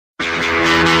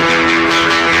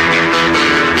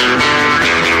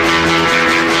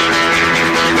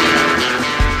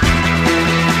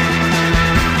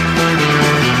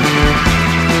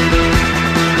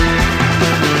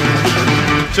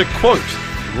To quote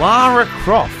Lara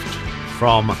Croft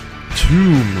from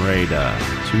Tomb Raider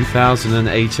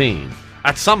 2018,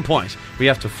 at some point we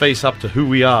have to face up to who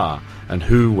we are and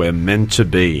who we're meant to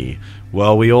be.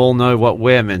 Well, we all know what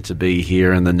we're meant to be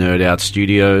here in the Nerd Out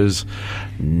Studios.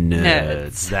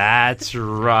 Nerds. That's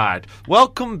right.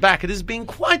 Welcome back. It has been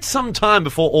quite some time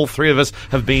before all three of us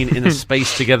have been in a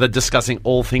space together discussing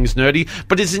all things nerdy,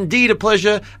 but it's indeed a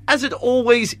pleasure, as it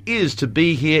always is, to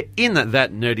be here in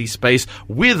that nerdy space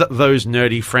with those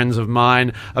nerdy friends of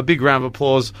mine. A big round of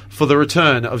applause for the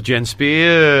return of Jen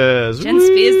Spears. Jen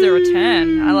Spears, the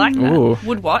return. I like that. Ooh.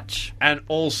 Would watch. And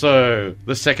also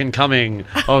the second coming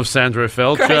of Sandra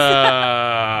Felcher.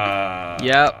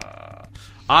 Yep.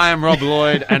 I am Rob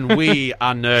Lloyd, and we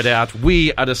are Nerd Out.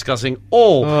 We are discussing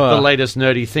all the latest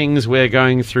nerdy things. We're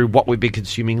going through what we've been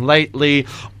consuming lately,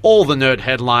 all the nerd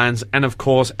headlines, and of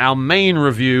course, our main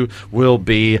review will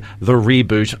be the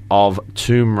reboot of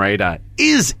Tomb Raider.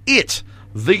 Is it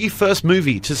the first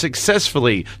movie to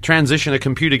successfully transition a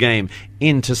computer game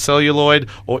into celluloid,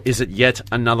 or is it yet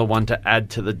another one to add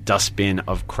to the dustbin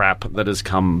of crap that has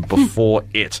come before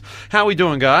it? How are we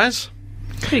doing, guys?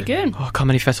 Pretty good. Oh,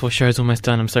 Comedy Festival show's almost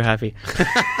done. I'm so happy.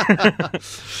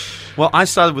 Well, I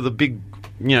started with a big,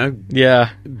 Yeah.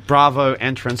 bravo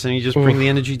entrance, and you just bring the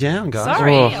energy down, guys.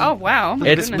 Sorry. Oh. Oh, wow.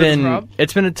 It's Goodness, been Rob.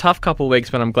 a tough couple of weeks,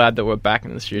 but I'm glad that we're back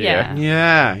in the studio.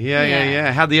 Yeah.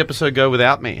 Yeah. How'd the episode go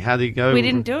without me? How'd it go? We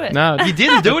didn't do it. No. You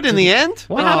didn't do it in the end?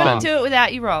 What We happened? didn't do it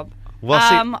without you, Rob. Well,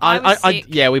 see, I was sick.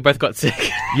 Yeah, we both got sick.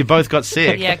 you both got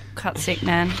sick. Yeah, cut sick,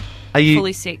 man. Are you,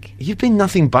 Fully sick. You've been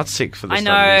nothing but sick for the I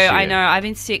start of this year. know. I've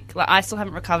been sick. Like, I still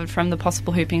haven't recovered from the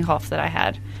possible whooping cough that I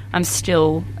had. I'm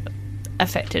still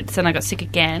affected. So then I got sick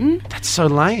again. That's so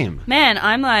lame. Man,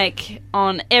 I'm like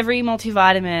on every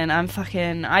multivitamin.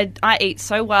 I eat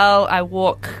so well. I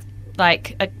walk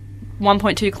like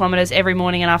 1.2 kilometers every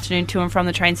morning and afternoon to and from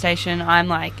the train station. I'm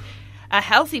like a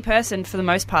healthy person for the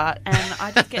most part, and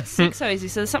I just get sick so easy.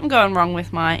 So there's something going wrong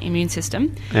with my immune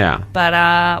system. Yeah.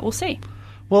 But we'll see.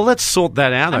 Well, let's sort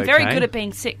that out, I'm okay? very good at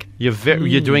being sick. You're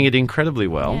doing it incredibly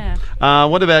well. Yeah.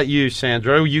 What about you,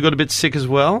 Sandro? You got a bit sick as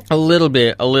well? A little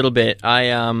bit.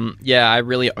 I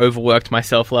really overworked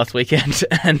myself last weekend,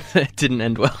 and it didn't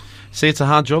end well. See, it's a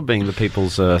hard job being the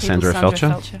people's Sandra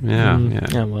Felcher. Yeah.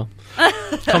 Yeah, well.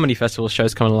 Comedy Festival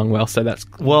show's coming along well, so that's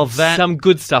that some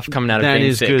good stuff coming out of that being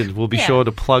is sick. good. We'll be Yeah. sure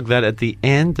to plug that at the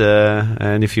end.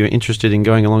 And if you're interested in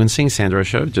going along and seeing Sandro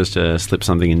show, just slip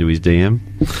something into his DM,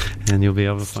 and you'll be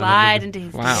able to Slide into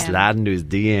his DM. Slide into his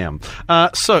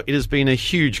DM. So it has been a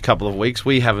huge couple of weeks.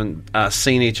 We haven't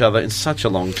seen each other in such a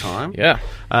long time. Yeah.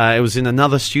 It was in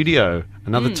another studio,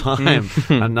 another time,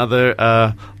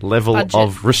 another level Budget.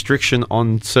 of restriction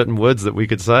on certain words that we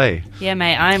could say. Yeah,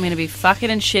 mate, I am going to be fucking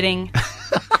and shitting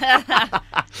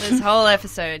this whole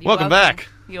episode. You're Welcome back.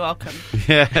 You're welcome.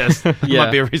 Yes. Yeah.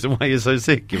 Might be a reason why you're so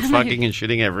sick. You're fucking and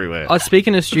shitting everywhere.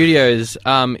 Speaking of studios,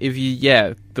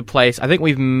 the place, I think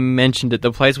we've mentioned it,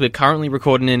 the place we're currently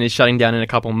recording in is shutting down in a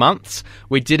couple months.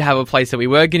 We did have a place that we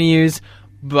were going to use,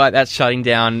 but that's shutting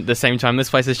down the same time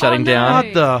this place is shutting no. down.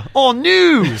 What the? Oh,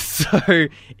 news! So,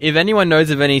 if anyone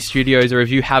knows of any studios, or if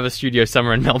you have a studio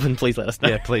somewhere in Melbourne, please let us know.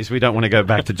 Yeah, please. We don't want to go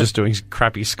back to just doing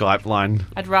crappy Skype line.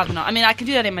 I'd rather not. I mean, I could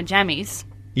do that in my jammies.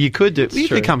 You could do. You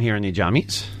true. could come here in your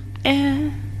jammies.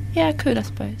 Yeah, I could, I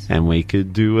suppose. And we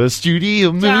could do a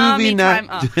studio movie Jammy night. time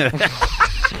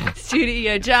up.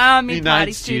 Studio jammy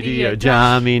party. Studio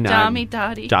jammy night. jammy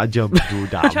daddy.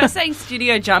 Try saying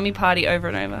studio jammy party over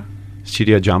and over.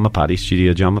 Studio drama party.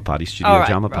 Studio drama party. Studio All right,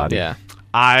 drama Rob. party. Yeah.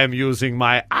 I am using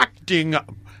my acting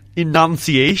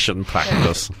enunciation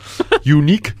practice.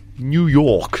 Unique New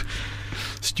York.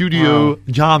 Studio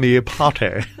jammy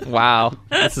party. Wow.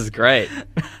 This is great.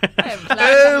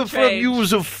 Oh, for a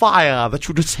muse of fire that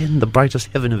should ascend the brightest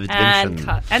heaven of attention. And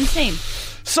cut. And scene.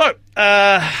 So,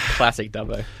 Classic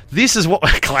Dubbo. this is what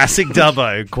classic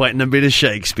Dubbo, quoting a bit of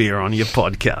Shakespeare on your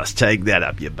podcast. Take that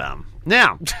up, you bum.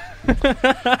 Now,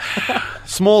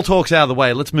 small talks out of the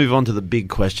way. Let's move on to the big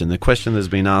question. The question that's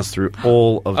been asked through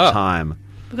all of time.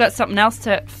 We've got something else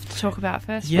to talk about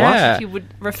first. Yeah. If you would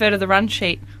refer to the run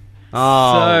sheet.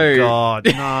 Oh, So- God,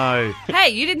 no. Hey,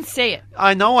 you didn't see it.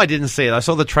 I know I didn't see it. I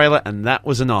saw the trailer, and that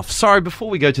was enough. Sorry, before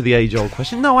we go to the age-old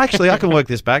question. No, actually, I can work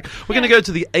this back. We're going to go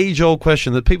to the age-old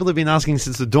question that people have been asking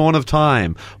since the dawn of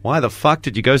time. Why the fuck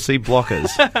did you go see Blockers?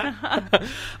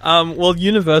 Well,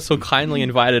 Universal kindly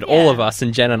invited all of us,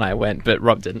 and Jen and I went, but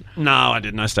Rob didn't. No, I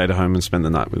didn't. I stayed at home and spent the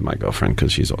night with my girlfriend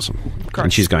because she's awesome.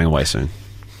 And she's going away soon.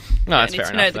 No, that's I need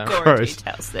fair to know enough. the though. gory Gross.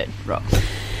 details then, Rob.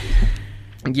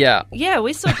 Yeah. Yeah,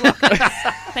 we saw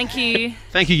Blockers. Thank you.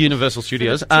 Thank you, Universal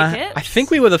Studios. Tickets. I think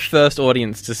we were the first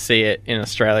audience to see it in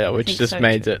Australia, which think just so,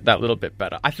 made too. it that little bit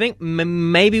better. I think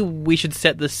maybe we should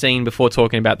set the scene before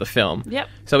talking about the film. Yep.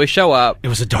 So we show up. It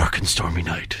was a dark and stormy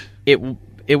night. It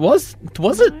was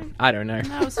it? I don't know. it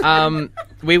was-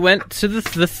 We went to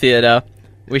the theater.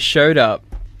 We showed up.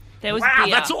 There was Wow,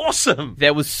 beer. that's awesome.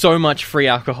 There was so much free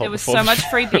alcohol. There was before so much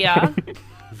free beer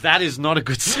That is not a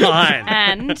good sign.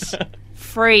 and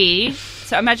free.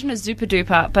 So imagine a Zupa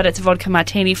Duper, but it's vodka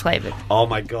martini flavored. Oh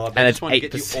my god! They And just it's want to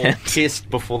get you all 8%. pissed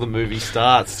before the movie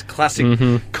starts.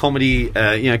 Classic comedy,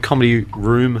 comedy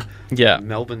room, Yeah.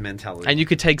 Melbourne mentality. And you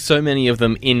could take so many of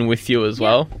them in with you as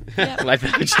well. Yep. Like they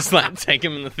would just like take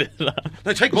them in the theater.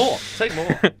 no, take more. Take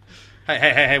more.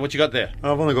 hey! What you got there?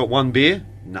 Oh, I've only got one beer.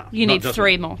 No, You not need just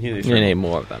 3 one. more. You need You 3 need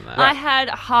more. more than that. I had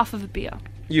half of a beer.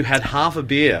 You had half a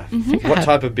beer. What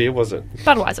type of beer was it?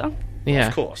 Budweiser. Yeah,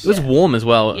 Of course. It was warm as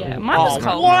well. Yeah, mine was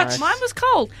cold. what? Mine was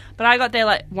cold. But I got there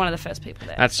like one of the first people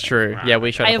there. That's true. Yeah,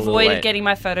 we showed I up a little avoided late. getting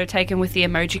my photo taken with the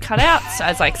emoji cutout, so I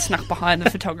was like snuck behind the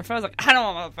photographer. I was like, I don't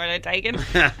want my photo taken.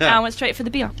 I went straight for the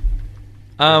beer.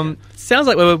 Sounds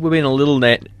like we're being a little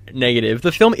negative.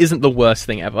 The film isn't the worst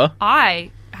thing ever.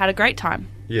 I had a great time.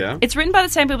 Yeah. It's written by the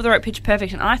same people that wrote Pitch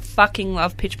Perfect, and I fucking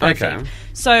love Pitch Perfect. Okay.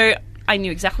 So I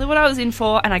knew exactly what I was in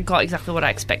for, and I got exactly what I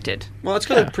expected. Well, it's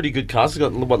got a pretty good cast. It's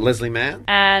got Leslie Mann.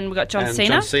 And we got John And Cena.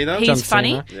 John Cena. He's John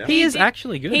funny. Cena. Yeah. He is did-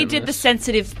 actually good. He in did the this.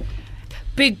 sensitive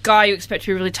big guy you expect to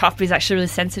be really tough, but he's actually really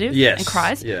sensitive Yes. and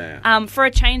cries. Yeah. For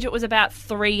a change, it was about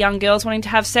 3 young girls wanting to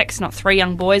have sex, not 3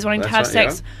 young boys wanting to have That's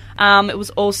right, sex. It was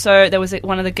also there was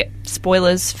one of the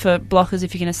spoilers for Blockers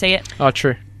if you're going to see it. Oh,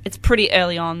 true. It's pretty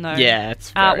early on though. Yeah,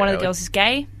 it's one very of the early. girls is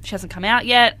gay. She hasn't come out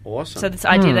yet. Awesome. So this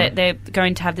idea that they're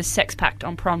going to have this sex pact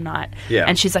on prom night. Yeah.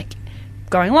 And she's like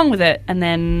going along with it, and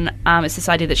then it's this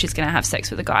idea that she's going to have sex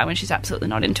with a guy when she's absolutely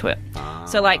not into it.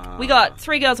 So like we got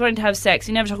 3 girls wanting to have sex.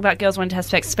 You never talk about girls wanting to have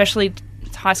sex, especially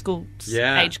high school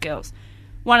Yeah. age girls.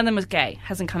 One of them was gay,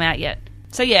 hasn't come out yet.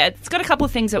 So yeah, it's got a couple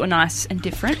of things that were nice and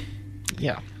different.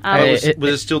 Yeah. Was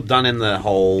it still done in the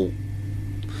whole?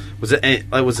 Was it?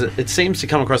 It seems to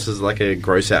come across as like a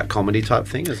gross out comedy type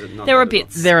thing. Is it not? There were that at all?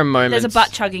 bits. There are moments. There's a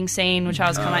butt chugging scene, which I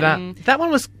was kind of like. that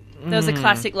one was. There was a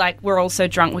classic like we're all so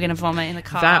drunk we're going to vomit in the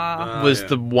car. That was yeah.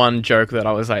 the one joke that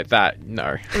I was like, that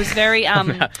no. It was very. It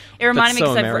reminded me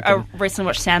so because I American. recently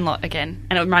watched Sandlot again,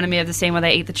 and it reminded me of the scene where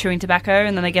they eat the chewing tobacco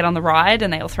and then they get on the ride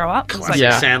and they all throw up. It was like, Classic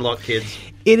Yeah. Sandlot kids.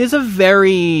 It is a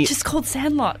very. it's just called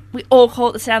Sandlot. We all call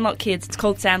it the Sandlot kids. It's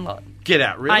called Sandlot. Get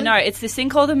out, really? I know. It's this thing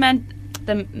called the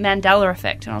Mandela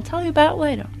effect, and I'll tell you about it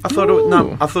later. I thought it was,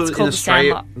 I thought it was in called the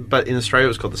Australia, Sandlot. but in Australia it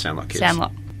was called the Sandlot Kids.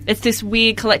 Sandlot. It's this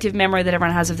weird collective memory that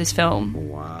everyone has of this film.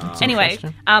 Wow. Anyway,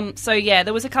 so yeah,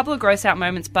 there was a couple of gross out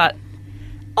moments, but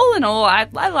all in all, I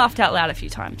laughed out loud a few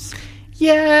times.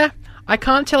 Yeah. I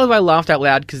can't tell if I laughed out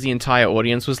loud because the entire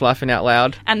audience was laughing out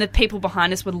loud. And the people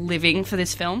behind us were living for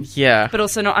this film, Yeah. but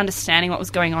also not understanding what was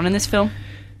going on in this film.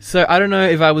 So I don't know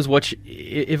if I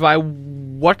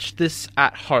watched this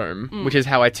at home, which is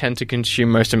how I tend to consume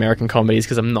most American comedies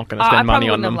because I'm not going to I spend probably money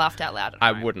on wouldn't have them. laughed out loud.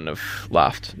 I wouldn't have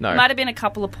laughed. No. Might have been a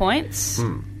couple of points,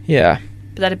 Yeah.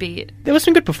 but that'd be it. There were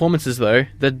some good performances though.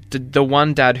 The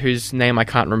one dad whose name I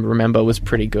can't remember was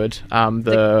pretty good.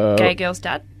 The Gay girl's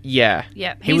dad. Yeah.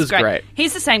 Yeah, He was great.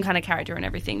 He's the same kind of character and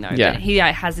everything, though. Yeah. But he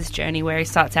has this journey where he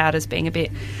starts out as being a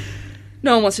bit.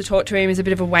 No one wants to talk to him. He's a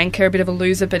bit of a wanker, a bit of a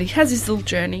loser, but he has his little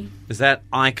journey. Is that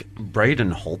Ike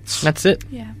Bradenholtz? That's it.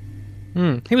 Yeah.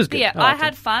 He was good. But yeah, I liked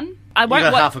had him. fun. I won't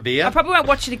got wa- half a beer? I probably won't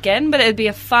watch it again, but it'd be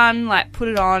a fun, like, put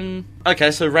it on.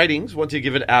 Okay, so ratings. What do you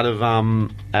give it out of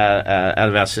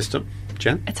our system,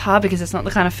 Jen? It's hard because it's not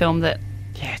the kind of film that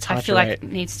Yeah, it's I hard feel to like rate.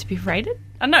 it needs to be rated.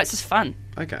 I don't know, it's just fun.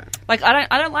 Okay. Like I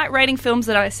don't like rating films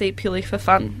that I see purely for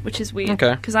fun, which is weird.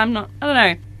 Okay. Because I'm not. I don't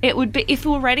know. It would be if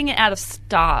we were rating it out of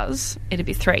stars, it'd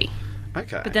be 3.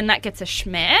 Okay. But then that gets a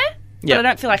schmeh. Yeah. But I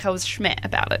don't feel like I was schmeh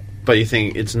about it. But you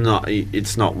think it's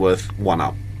not worth one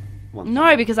up?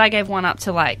 No, because I gave 1 up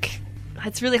to like.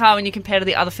 It's really hard when you compare to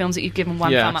the other films that you've given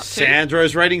 1 Yeah. thumb up to.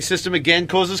 Sandro's rating system again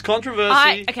causes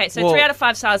controversy. Okay, so Well- 3 out of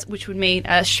 5 stars, which would mean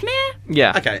a schmeh.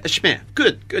 Yeah. Okay, a schmear.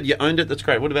 Good. You owned it. That's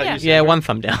great. What about Yeah. you, Sandra? Yeah, 1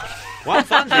 thumb down. One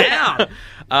thumb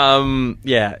down.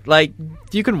 Yeah, like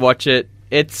you can watch it.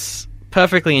 It's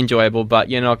perfectly enjoyable, but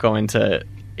you're not going to.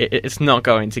 It's not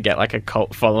going to get like a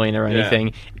cult following or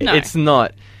anything. No. It's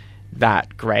not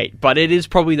that great, but it is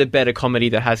probably the better comedy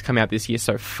that has come out this year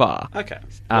so far. Okay.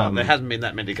 Well, there hasn't been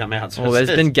that many to come out. So Well, there's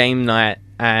been Game Night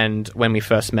and When We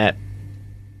First Met,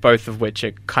 both of which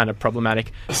are kind of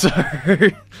problematic. So,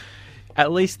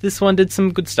 at least this one did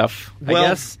some good stuff, I Well-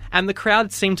 guess. And the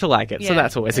crowd seemed to like it, so Yeah.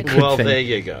 that's always a good Well, thing. there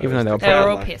you go. Even though they were They were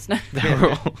all Like- pissed. No. They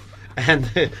were all-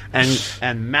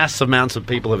 and mass amounts of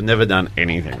people have never done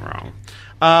anything wrong.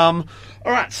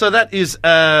 All right, so that is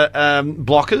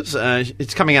Blockers.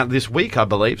 It's coming out this week, I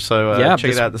believe. So Yeah, check it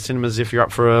this- out at the cinemas if you're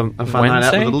up for a fun night out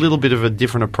Wednesday? with a little bit of a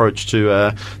different approach to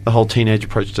the whole teenage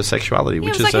approach to sexuality, Yeah,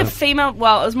 which it was is like a female.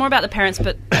 Well, it was more about the parents,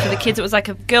 but for the kids, it was like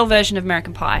a girl version of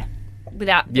American Pie,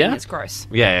 without being Yeah. as gross.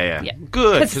 yeah. Yeah,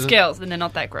 Good. Because it's girls, and they're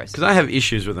not that gross. Because I have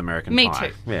issues with American Me Pie.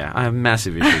 too. Yeah, I have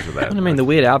massive issues with that. I mean, the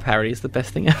Weird Al parody is the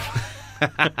best thing ever.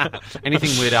 Anything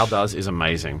Weird Al does is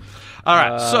amazing. All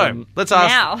right, so let's ask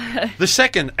Now. the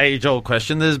second age-old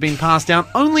question that has been passed down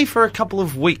only for a couple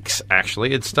of weeks,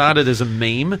 actually. It started as a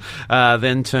meme,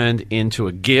 then turned into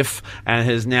a GIF, and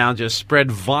has now just spread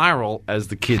viral, as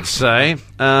the kids say.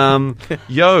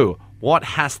 Yo, what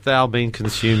hast thou been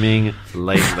consuming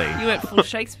lately? You went full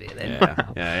Shakespeare then.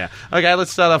 Yeah. Okay,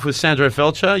 let's start off with Sandro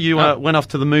Felcher. You went off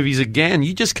to the movies again.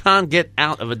 You just can't get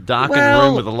out of a darkened Well-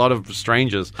 room with a lot of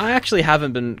strangers. I actually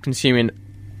haven't been consuming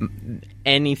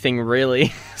anything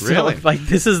really. So, Really? like,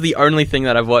 this is the only thing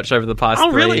that I've watched over the past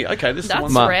Oh, 3 really? Okay, this is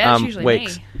That's one. rare. It's usually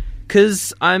weeks. me.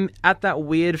 Because I'm at that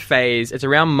weird phase. It's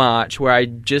around March where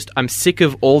I'm sick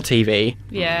of all TV.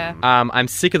 Yeah. I'm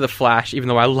sick of The Flash, even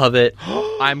though I love it.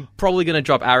 I'm probably going to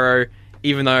drop Arrow,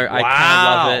 even though I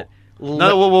kind of love it.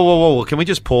 No, whoa. Can we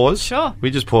just pause? Sure. We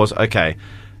just pause. Okay.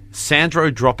 Sandro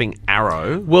dropping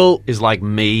Arrow Well, is like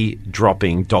me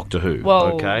dropping Doctor Who.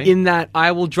 Whoa. Okay. in that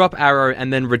I will drop Arrow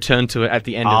and then return to it at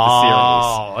the end of the series.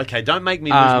 Oh, okay. Don't make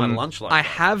me lose my lunch like I that.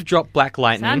 have dropped Black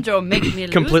Lightning. Sandro makes me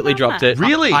Completely lose my dropped mind. it.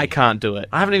 Really? I can't do it.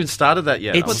 I haven't even started that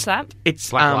yet. What's that? It's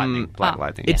Black Lightning. Black oh.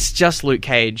 Lightning. It's just Luke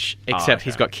Cage, except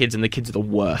he's okay. got kids, and the kids are the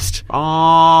worst.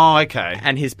 Oh, okay.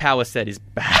 And his power set is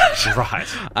bad. Right.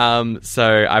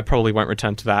 So I probably won't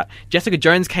return to that. Jessica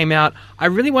Jones came out. I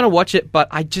really want to watch it, but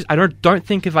I don't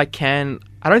think if I can.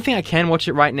 I don't think I can watch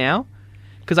it right now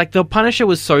because like The Punisher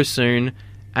was so soon,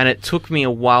 and it took me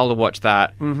a while to watch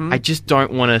that. I just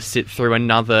don't want to sit through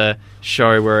another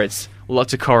show where it's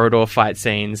lots of corridor fight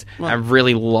scenes and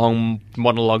really long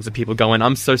monologues of people going,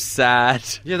 "I'm so sad."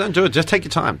 Yeah, don't do it. Just take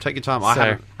your time. Take your time.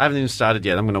 I haven't even started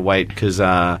yet. I'm going to wait because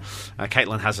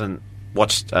Caitlin hasn't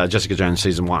watched Jessica Jones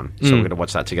season 1, so we're going to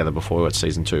watch that together before we watch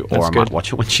season 2, or I That's might good.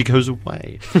 watch it when she goes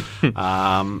away.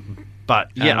 But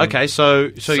yeah, okay. So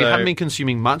you haven't been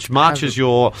consuming much. March is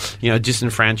your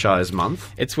disenfranchised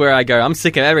month. It's where I go, I'm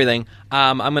sick of everything.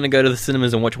 I'm going to go to the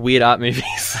cinemas and watch weird art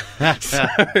movies. So,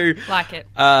 Like it.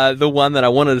 the one that I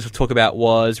wanted to talk about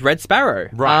was Red Sparrow.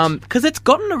 Right. Because it's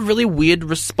gotten a really weird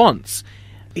response.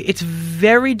 It's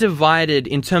very divided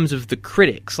in terms of the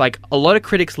critics. Like, a lot of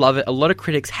critics love it, a lot of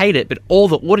critics hate it, but all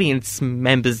the audience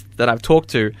members that I've talked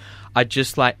to are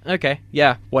just like, okay,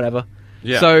 yeah, whatever.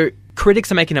 Yeah. So,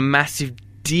 critics are making a massive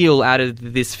deal out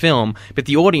of this film, but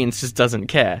the audience just doesn't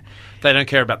care. They don't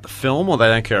care about the film, or they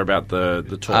don't care about the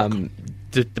talk.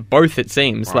 Both, it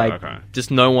seems. Right, like, okay. just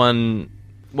no one...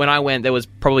 When I went, there was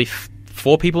probably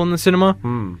 4 people in the cinema,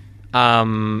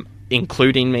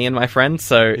 including me and my friend.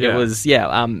 So Yeah. it was,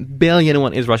 barely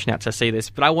anyone is rushing out to see this.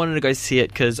 But I wanted to go see it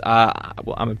because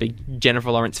I'm a big Jennifer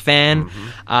Lawrence fan.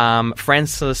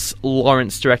 Francis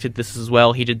Lawrence directed this as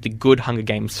well. He did the good Hunger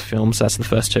Games films. So that's the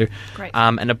first 2. Great.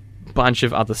 And a bunch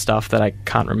of other stuff that I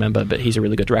can't remember, but he's a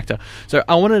really good director. So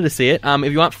I wanted to see it.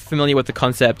 If you aren't familiar with the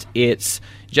concept, it's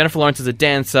Jennifer Lawrence is a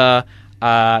dancer.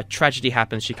 Tragedy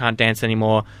happens. She can't dance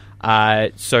anymore.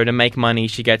 So to make money,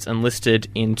 she gets enlisted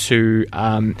into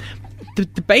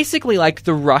basically like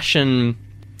the Russian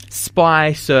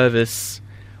spy service,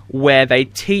 where they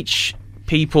teach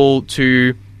people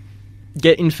to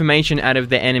get information out of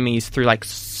their enemies through like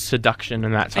seduction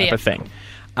and that type of thing.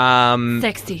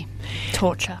 Sexy.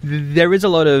 Torture. There is a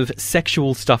lot of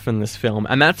sexual stuff in this film,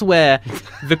 and that's where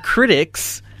the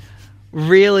critics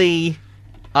really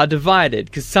are divided,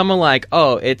 because some are like,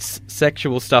 oh, it's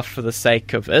sexual stuff for the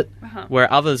sake of it,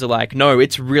 where others are like, no,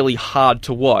 it's really hard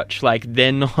to watch. Like,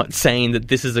 they're not saying that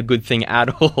this is a good thing at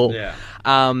all. Yeah.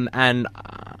 And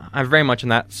I'm very much on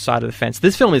that side of the fence.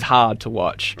 This film is hard to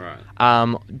watch.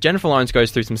 Right. Jennifer Lawrence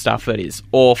goes through some stuff that is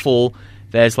awful.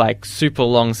 There's like super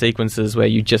long sequences where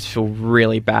you just feel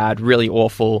really bad, really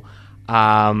awful.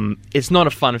 It's not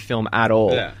a fun film at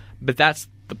all. Yeah. But that's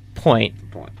the point.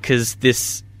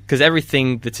 Because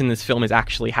everything that's in this film is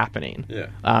actually happening. Yeah.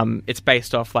 It's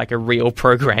based off like a real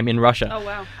program in Russia. Oh,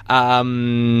 wow.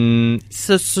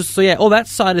 So yeah, all that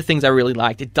side of things I really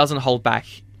liked. It doesn't hold back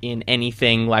in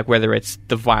anything, like whether it's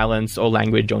the violence or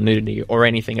language or nudity or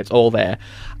anything. It's all there.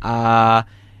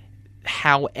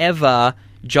 However,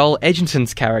 Joel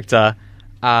Edgerton's character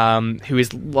who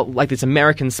is like this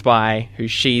American spy who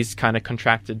she's kind of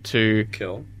contracted to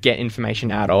Kill. get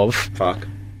information out of. Fuck.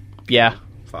 Yeah,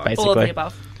 Fuck. basically. All of the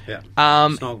above. Yeah.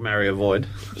 Um, Snog, marry, avoid.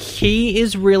 He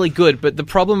is really good, but the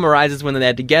problem arises when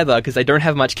they're together because they don't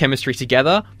have much chemistry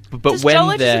together. But Does when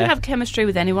Joel they're Edgerton have chemistry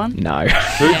with anyone? no,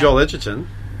 Who? Joel Edgerton?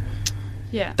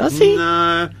 Yeah. does he?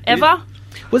 No. Ever?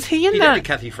 Was he in He did that? with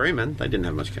Kathy Freeman. They didn't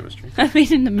have much chemistry. I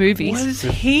mean, in the movies. Was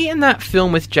he in that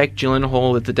film with Jake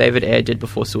Gyllenhaal that the David Ayer did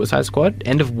before Suicide Squad?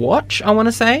 End of Watch, I want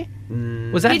to say.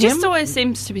 Was that He him? just always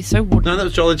seems to be so wooden. No, that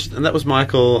was Joel Edgerton. And that was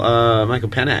Michael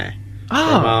Pena.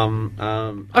 Oh,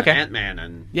 From Okay. Ant-Man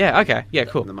and yeah. Okay, yeah,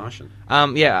 cool. The Martian.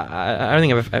 Yeah, I don't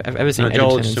think I've ever seen No,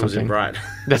 Joel Edgerton in Edgerton was in something. Bright.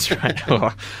 That's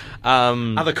right.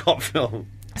 Other cop film.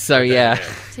 So yeah.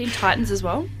 Teen Titans as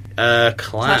well.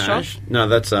 Clash. No,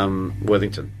 that's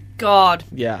Worthington. God.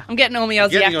 Yeah. I'm getting all my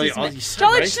Aussie Getting all actors. your in it. Aussie- so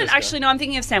Joel racist, Edgerton, though. actually, no, I'm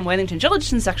thinking of Sam Worthington. Joel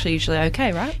Edgerton's actually usually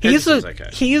okay, right? He is Edgerton's okay.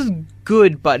 he is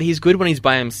good, but he's good when he's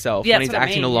by himself. Yeah, when that's he's what I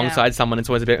acting mean, alongside yeah. someone, it's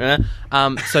always a bit.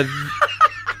 So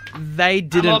they I'm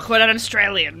didn't. awkward and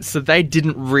Australian. So they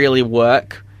didn't really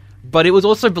work, but it was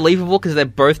also believable because they're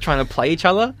both trying to play each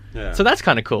other. Yeah. So that's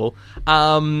kind of cool.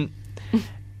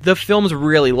 The film's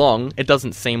really long. It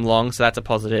doesn't seem long, so that's a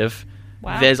positive.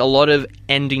 Wow. There's a lot of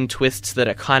ending twists that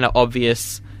are kind of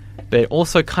obvious, but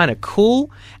also kind of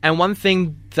cool. And one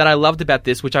thing that I loved about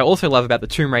this, which I also love about the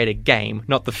Tomb Raider game,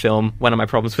 not the film, one of my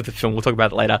problems with the film, we'll talk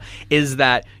about it later, is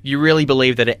that you really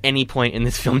believe that at any point in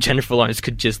this film, Jennifer Lawrence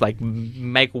could just, like,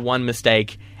 make one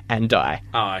mistake and die.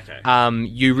 Oh, okay.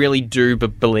 You really do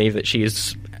believe that she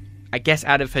is, I guess,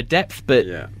 out of her depth, but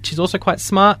Yeah. she's also quite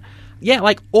smart. Yeah,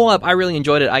 like, all up, I really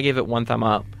enjoyed it. I give it 1 thumb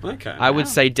up. Okay. I would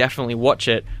say definitely watch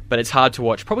it, but it's hard to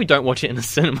watch. Probably don't watch it in the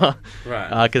cinema.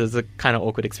 Right. Because it's a kind of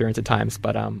awkward experience at times.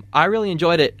 But I really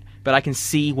enjoyed it, but I can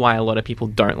see why a lot of people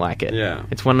don't like it. Yeah.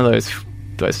 It's one of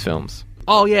those films.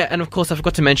 Oh, yeah, and of course I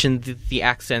forgot to mention the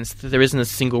accents. There isn't a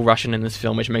single Russian in this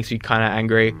film, which makes me kind of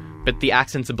angry. But the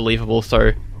accents are believable,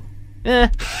 so...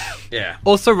 Yeah.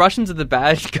 Also, Russians are the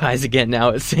bad guys again now,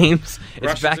 it seems. It's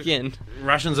Russians back are- in.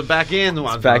 Russians are back in.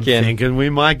 back I'm in. thinking we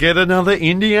might get another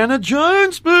Indiana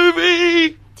Jones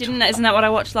movie. Isn't that what I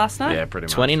watched last night? Yeah, pretty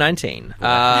much. That's 2019. the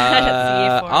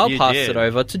year for it. I'll You pass did. it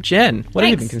over to Jen. What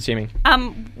have you Thanks. been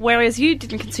consuming? Whereas you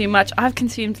didn't consume much, I've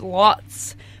consumed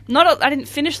lots. I didn't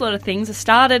finish a lot of things.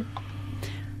 I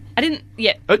didn't.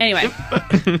 Yeah. Anyway,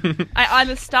 I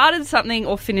either started something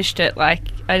or finished it. Like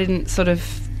I didn't sort of.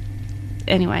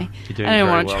 Anyway, You're doing I don't know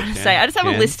very what I'm well, trying to Jen. say. I just have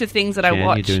a Jen. list of things that I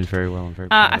watched. You're doing very well. I'm very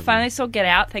proud I of you. finally saw Get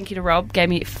Out. Thank you to Rob.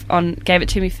 Gave it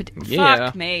to me for. Yeah.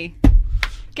 Fuck me.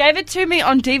 Gave it to me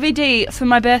on DVD for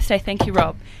my birthday. Thank you,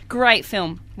 Rob. Great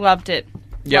film. Loved it.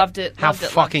 Yep. Loved it. How loved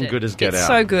it, fucking loved it. good is Get It's Out?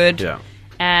 so good. Yeah.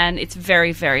 And it's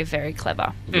very, very, very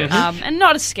clever. Yes. And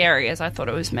not as scary as I thought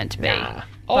it was meant to be. Nah.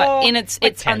 But Oh, it's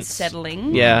tense.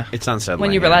 unsettling. Yeah. It's unsettling.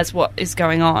 When you yeah. realise what is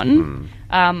going on.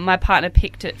 My partner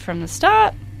picked it from the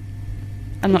start.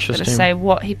 I'm not going to Interesting. say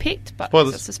what he picked, but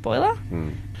Spoilers. that's a spoiler.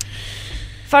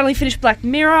 Finally finished Black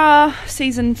Mirror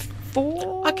season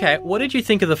 4. Okay, what did you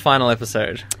think of the final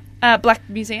episode? Black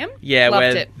Museum. Yeah, Loved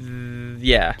where... it.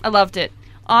 Yeah. I loved it.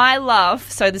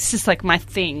 So this is like my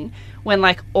thing, when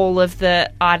like all of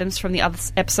the items from the other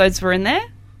episodes were in there.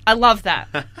 I love that.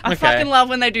 I Okay. fucking love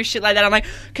when they do shit like that. I'm like,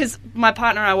 because my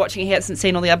partner and I are watching, he hasn't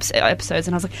seen all the episodes,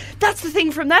 and I was like, that's the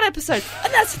thing from that episode,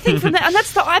 and that's the thing from that, and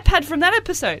that's the iPad from that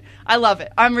episode. I love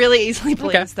it. I'm really easily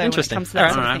pleased though when it interesting. comes to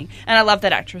that sort of Alright. thing. And I love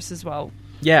that actress as well.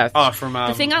 Yeah. Oh, from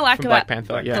The thing I like from about Black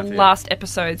Panther, Black yeah. the Panther. last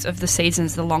episodes of the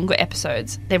seasons, the longer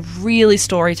episodes, they're really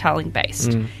storytelling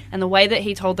based. And the way that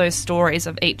he told those stories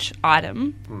of each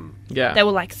item, Yeah. they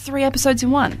were like 3 episodes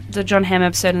in one. The John Hamm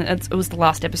episode, and it was the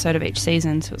last episode of each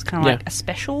season, so it was kind of Yeah. like a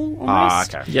special almost. Ah,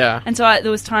 okay. Yeah. And so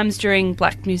there was times during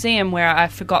Black Museum where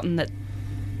I've forgotten that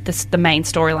the main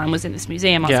storyline was in this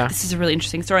museum. I was Yeah. like, this is a really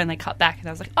interesting story, and they cut back, and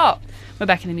I was like, oh, we're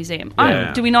back in the museum.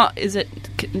 Yeah. Do we not? Is it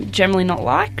generally not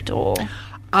liked or?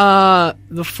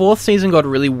 The 4th season got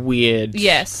really weird.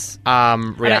 Yes.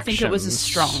 Reactions. I don't think it was as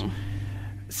strong.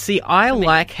 See, I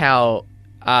like how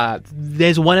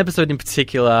there's one episode in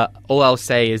particular, all I'll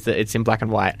say is that it's in black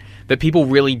and white, that people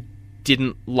really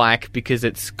didn't like because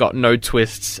it's got no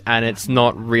twists and it's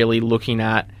not really looking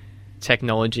at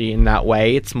technology in that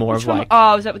way. It's more Which of one? like...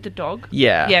 Oh, is that with the dog?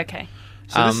 Yeah. Yeah, okay.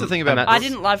 So this is the thing about and I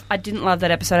that's- didn't love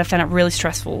that episode. I found it really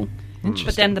stressful.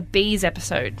 But then the bees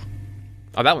episode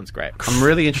Oh, that one's great. I'm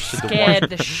really interested to watch. scared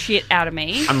the shit out of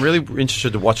me. I'm really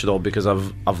interested to watch it all because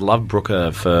I've loved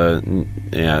Brooker for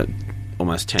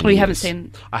almost 10 years. Well, you haven't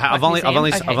seen I've Black only Museum?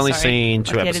 I've only Okay, sorry. seen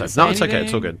 2 Okay, I didn't episodes. say No, it's okay. anything.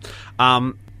 It's all good.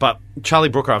 But Charlie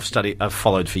Brooker, I've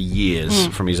followed for years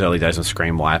from his early days on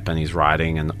Screen Wipe and his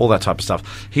writing and all that type of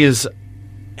stuff. He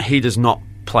does not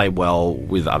play well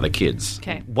with other kids.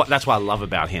 Okay. That's what I love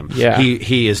about him. Yeah.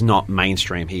 He is not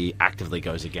mainstream. He actively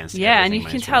goes against Yeah, and you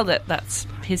everything can tell mainstream. that's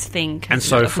his thing. 'Cause And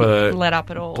so it doesn't for let up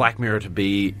at all. Black Mirror to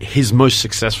be his most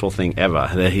successful thing ever,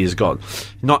 that he's got,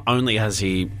 not only has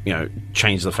he,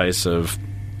 changed the face of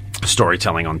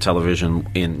storytelling on television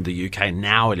in the UK,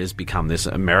 now it has become this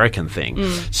American thing.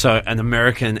 So, an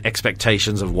American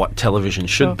expectations of what television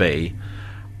should be.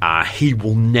 He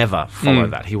will never follow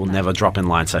that. He will never drop in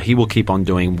line. So he will keep on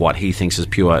doing what he thinks is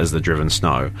pure as the driven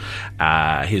snow.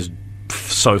 He's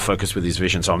so focused with his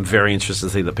vision. So I'm very interested to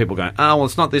see that people going, oh, well,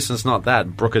 it's not this and it's not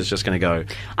that. Brooker's just going to go,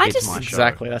 it's my show.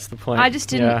 Exactly, that's the point. I just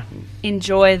didn't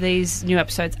enjoy these new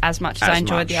episodes as much as I As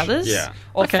enjoyed much, the others. yeah.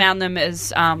 Or found them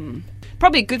as...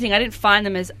 probably a good thing. I didn't find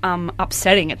them as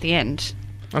upsetting at the end.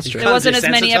 That's true. There wasn't as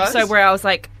many desensitized? episodes where I was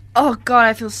like, oh, God,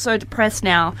 I feel so depressed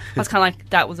now. I was kind of like,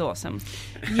 that was awesome.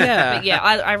 Yeah. But yeah,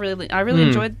 I really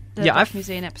enjoyed the Yeah, Dr.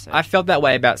 Museum episode. I felt that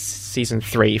way about season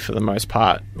 3 for the most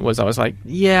part. I was like,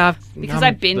 because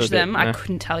I binged them, I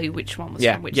couldn't tell you which one was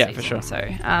from which season. for sure. So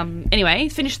anyway,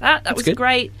 finished that. That was good.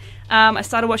 great. I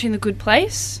started watching The Good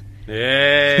Place.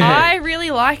 Yeah. I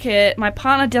really like it. My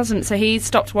partner doesn't, so he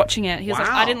stopped watching it. He was like,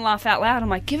 Wow. I didn't laugh out loud. I'm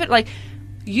like, give it, like,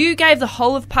 you gave the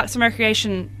whole of Parks and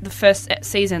Recreation the first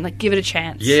season, like, give it a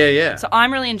chance. Yeah. So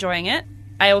I'm really enjoying it.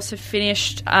 I also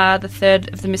finished the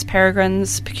third of the Miss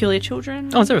Peregrine's Peculiar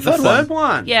Children. Oh, is there a The third third one?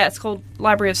 one. Yeah, it's called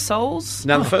Library of Souls.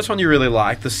 Now, the first one you really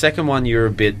liked. The second one you're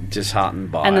a bit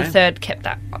disheartened by. And the third kept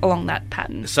that along that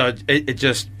pattern. So it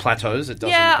just plateaus? It doesn't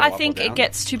Yeah, go I up or think it down?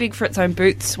 gets too big for its own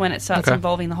boots when it starts Okay.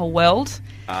 involving the whole world.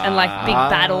 And like big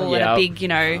battle and yeah. a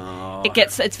big,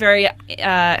 it's very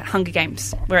Hunger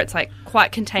Games, where it's like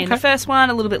quite contained. The first one,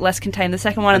 a little bit less contained. The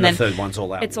second one, And and the then third one's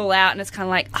all out. it's all out, and it's kind of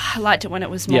like, I liked it when it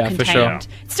was more Yeah, for contained.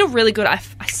 sure. It's still really good. I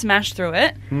smashed through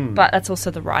it, but that's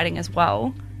also the writing as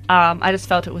well. I just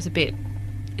felt it was it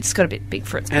just got a bit big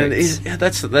for its boots. And it is,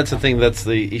 that's the thing. That's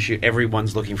the issue.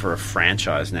 Everyone's looking for a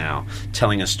franchise now,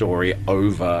 telling a story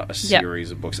over a series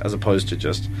of books, as opposed to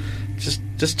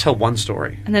just tell one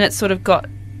story. And then it sort of got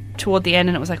toward the end,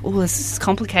 and it was like, oh, this is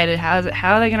complicated. How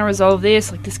are they going to resolve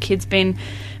this? Like, this kid's been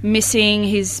missing.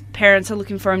 His parents are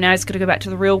looking for him now. He's got to go back to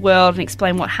the real world and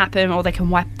explain what happened, or they can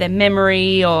wipe their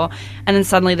memory, and then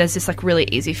suddenly there's this like really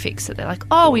easy fix that they're like,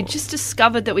 oh, we just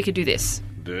discovered that we could do this.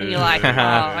 And you're like, oh,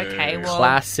 okay, well,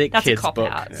 Classic that's kids a cop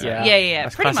book. out. Yeah. Yeah,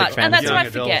 That's pretty classic much. And that's fantasy. what I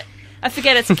Young forget. adult. I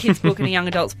forget it's a kid's book and a young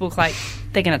adult's book. Like,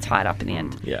 they're going to tie it up in the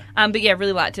end. Yeah. But yeah,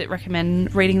 really liked it.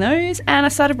 Recommend reading those. And I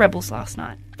started Rebels last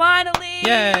night. Finally!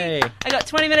 Yay! I got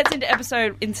 20 minutes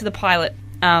into the pilot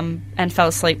and fell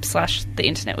asleep / the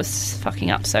internet was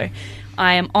fucking up. So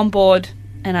I am on board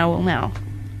and I will now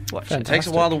watch It it. takes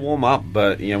a while to warm up,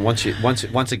 but once it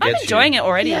gets I'm enjoying it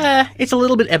already. Yeah, it's a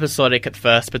little bit episodic at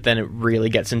first, but then it really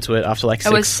gets into it after like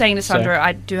 6. I was saying to so- Sandra,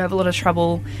 I do have a lot of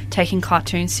trouble taking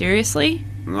cartoons seriously.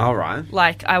 All right.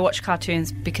 Like, I watch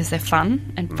cartoons because they're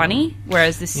fun and funny,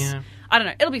 whereas this, Yeah. I don't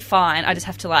know, it'll be fine. I just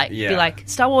have to be Yeah. like,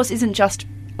 Star Wars isn't just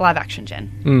live action,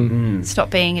 Jen. Stop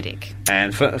being a dick.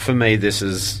 And for me, this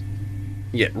is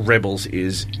Rebels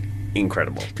is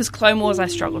incredible. Because Clone Wars I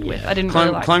struggled with. I didn't really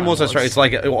like Clone Wars. It's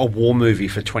like a war movie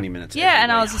for 20 minutes. Yeah, every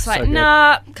and I week. was just like, so good.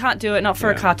 nah, can't do it. Not for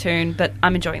a Yeah. cartoon, but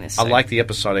I'm enjoying this. I so. like the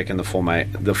episodic and the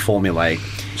formulaic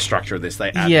structure of this.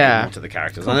 They add Yeah. more to the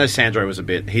characters. I know Sandro was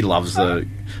he loves the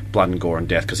blood and gore and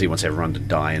death because he wants everyone to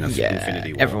die in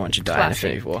Infinity War. everyone should die in Classic.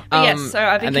 Infinity War. But yes, so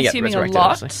I've been and they get consuming a resurrected,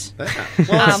 lot. obviously.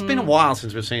 Well, it's been a while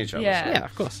since we've seen each other. Yeah. so- Yeah,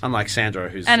 of course. Unlike Sandro,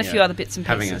 who's And a few other bits and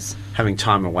having pieces. having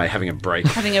time away, having a break,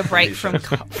 Having a break from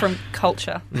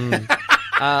culture. And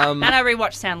I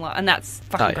rewatched Sandlot, and that's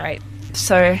fucking Oh, yeah. great.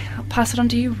 So I'll pass it on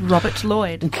to you, Robert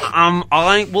Lloyd.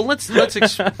 let's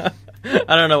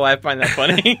I don't know why I find that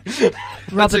funny.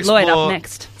 Robert Lloyd up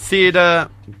next. Theatre,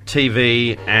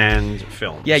 TV, and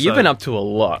film. Yeah, you've So- been up to a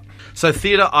lot. So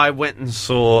theatre, I went and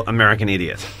saw American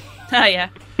Idiot. Oh, yeah.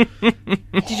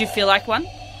 Did you feel like one?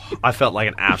 I felt like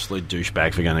an absolute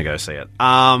douchebag for going to go see it.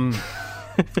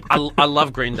 I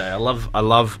love Green Day. I love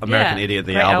American Yeah, Idiot,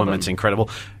 the great album. album. It's incredible.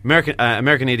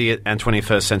 American Idiot and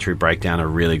 21st Century Breakdown are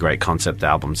really great concept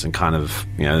albums and kind of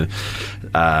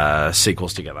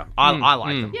sequels together. I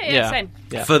like them Yeah, same.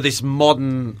 Yeah. for this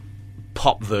modern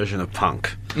pop version of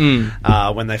punk.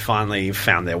 When they finally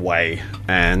found their way.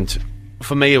 And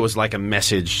for me, it was like a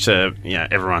message to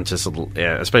everyone, to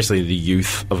especially the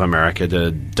youth of America,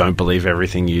 to don't believe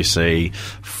everything you see,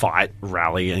 fight,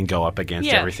 rally, and go up against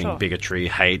everything, sure. bigotry,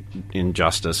 hate,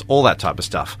 injustice, all that type of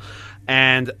stuff.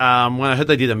 And when I heard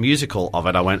they did a musical of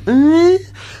it, I went,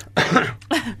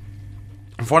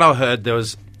 from from what I heard, there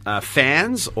was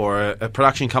fans or a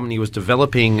production company was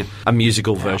developing a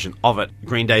musical version of it.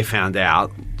 Green Day found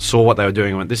out, saw what they were doing,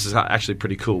 and went, this is actually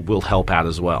pretty cool. We'll help out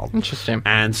as well. Interesting.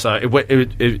 And so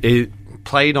it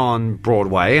played on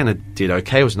Broadway, and it did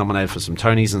okay. It was nominated for some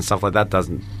Tonys and stuff like that.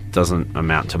 Doesn't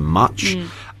amount to much.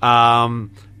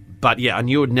 But yeah, I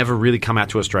knew it would never really come out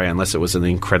to Australia unless it was an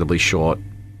incredibly short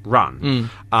run,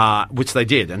 which they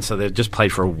did. And so they just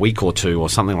played for a week or two or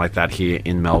something like that here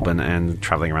in Melbourne and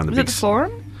travelling around the Was big... it the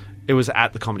Forum? It was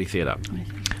at the Comedy Theatre.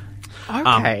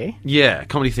 Okay. Yeah,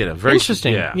 Comedy Theatre. Very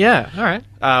Interesting. Yeah. Yeah. All right.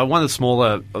 One of the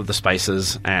smaller of the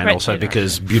spaces, and Great also theatre,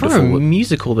 because For a beautiful...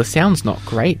 musical, the sound's not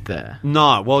great there.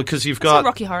 No, well, because you've Some got...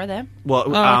 Rocky Horror there.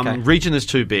 Well, okay. Region is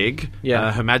too big.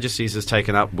 Yeah. Her Majesty's is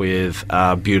taken up with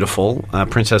Beautiful.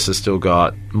 Princess has still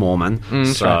got Mormon.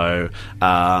 So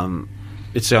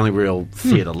it's the only real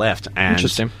theatre left. And,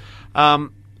 Interesting.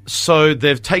 So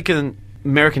they've taken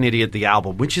American Idiot, the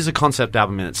album, which is a concept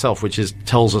album in itself, which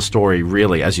tells a story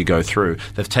really as you go through.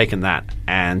 They've taken that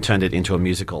and turned it into a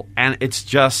musical. And it's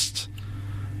just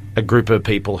a group of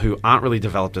people who aren't really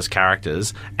developed as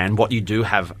characters, and what you do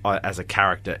have as a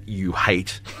character, you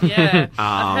hate. Yeah.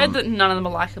 I've heard that none of them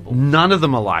are likable. None of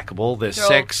them are likable. There's They're all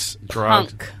sex,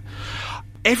 drugs. Punk.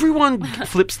 Everyone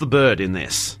flips the bird in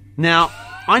this. Now,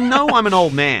 I know I'm an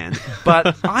old man,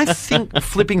 but I think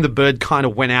flipping the bird kind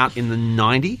of went out in the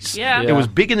 90s. Yeah. It was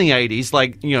big in the 80s.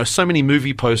 Like, you know, so many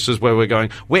movie posters where we're going,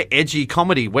 we're edgy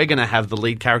comedy. We're going to have the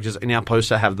lead characters in our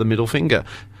poster have the middle finger.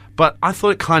 But I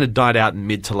thought it kind of died out in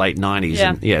mid to late 90s. Yeah.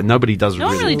 And yeah, nobody does No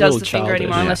one really really. does little the finger childish.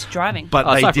 anymore Yeah. unless you're driving. But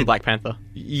Oh, they aside from did, Black Panther.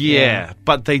 yeah,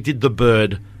 but they did the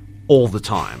bird all the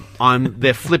time.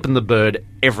 They're flipping the bird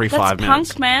every That's 5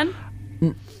 minutes. punk, man.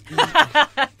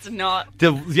 It's not.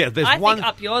 There's I one. think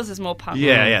Up Yours is more punk.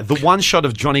 Yeah. The one shot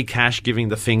of Johnny Cash giving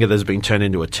the finger that's been turned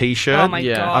into a T-shirt. Oh my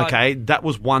Yeah. god. Okay, that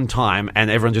was one time,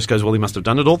 and everyone just goes, "Well, he must have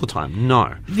done it all the time."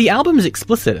 No. The album's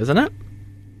explicit, isn't it?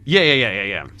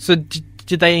 Yeah. So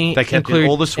did they? They kept in include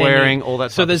all the swearing, any- all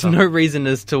that So type of there's stuff. no reason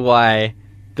as to why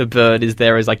the bird is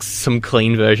there as like some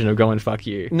clean version of "Go and fuck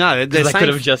you." No, they're they saying, could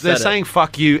have just they're said it. saying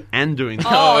 "fuck you" and doing that.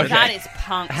 Oh, okay. that is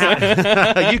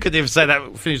punk. You could even say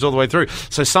that finished all the way through.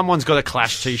 So someone's got a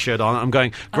Clash T-shirt on. I'm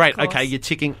going, great, course. okay, you're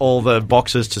ticking all the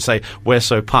boxes to say we're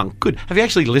so punk. Good. Have you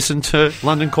actually listened to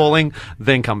London Calling?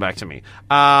 Then come back to me.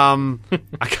 I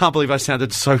can't believe I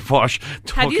sounded so posh Have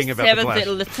talking you about the ever Clash.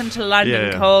 listened to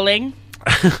London Yeah. Calling?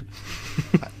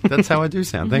 That's how I do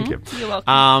sound. Thank you. You're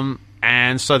welcome.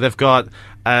 And so they've got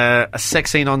a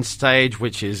sex scene on stage,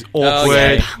 which is Oh, awkward.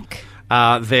 yeah. Punk.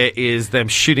 There is them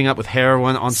shooting up with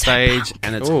heroin on stage,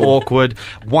 and it's Ooh. awkward.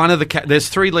 One of the there's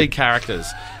 3 lead characters.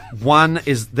 One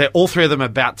is they're all 3 of them are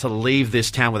about to leave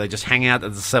this town where they just hang out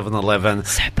at the 7-Eleven.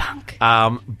 So punk.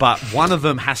 But one of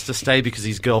them has to stay because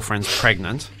his girlfriend's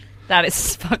pregnant. That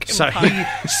is fucking So punk.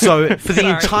 so for the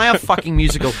Sorry. entire fucking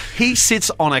musical, he sits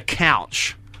on a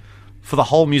couch for the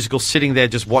whole musical, sitting there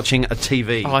just watching a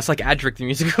TV. Oh, it's like Adric the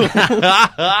musical.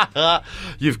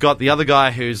 You've got the other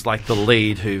guy who's like the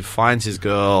lead who finds his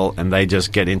girl and they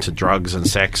just get into drugs and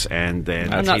sex and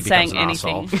then I'm he not becomes saying an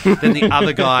anything. asshole. Then the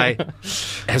other guy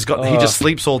has got he just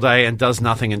sleeps all day and does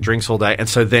nothing and drinks all day, and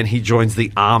so then he joins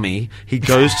the army. He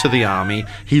goes to the army.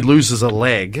 He loses a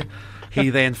leg. He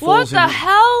then falls What the in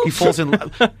hell? He falls in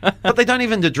love. But they don't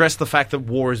even address the fact that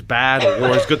war is bad or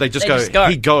war is good. They just go.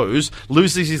 He goes,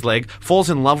 loses his leg, falls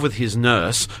in love with his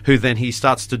nurse, who then he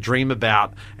starts to dream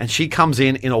about, and she comes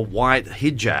in a white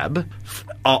hijab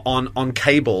on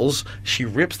cables. She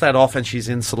rips that off, and she's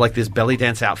in sort of like this belly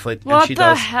dance outfit. What and she the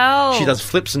does, hell? She does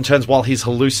flips and turns while he's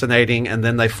hallucinating, and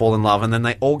then they fall in love, and then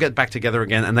they all get back together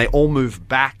again, and they all move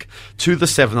back to the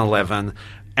 7-Eleven.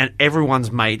 And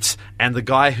everyone's mates, and the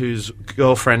guy whose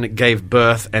girlfriend gave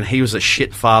birth, and he was a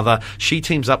shit father, she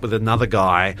teams up with another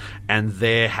guy, and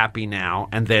they're happy now,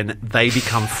 and then they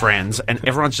become friends, and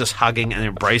everyone's just hugging and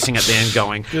embracing at the end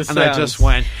going, This and they sounds- just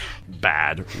went,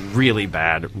 bad,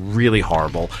 really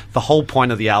horrible. The whole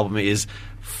point of the album is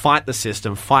fight the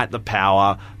system, fight the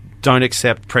power, don't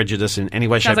accept prejudice in any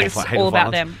way, Sounds shape, like or it's form. hate all or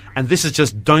about violence. them. And this is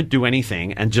just don't do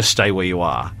anything and just stay where you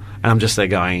are. And I'm just there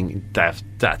going,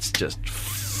 that's just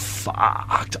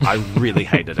fucked. I really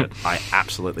hated it. I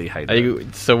absolutely hated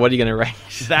it. So what are you going to rate?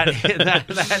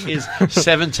 That is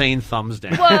 17 thumbs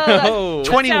down. Whoa.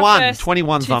 21 2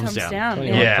 thumbs thumbs down. down.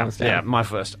 21 Yeah. thumbs down. Yeah, my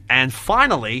first. And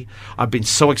finally, I've been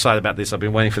so excited about this. I've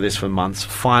been waiting for this for months.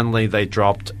 Finally, they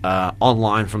dropped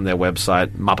online from their website,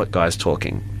 Muppet Guys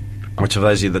Talking. Which, for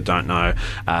those of you that don't know,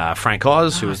 Frank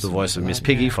Oz, who was the voice of Miss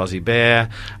Piggy, Fozzie Bear,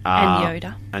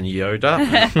 And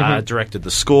Yoda, directed the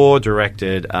score,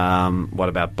 directed What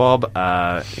About Bob,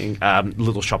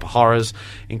 Little Shop of Horrors,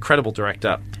 incredible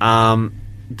director.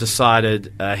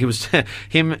 decided he was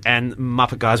him and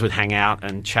Muppet guys would hang out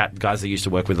and chat, guys they used to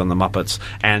work with on the Muppets,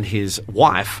 and his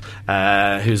wife,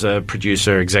 who's a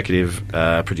executive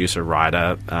producer,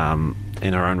 writer,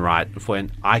 in her own right,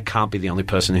 when I can't be the only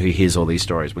person who hears all these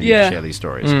stories when you share these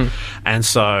stories. And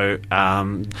so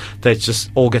they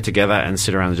just all get together and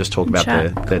sit around and just talk about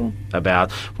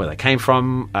about where they came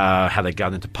from, how they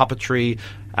got into puppetry,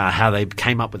 how they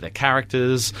came up with their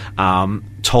characters,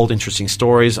 told interesting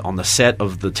stories on the set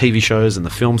of the TV shows and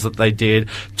the films that they did,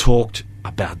 talked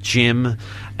about Jim,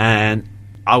 and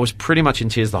I was pretty much in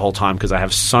tears the whole time because I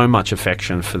have so much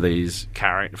affection for these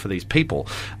people.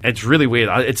 It's really weird.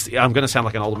 I'm going to sound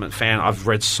like an Ultimate fan. I've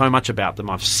read so much about them.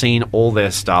 I've seen all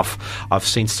their stuff. I've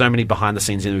seen so many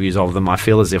behind-the-scenes interviews of them. I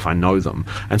feel as if I know them.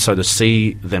 And so to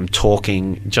see them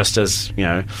talking just as,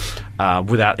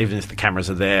 without, even if the cameras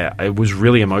are there, it was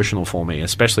really emotional for me,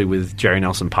 especially with Jerry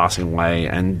Nelson passing away.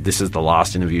 And this is the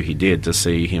last interview he did, to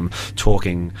see him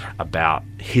talking about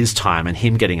his time and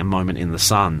him getting a moment in the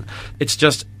sun. It's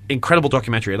just incredible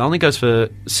documentary. It only goes for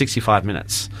 65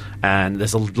 minutes, and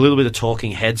there's a little bit of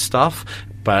talking head stuff,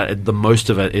 but the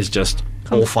most of it is just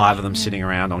all five of them sitting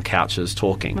around on couches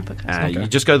talking. You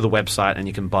just go to the website and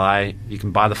you can buy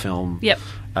the film. Yep.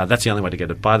 That's the only way to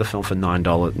get it. Buy the film for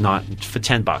 $9, for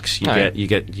 $10. You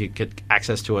get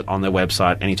access to it on their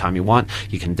website anytime you want.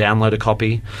 You can download a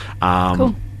copy.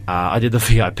 Cool. I did the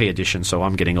VIP edition, so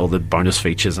I'm getting all the bonus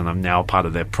features, and I'm now part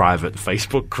of their private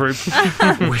Facebook group,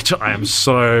 which I am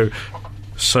so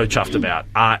chuffed about.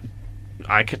 I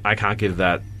can't give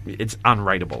that. It's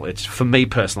unrateable. It's, for me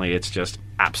personally, it's just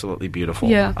absolutely beautiful.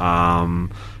 Yeah.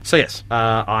 So yes,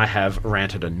 I have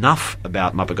ranted enough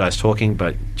about Muppet Guys Talking,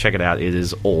 but check it out. It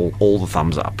is all the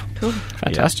thumbs up. Cool.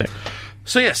 Fantastic. Yeah.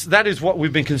 So yes, that is what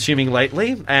we've been consuming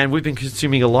lately, and we've been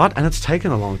consuming a lot, and it's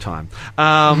taken a long time.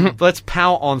 Let's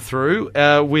power on through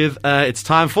with it's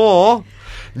time for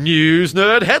News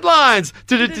Nerd Headlines.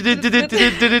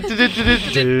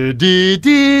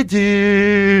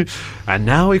 And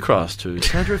now we cross to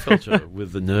Sandra Felcher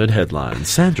with the Nerd Headlines.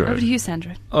 Sandra. Over to you,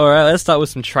 Sandra. All right, let's start with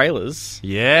some trailers.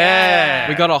 Yeah.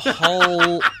 We got a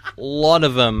whole lot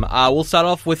of them. We'll start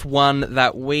off with one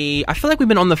that I feel like we've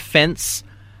been on the fence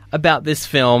about this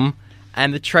film,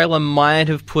 and the trailer might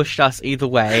have pushed us either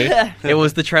way. It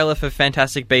was the trailer for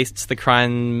Fantastic Beasts: The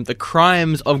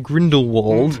Crimes of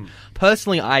Grindelwald.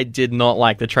 Personally, I did not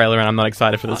like the trailer, and I'm not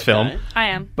excited for this film. I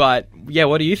am. But yeah,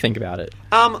 what do you think about it?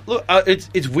 Look,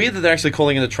 it's weird that they're actually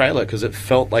calling it a trailer, because it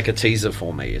felt like a teaser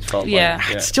for me. It felt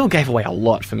like, It still gave away a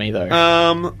lot for me,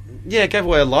 though. Yeah, it gave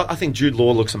away a lot. I think Jude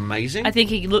Law looks amazing. I think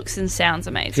he looks and sounds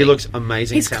amazing. He looks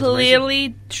amazing. He's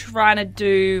clearly trying to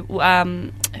do...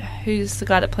 who's the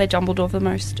guy that played Dumbledore the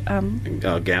most?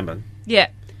 Gambon. Yeah.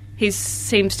 He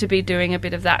seems to be doing a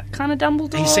bit of that kind of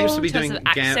Dumbledore. He seems to be in terms doing... of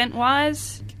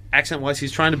accent-wise. Accent-wise,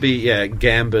 he's trying to be,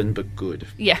 Gambon, but good.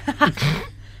 Yeah.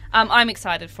 I'm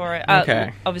excited for it.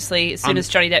 Okay. Obviously, as soon as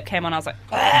Johnny Depp came on, I was like...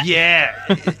 Yeah.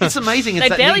 It's amazing. They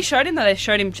barely showed him, though. They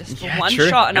showed him just one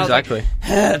shot, and I was like...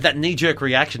 that knee-jerk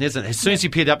reaction, isn't it? As soon as he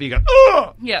peered up, you go,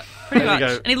 ugh! Yeah, pretty much.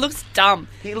 And he looks dumb.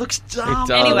 He looks dumb.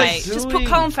 Anyway, just put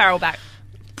Colin Farrell back.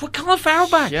 Put Colin Farrell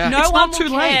back. Yeah. No one will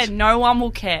care. No one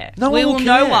will care. We will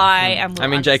know why. And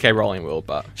we'll J.K. Rowling will,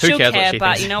 but who she'll cares care, what she but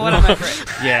thinks? you know what? I'm over it.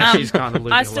 Yeah, she's kind of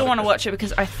losing I still want to watch it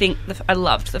because I think I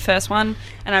loved the first one,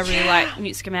 and I really like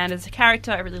Newt Scamander as a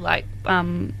character. I really like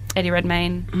Eddie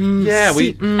Redmayne. And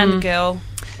the girl.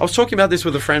 I was talking about this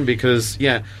with a friend because,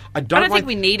 I don't think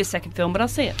we need a second film, but I'll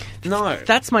see it. No.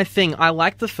 That's my thing. I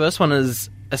like the first one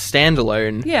as a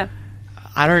standalone. Yeah.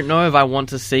 I don't know if I want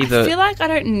to see I feel like I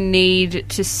don't need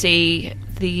to see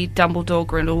the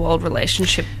Dumbledore-Grindelwald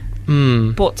relationship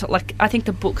brought to... Like, I think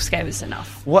the books gave us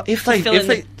enough. Well, to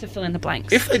fill in the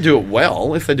blanks. If they do it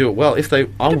well,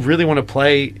 I really want to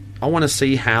play... I want to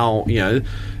see how,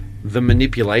 the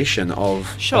manipulation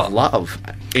of love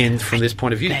from this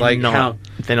point of view.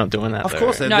 They're not doing that. Of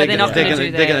course, they're not going to.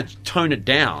 They're going to tone it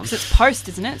down. It's post,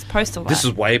 isn't it? It's post all that. This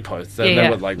is way post. They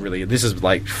were like really. This is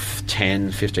like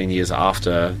 10, 15 years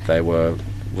after they were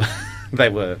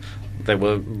lovers.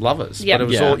 Yep. But it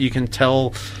was all you can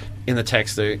tell in the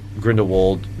text that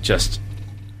Grindelwald just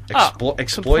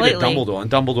exploited Dumbledore,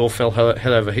 and Dumbledore fell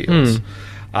head over heels.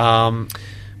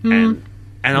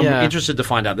 And I'm interested to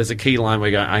find out. There's a key line where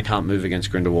you go, I can't move against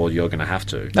Grindelwald, you're going to have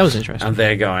to. That was interesting. And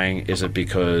they're going, is it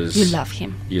because... You love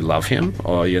him. You love him?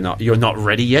 Or you're not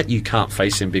ready yet? You can't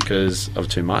face him because of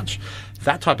too much?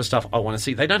 That type of stuff I want to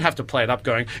see. They don't have to play it up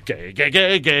going, gay, gay,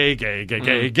 gay, gay, gay, gay,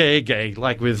 gay, gay, gay,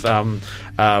 like with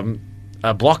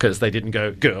blockers, they didn't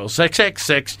go girls sex sex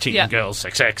sex, teen Yeah. girls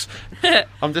sex sex.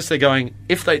 I'm just there going,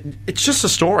 it's just a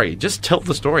story. Just tell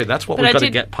the story. That's what But we've I got to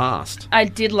did- get past. I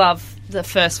did love the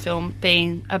first film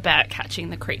being about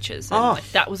catching the creatures. And Oh,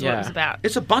 that was what yeah. it was about.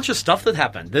 It's a bunch of stuff that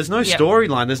happened. There's no Yep.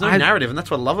 storyline. There's no I- narrative, and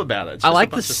that's what I love about it. It's I just a like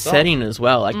the bunch of stuff. setting as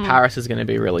well. Like Paris is going to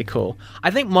be really cool.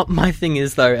 I think my thing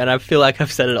is though, and I feel like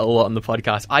I've said it a lot on the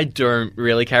podcast. I don't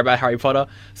really care about Harry Potter,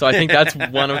 so I think that's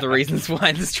one of the reasons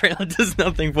why this trailer does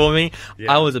nothing for me.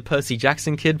 Yeah. I was a Percy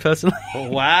Jackson kid personally.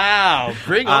 Wow,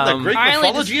 bring on the Greek I only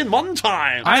mythology in modern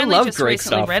times. I only love just Greek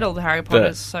recently stuff, read all the Harry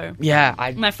Potters, so... Yeah,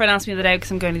 My friend asked me the other day,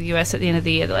 because I'm going to the US at the end of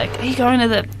the year, they're like, are you going to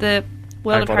the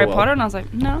world of Potter Harry world. Potter? And I was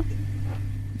like, no.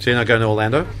 So you're not going to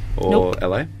Orlando or Nope.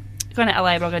 LA? Going to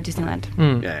LA, but I'll go to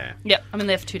Disneyland. Yeah. Yep, I'm in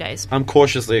there for 2 days. I'm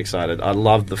cautiously excited. I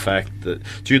love the fact that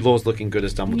Jude Law's looking good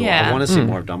as Dumbledore. Yeah. I want to see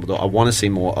more of Dumbledore. I want to see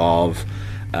more of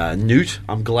Newt.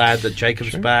 I'm glad that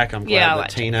Jacob's back. I'm glad Yeah, I that like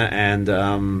Tina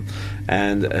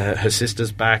and her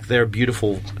sister's back. They're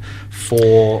beautiful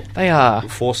for they are.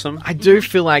 foursome. I do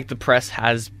feel like the press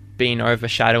has been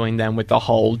overshadowing them with the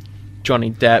whole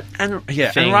Johnny Depp. And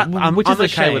yeah, thing, and I'm, which I'm is a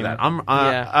okay with shame.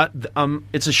 that. Yeah.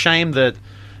 It's a shame that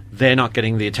they're not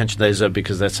getting the attention they deserve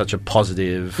because they're such a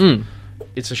positive.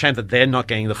 It's a shame that they're not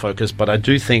getting the focus, but I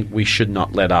do think we should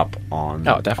not let up on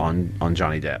Oh, definitely. on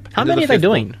Johnny Depp. How End of many the are they fifth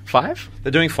doing? book- 5?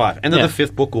 They're doing 5. End Yeah. of the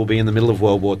 5th book will be in the middle of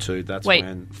World War II. That's Wait,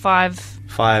 when 5...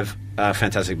 5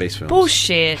 Fantastic Beasts films.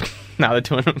 Bullshit. No, they're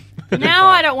doing them. Now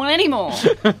I don't want any more.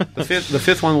 The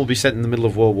fifth one will be set in the middle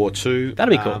of World War II. That'd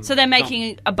be cool. So they're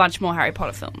making a bunch more Harry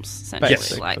Potter films, essentially.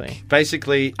 Basically. Like,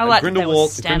 Basically, I like that they were Grindelwald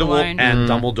standalone. and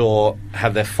Dumbledore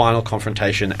have their final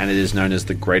confrontation, and it is known as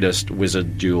the greatest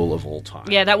wizard duel of all time.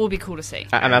 yeah, that will be cool to see.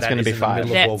 And that's that going to is be in the 5.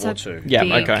 middle of That's World War II. Yeah,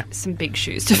 big, okay. some big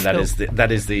shoes to That fill.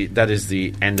 is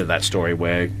the end of that story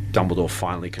where Dumbledore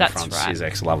finally That's confronts right. his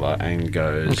ex-lover and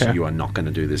goes, Okay. "You are not going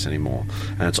to do this anymore."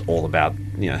 And it's all about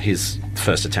his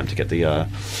first attempt to get the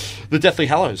Deathly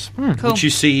Hallows, Cool. which you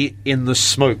see in the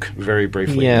smoke very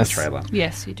briefly Yes. in the trailer.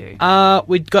 Yes, you do.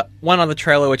 We've got one other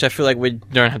trailer which I feel like we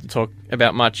don't have to talk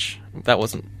about much. That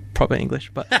wasn't proper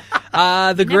English, but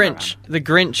the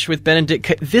Grinch, with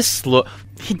Benedict. This look,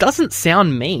 he doesn't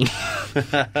sound mean.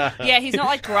 Yeah, he's not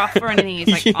like gruff or anything. He's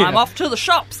like, Yeah. I'm off to the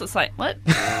shops. It's like, what?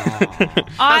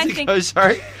 I think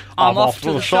sorry. I'm off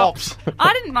to the shops.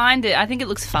 I didn't mind it. I think it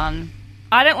looks fun.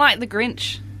 I don't like the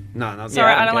Grinch. No, not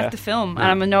Sorry, Yeah, I don't okay. like the film.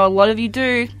 And I know a lot of you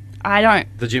do. I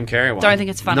don't. the Jim Carrey one. Don't think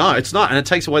it's funny. No, it's not, and it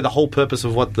takes away the whole purpose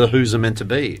of what the Who's are meant to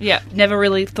be. Yeah, never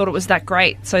really thought it was that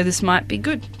great. So this might be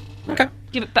good. Okay,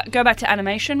 Go back to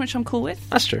animation, which I'm cool with.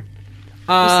 that's true. see.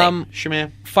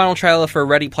 Shamir. Final trailer for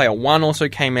Ready Player One also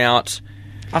came out.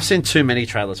 I've seen too many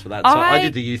trailers for that, so I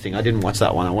did the you thing. I didn't watch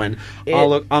that one. I went, oh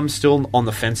look, I'm still on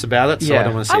the fence about it, so I Yeah.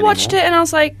 don't want to see I watched anymore. it and I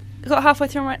was like, got halfway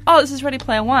through and went, oh, this is Ready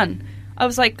Player One. I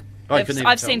was like, Oh, you couldn't even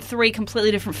I've tell. seen 3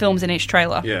 completely different films in each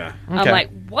trailer. Yeah, I'm Okay. like,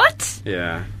 what?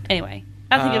 yeah. Anyway,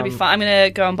 I think it'll be fun. I'm going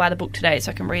to go and buy the book today so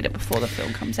I can read it before the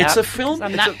film comes out. It's a film- because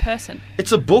I'm it's that a- person.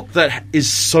 It's a book that is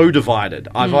so divided.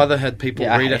 I've either had people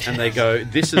Yeah, I read it hate and they go,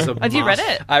 "This is a." Have you read must."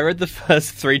 it? I read the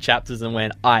first 3 chapters and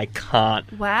went, I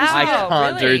can't. Wow. I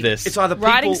can't really? do this. It's either people.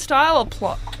 Writing style or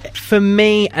plot? For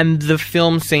me, and the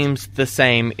film seems the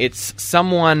same. It's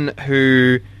someone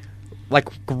who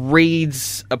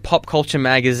reads a pop culture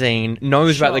magazine,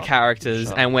 knows about the Sure.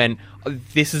 characters, and when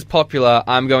this is popular,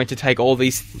 I'm going to take all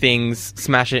these things,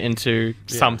 smash it into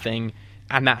something,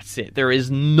 and that's it. There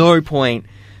is no point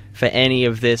for any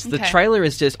of this. The Okay. trailer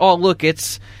is just, oh look,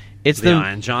 it's the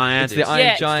Iron Giant. it's the Iron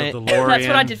Yeah. Giant. the DeLorean. That's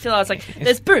what I did feel. I was like,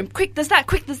 there's boom, quick, there's that,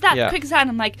 quick, there's that, Yeah. quick, there's that.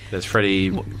 And I'm like, There's Freddy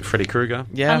Krueger.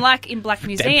 Yeah. unlike in Black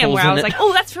Museum Deadpool's where I in was it. like,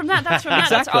 oh, that's from that, that's from that.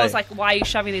 That's, I Exactly. was like, why are you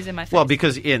shoving these in my face? Well,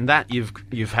 because in that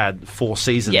you've had 4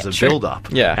 seasons Yeah, of true. build up,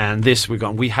 Yeah. and this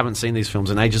we haven't seen these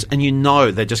films in ages, and you know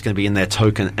they're just going to be in their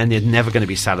token, and you're never going to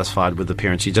be satisfied with the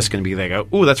appearance. You're just going to be there, go,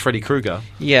 oh, that's Freddy Krueger.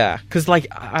 Yeah, because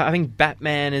I think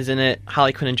Batman is in it,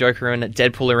 Harley Quinn and Joker are in it,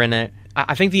 Deadpool are in it.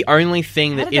 I think the only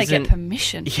thing how that did they isn't get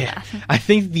permission? for yeah, that? I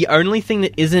think the only thing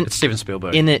that isn't It's Steven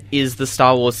Spielberg. in it is the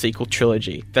Star Wars sequel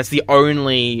trilogy. That's the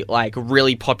only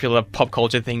really popular pop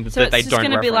culture thing So that they it's just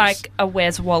don't going to reference. be like a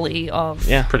Where's Wally of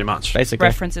yeah, pretty much. basically.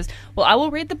 references. Well, I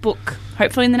will read the book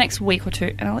hopefully in the next week or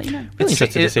 2, and I'll let you know. Really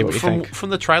interested to see what you from, think. From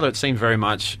the trailer, it seemed very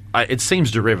much. It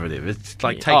seems derivative. It's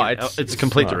like Yeah. taking. Oh, it's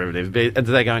complete smart. derivative. And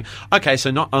they're going, okay,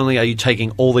 so not only are you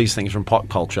taking all these things from pop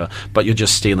culture, but you're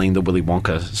just stealing the Willy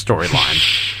Wonka storyline.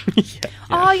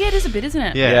 Oh, yeah, it is a bit, isn't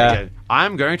it? Yeah, Yeah. yeah.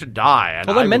 I'm going to die. And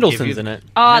Although I will give Mendelssohn's you- in it.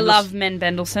 Oh, I love Men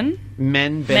Bendelson.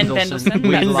 Men Men Bendelson. Bendelson. We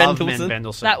Men love Bendelson. Men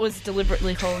Bendelson. That was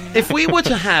deliberately calling him. If we were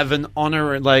to have an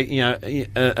honor, like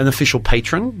an official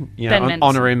patron, Ben an Mendelsohn.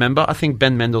 honorary member, I think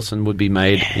Ben Mendelsohn would be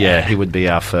made. Yeah, he would be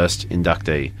our first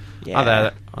inductee.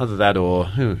 Yeah. Either that, or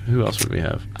who else would we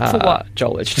have? For what?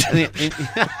 Joel Edgerton.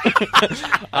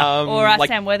 Or like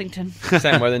Sam Worthington.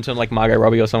 Sam Worthington, like Margot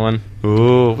Robbie or someone.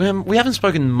 Ooh, we haven't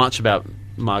spoken much about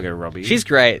Margot Robbie. She's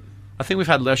great. I think we've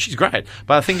had. She's great,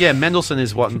 but I think Mendelssohn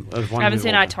is one. I haven't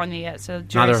seen I, Tonya yet, so Neither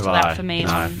jury's have still I. out for me.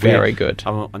 No. Very good.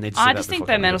 I need to see I that just think before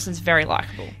Ben coming. Mendelsohn's very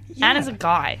likable. And as a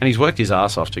guy. And he's worked his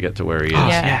ass off to get to where he is.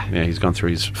 Yeah. Yeah, he's gone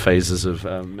through his phases of.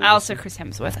 Also, Chris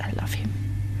Hemsworth. I love him.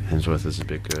 Hemsworth is a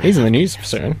big good. He's in the news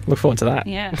soon. Look forward to that.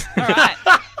 Yeah. All right.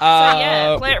 So,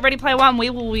 yeah, Ready Player One, we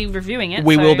will be reviewing it.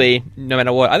 We so- will be, no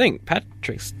matter what. I think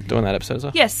Patrick's doing that episode as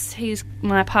well. Yes, he's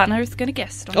my partner who's going to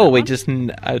guest on Oh, that we one. just...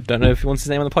 I don't know if he wants his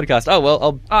name on the podcast. Oh,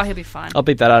 well, Oh, he'll be fine. I'll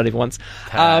beep that out if he wants.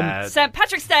 St.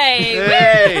 Patrick's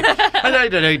Day!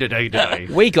 Hey!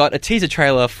 We got a teaser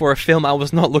trailer for a film I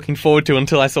was not looking forward to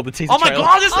until I saw the teaser Oh my trailer.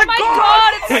 god, it's Oh the my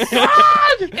god! god,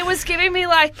 it's good! It was giving me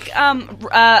like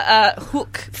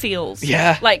Hook feels.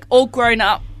 Yeah. Like all grown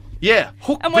up. Yeah,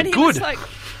 Hook, And when but he good.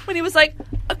 was like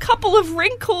a couple of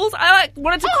wrinkles, I like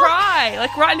wanted to cry.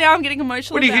 Like right now I'm getting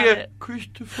emotional When you about hear it.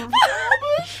 Christopher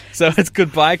So it's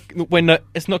goodbye...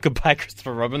 it's not goodbye,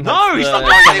 Christopher Robin. No, That's he's the not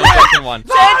going anywhere. second one.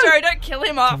 Sandro, don't kill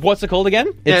him off. What's it called again?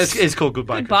 Yeah, it's called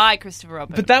Goodbye. Goodbye, Christopher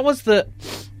Robin. But that was the...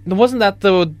 Wasn't that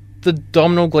the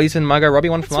Domhnall Gleeson, Margot Robbie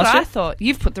one from That's what last I year? thought.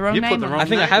 You've put the wrong You put name the on wrong I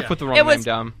think I name have down. put the wrong It name was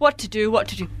down. what to do.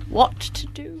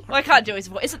 Well, I can't do his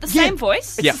voice. Is it the same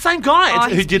voice? It's the same guy Oh,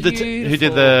 who he's did the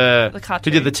beautiful. the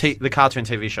cartoon. the cartoon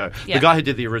TV show. Yeah. The guy who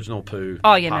did the original Pooh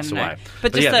Oh yeah, passed no. away.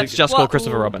 But just yeah, the it's just called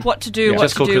Christopher Robin. What to do? Yeah. What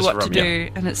Just to called do? What Christopher to Robin,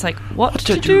 do? And it's like what to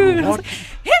to do, do? And I was what-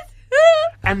 like,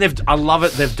 and I love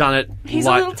it. They've done it. He's a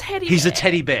like, little teddy He's a bear.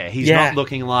 teddy bear. He's Yeah. not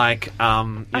looking like you I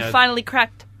know- finally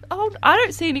cracked. Oh, I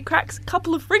don't see any cracks. A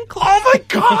couple of wrinkles. Oh my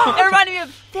god! It reminded me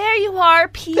of there you are,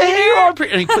 Peter. There you are,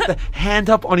 and he put the hand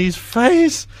up on his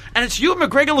face, and it's Ewan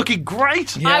McGregor looking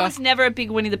great. Yeah. I was never a big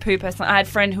Winnie the Pooh person. I had a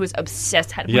friend who was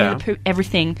obsessed, had Yeah. Winnie the Pooh,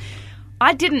 everything.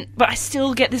 I didn't, but I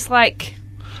still get this like.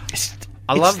 I It's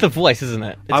love the voice, isn't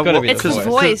it? It's got to be It's the his voice.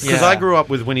 voice. because Yeah. I grew up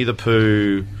with Winnie the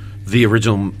Pooh, the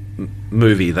original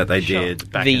movie that they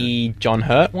did back in. The John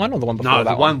Hurt one or the one before No,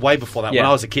 that the one way before that, Yeah. when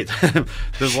I was a kid.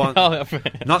 The one, Oh,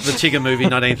 not the Tigger movie,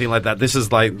 not anything like that. This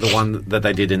is like the one that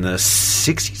they did in the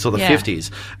 60s or the Yeah.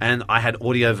 50s. And I had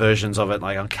audio versions of it,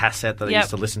 like on cassette that I Yep. used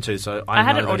to listen to. So I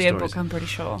had know an those audiobook, stories. I'm pretty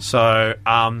sure. So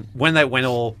when they went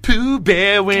all Pooh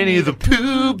Bear, Winnie the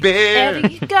Pooh Bear.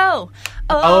 There you go.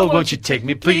 Oh, won't you take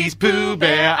me, please, Pooh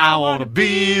Bear? I want to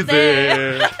be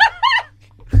there.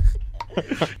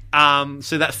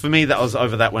 So that for me, that was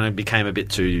over that when it became a bit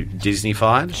too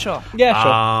Disney-fied. Sure. Yeah,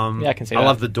 sure. Yeah, I can see I that.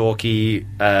 love the dorky,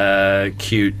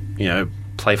 cute,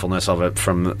 playfulness of it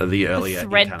from the earlier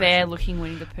Threadbare incarnation. looking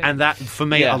Winnie the Pooh. And that, for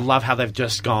me, Yeah. I love how they've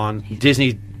just gone,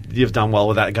 Disney, you've done well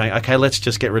with that, going, okay, let's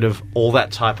just get rid of all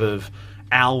that type of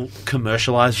our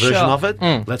commercialized version Sure. of it.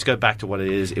 Let's go back to what it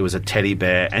is. It was a teddy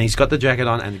bear, and he's got the jacket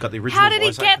on and got the original How did he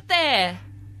voice get there?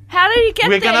 How did he get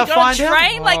We're there? gonna He got on find out. a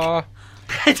train? Like, Oh,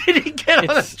 Did he get on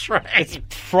a It's- train? it's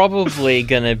probably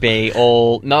going to be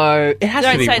all... No, it has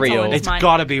Don't to be say it's all real. in It's mine.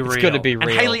 got to be real. gotta be And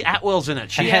real. Hayley Atwell's in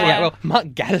it. She's And Yeah. well, Mark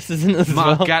Gaddis is in it as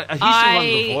Mark well. Gadd- he's the one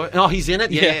with the voice. Oh, he's in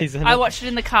it? Yeah, he's in I it. watched it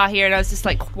in the car here and I was just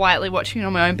like quietly watching it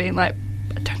on my own, being like,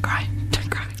 don't cry, don't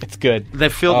cry. It's good. They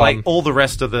feel like all the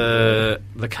rest of the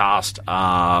cast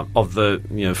of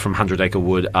the from 100 Acre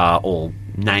Wood are all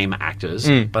name actors,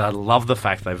 but I love the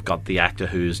fact they've got the actor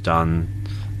who's done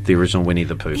the original Winnie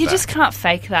the Pooh. You back. just can't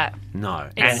fake that. no.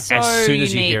 It's And so as soon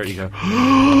as you hear it, unique. you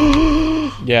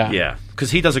go, Yeah. yeah,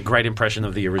 because he does a great impression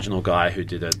of the original guy who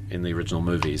did it in the original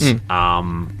movies.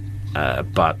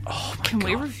 But oh my Can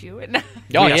we God. review it?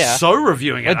 Oh, we are yeah. so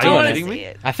reviewing it. We're Are doing you it. kidding me?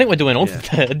 it. I think we're doing all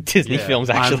Yeah. the Disney Yeah. films,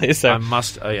 actually, I'm- so I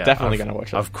must. Yeah, definitely I've- gonna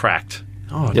watch it. I've cracked.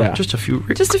 Oh, Yeah. just a few.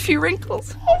 Just a few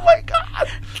wrinkles. Oh my god!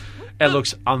 It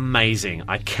looks amazing.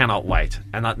 I cannot wait.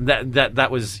 And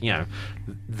that was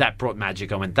that brought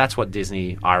magic. I went. That's what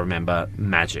Disney. I remember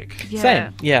magic. Yeah.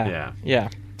 Same. Yeah. Yeah. Yeah.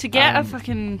 To get a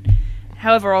fucking,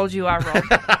 however old you are,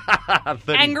 Rob,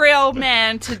 30 angry old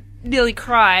man to nearly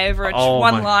cry over Oh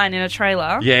one my- line in a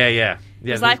trailer. Yeah.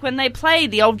 It's like when they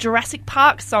played the old Jurassic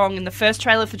Park song in the first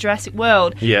trailer for Jurassic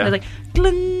World. Yeah. They're like,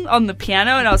 gling, on the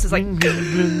piano, and I was just like,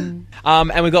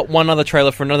 And we got one other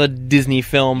trailer for another Disney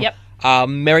film. Yep.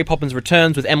 Mary Poppins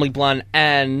Returns with Emily Blunt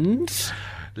and...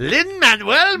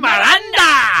 Lin-Manuel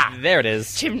Miranda. There it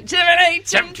is. chim chimney,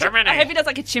 chim Chim chimney. I hope he does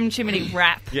like a chim chimney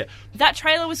rap. Yeah. That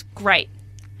trailer was great.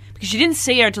 because you didn't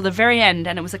see her until the very end,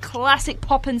 and it was a classic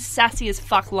Poppins sassy as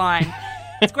fuck line.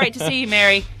 It's great to see you,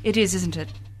 Mary. It is, isn't it?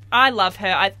 I love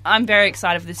her. I'm very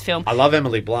excited for this film. I love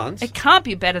Emily Blunt. It can't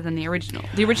be better than the original.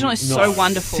 The original is No. so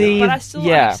wonderful, See, but I still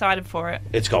yeah. am excited for it.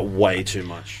 It's got way too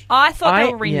much. I thought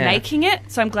they were yeah. remaking it,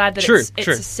 so I'm glad that True, it's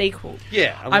true. a sequel.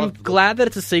 Yeah, I'm glad that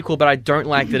it's a sequel, but I don't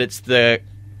like that it's the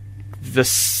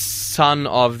son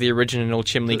of the original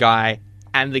Chimney guy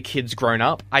and the kid's grown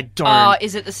up. I don't. Oh,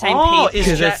 is it the same Oh, people? is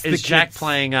Because Jack, it's the is Jack kids.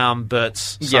 playing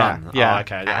Bert's Yeah, son? yeah. Oh,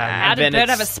 okay. How and did then Bert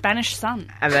it's- have a Spanish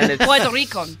son? And then it's Puerto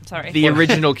Rican, sorry. the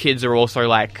original kids are also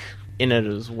like in it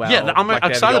as well. yeah, I'm Like, they're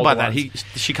the excited by older that. ones.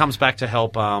 She comes back to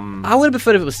help. I would have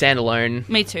preferred if it was standalone.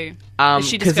 Me too. She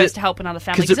 'cause just goes it- to help another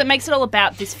family 'cause because it- it makes it all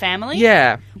about this family.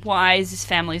 Yeah, Why is this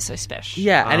family so special?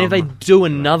 yeah. And if they do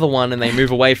another one and they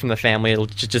move away from the family, it'll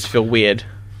just feel weird.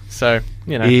 So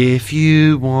If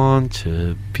you want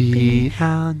to be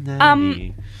our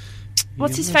nanny.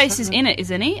 What's his face is in it,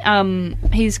 isn't he?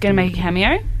 He's going to make a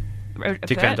cameo.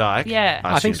 Dick Van Dyke? Yeah.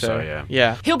 I think assume so.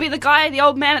 yeah. He'll be the guy, the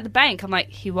old man at the bank. I'm like,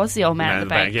 he was the old man at the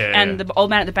bank. yeah, and yeah. the old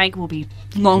man at the bank will be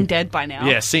long dead by now.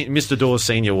 Yeah, Mr. Dawes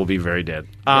Senior will be very dead.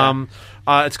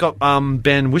 It's got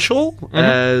Ben Whishaw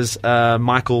as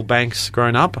Michael Banks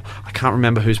grown up. I can't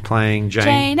remember who's playing Jane.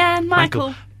 Jane and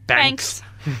Michael Banks.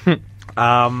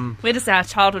 Where does our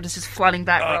childhood is just flooding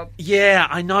back, Rob? Yeah,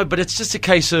 I know, but it's just a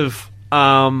case of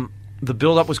the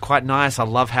build-up was quite nice. I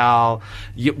love how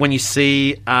when you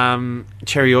see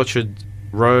Cherry Orchard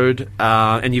Road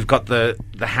and you've got the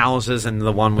houses and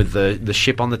the one with the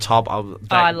ship on the top. I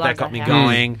That love got that me house.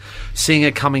 going. Seeing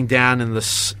it coming down in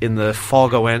the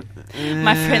fog, I went.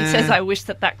 My friend says, I wish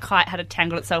that kite had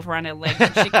tangled itself around her leg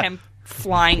and she came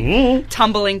flying,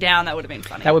 tumbling down. That would have been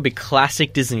funny. that would be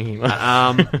classic Disney humor.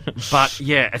 But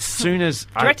yeah, as soon as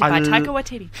Directed by I Taika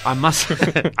Waititi.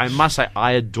 I must say,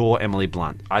 I adore Emily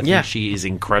Blunt. I think Yeah. she is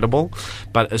incredible.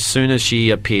 But as soon as she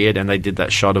appeared and they did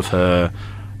that shot of her,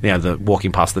 the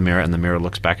walking past the mirror and the mirror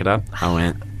looks back at her, I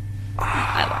went,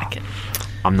 I like it.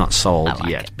 I'm not sold I like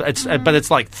yet. it. But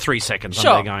it's like 3 seconds.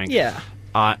 Sure. I'm there going, yeah,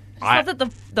 I thought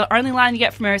that the only line you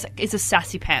get from her is a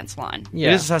sassy pants line. yeah.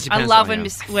 It is a sassy I pants love line,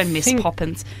 when Miss Think-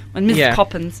 Poppins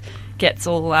gets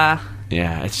all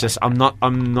yeah, it's just I'm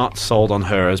not sold on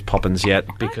her as Poppins yet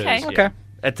because Okay. yeah. Okay.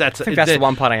 I think that's the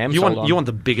one part I am You sold want on. you want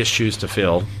the biggest shoes to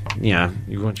fill. Yeah,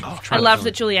 you want. I love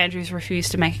that Julie Andrews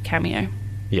refused to make a cameo.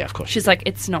 Yeah, of course. She's like,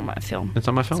 it's not my film. It's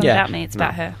not my film. It's not Yeah. about me. It's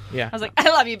about her. Yeah. I was like, I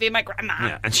love you, be my grandma.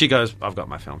 Yeah, and she goes, "I've got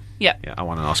my film. Yeah. Yeah, I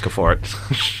want an Oscar for it."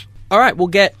 All right, we'll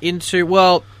get into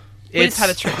We just had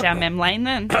a trip down mem lane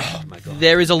then.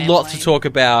 There is a lot to Lane. talk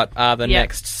about the Yeah.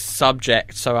 next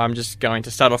subject, so I'm just going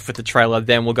to start off with the trailer,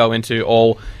 then we'll go into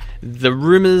all the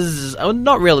rumours,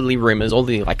 not really rumours, all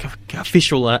the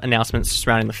official announcements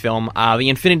surrounding the film. The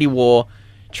Infinity War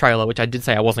trailer, which I did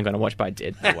say I wasn't going to watch, but I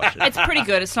did. I watched it. It's pretty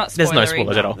good. It's not spoilery. There's no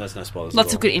spoilers at all. There's no spoilers.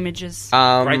 Lots of good images.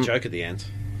 Great joke at the end.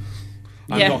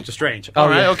 I'm Yeah. Doctor Strange. Oh, All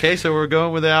right, yeah. okay, so we're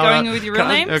going with our... Going with your real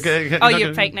names? Okay. Oh, not your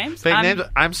gonna- fake names? Fake names?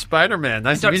 I'm Spider-Man.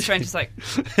 Nice to Doctor meet Strange you. is like,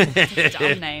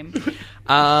 dumb name.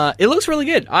 It looks really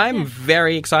good. I'm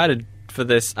very excited for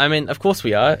this. I mean, of course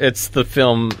we are. It's the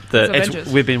film that... It's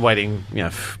It's, we've been waiting,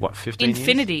 15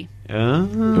 Infinity. years?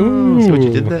 Oh, see what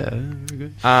you did there. Very good.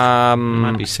 You might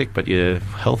Um, be sick, but you're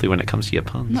healthy when it comes to your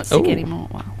puns. I'm not sick Ooh. anymore.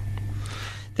 Wow.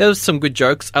 there was some good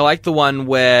jokes. I like the one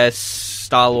where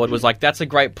Star-Lord was like, that's a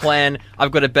great plan.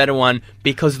 I've got a better one.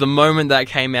 Because the moment that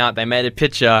came out, they made a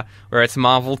picture where it's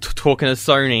Marvel talking to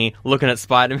Sony, looking at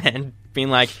Spider-Man, being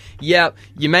like, yeah,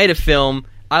 you made a film.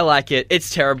 I like it. It's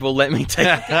terrible. Let me take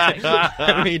it.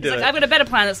 Let me do It's like, it. I've got a better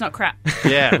plan that's not crap.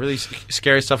 Yeah, really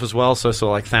scary stuff as well. So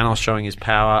like Thanos showing his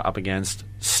power up against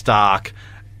Stark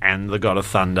and the God of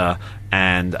Thunder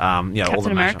and all the Captain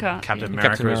mashup. America. Captain Yeah. America,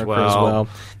 Captain as, America well. as well.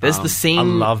 There's the scene... I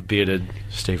love bearded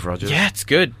Steve Rogers. Yeah, it's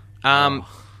good.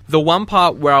 The one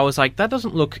part where I was like, that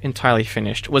doesn't look entirely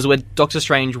finished was where Doctor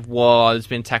Strange was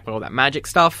being attacked by all that magic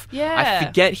stuff. Yeah. I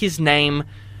forget his name.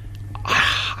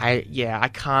 I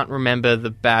can't remember the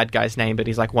bad guy's name, but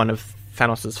he's like one of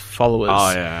Thanos' followers.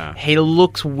 Oh, yeah. He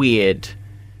looks weird.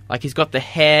 Like, he's got the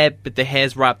hair, but the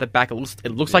hair's right at the back. It looks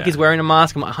like Yeah. he's wearing a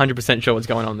mask. I'm not 100% sure what's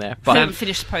going on there. I But haven't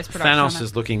finished post-production. on Thanos it.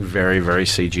 is looking very, very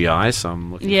CGI, so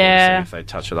I'm looking Yeah. forward to see if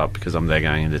they touch it up because I'm there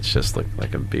going, and it's just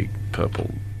like a big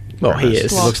purple. Well, he grimace.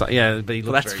 is. He looks like but he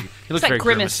looks that's- very. He looks like very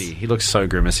Grimace. grimacy. He looks so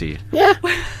grimacy.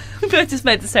 Both just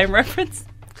made the same reference.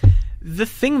 the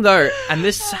thing, though, and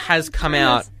this has come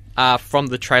out from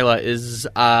the trailer, is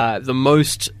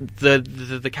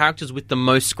the characters with the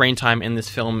most screen time in this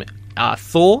film are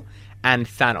Thor and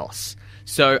Thanos.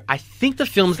 So I think the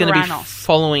film's going to be Thranos.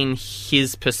 following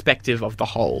his perspective of the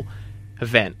whole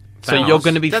event. So Thanos. you're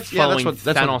going to be That's following what-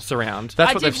 Thanos around.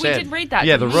 That's I what did- they've we said. did read that,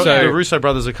 Yeah, didn't the we? So- Russo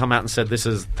brothers have come out and said this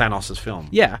is Thanos' film.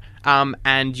 Yeah.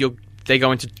 And they're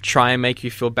going to try and make you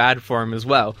feel bad for him as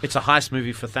well. It's a heist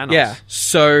movie for Thanos. Yeah.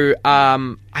 So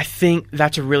I think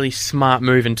that's a really smart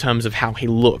move in terms of how he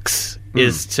looks,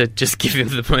 is to just give him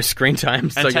the most screen time.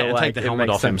 So And, you're and like, take the it helmet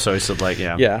makes off him, sense. so it's sort of like,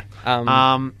 yeah.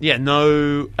 Yeah.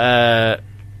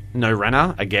 No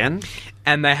Renner again.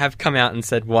 And they have come out and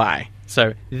said why.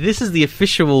 So this is the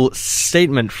official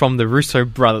statement from the Russo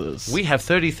brothers. We have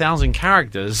 30,000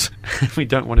 characters. We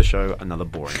don't want to show another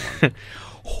boring one.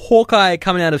 Hawkeye,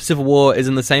 coming out of Civil War, is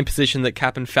in the same position that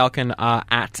Cap and Falcon are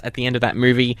at the end of that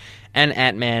movie, and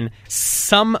Ant-Man.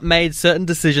 Some made certain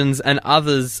decisions, and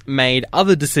others made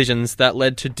other decisions that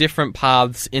led to different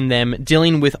paths in them,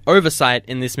 dealing with oversight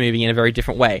in this movie in a very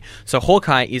different way. So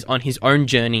Hawkeye is on his own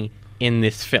journey in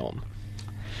this film,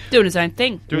 Doing his own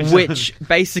thing. which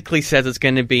basically says it's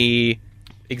going to be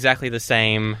exactly the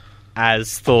same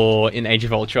as Thor in Age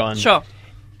of Ultron. Sure.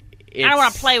 I don't want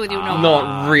It's to play with you no more.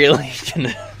 not really gonna...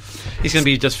 He's going to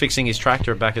be just fixing his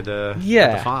tractor back at the, Yeah.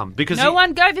 at the farm. Because No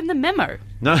one gave him the memo.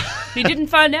 No. He didn't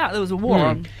find out there was a war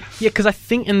on. Yeah, because I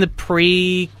think in the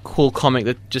prequel comic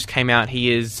that just came out,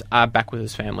 he is back with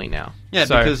his family now. Yeah,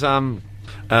 So- because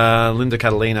Linda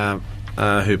Catalina,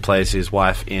 who plays his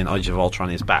wife in Age of Ultron,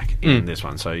 is back in this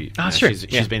one. So you know, sure, she's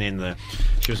yeah. been in the.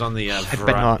 She was on the better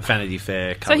not. Vanity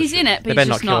Fair. So cover he's shoot. in it, They but better he's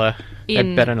not just kill not her. in...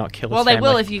 They better not kill his Well, they will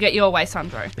family. if you get your way,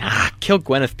 Sandro. Kill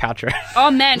Gwyneth Paltrow.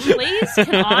 Oh, man, please?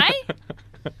 Can I?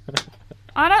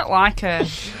 I don't like her.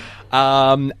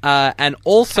 And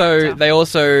also, Character. they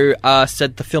also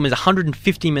said the film is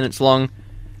 150 minutes long,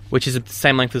 which is the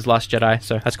same length as Last Jedi,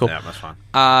 so that's cool. Yeah, that's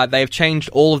fine. They've changed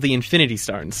all of the Infinity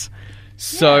Stones.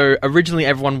 So originally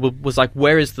everyone was like,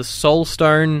 where is the Soul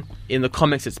Stone? In the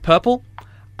comics it's purple.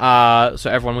 So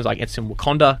everyone was like, it's in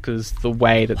Wakanda, because the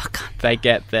way that they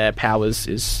get their powers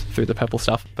is through the purple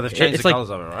stuff. But they've changed It's the like- colours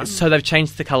of it, right? So they've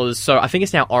changed the colours, so I think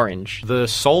it's now orange. The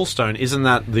Soul Stone, isn't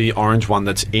that the orange one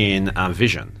that's in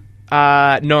Vision?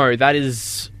 No, that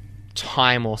is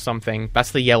Time or something.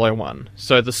 That's the yellow one.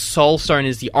 So the Soul Stone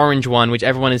is the orange one, which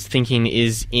everyone is thinking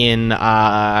is in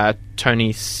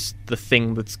Tony's the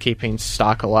thing that's keeping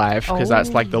Stark alive, because that's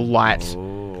like the light They're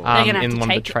gonna have in to one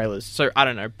of take the it. trailers. So I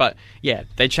don't know, but yeah,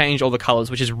 they changed all the colors,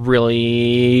 which is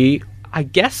really, I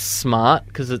guess, smart,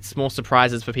 because it's more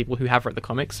surprises for people who have read the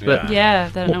comics. But Yeah,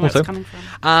 they don't know where Also- it's coming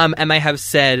from. and they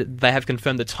have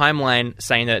confirmed the timeline,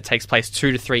 saying that it takes place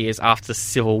 2 to 3 years after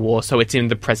Civil War, so it's in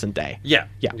the present day. Yeah.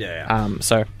 Yeah.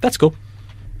 So that's cool.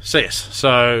 So yes,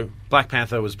 so Black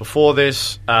Panther was before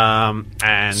this, and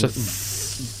So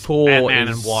Thor Ant-Man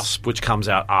is, and Wasp, which comes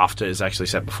out after, is actually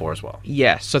set before as well.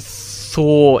 Yeah, so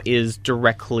Thor is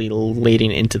directly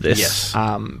leading into this. Yes.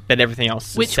 But everything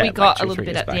else is Which set we got like 2 a or little 3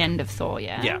 bit years at back. the end of Thor,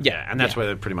 yeah. Yeah, and that's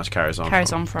where it pretty much carries on.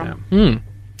 Carries on from. Yeah.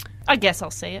 I guess I'll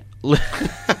see it. We're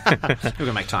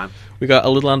gonna make time. We got a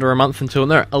little under a month until,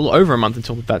 no, a little over a month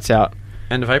until that's out.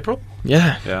 End of April.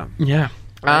 Yeah. Yeah. Yeah.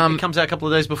 It comes out a couple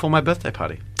of days before my birthday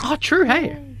party. Oh, true,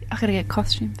 hey. I gotta get a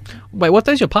costume. Wait, what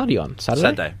day's your party on? Saturday?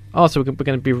 Saturday. Oh, so we're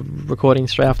going to be recording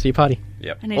straight after your party.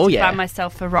 Yep. I need Oh, to yeah. buy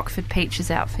myself a Rockford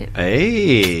Peaches outfit.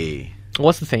 Hey,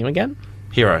 What's the theme again?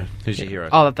 hero. Who's your hero?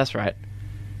 Oh, that's right.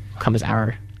 Come as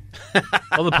Arrow.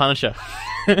 Or the Punisher.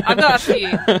 I've got a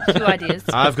few ideas.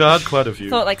 I've got quite a few.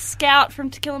 Thought like Scout from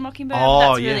To Kill a Mockingbird. Oh,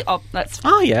 that's yeah. really that's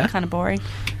Oh, yeah. kind of boring.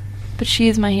 But she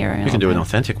is my hero. We can do an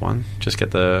authentic one. Just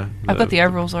get the. I've got the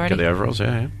overalls already. Get the overalls.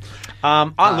 Yeah.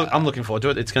 I'm looking forward to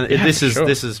it. It's gonna. This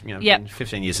is Yep.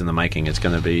 15 years in the making. It's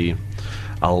going to be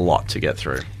a lot to get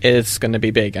through. It's going to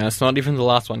be big, and it's not even the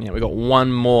last one yet. We've got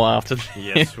one more after this.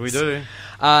 Yes, we do.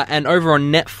 And over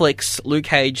on Netflix, Luke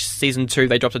Cage Season 2,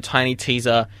 they dropped a tiny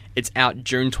teaser. It's out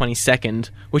June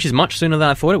 22nd, which is much sooner than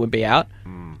I thought it would be out.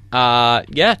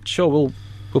 Yeah, sure,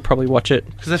 we'll probably watch it.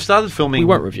 Because they've started filming We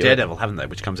won't review it. Daredevil, haven't they?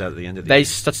 Which comes out at the end of the They year.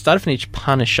 started finishing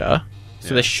Punisher, so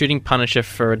Yeah. they're shooting Punisher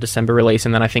for a December release,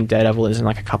 and then I think Daredevil is in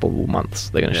like a couple of months.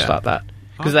 They're going to Yeah. start that.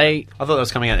 Because I thought that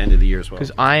was coming out end of the year as well.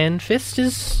 Iron Fist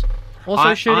is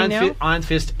also shooting now? Iron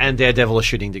Fist and Daredevil are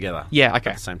shooting together. Yeah, okay.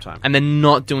 At the same time. And they're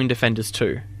not doing Defenders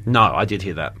 2, No, I did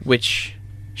hear that. which,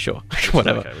 sure,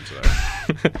 whatever. Okay, which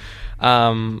is okay.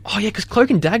 Oh yeah, because Cloak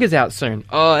and Dagger's out soon.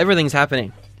 Oh, everything's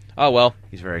happening. Oh well.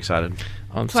 He's very excited.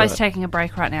 So he's taking a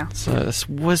break right now. So this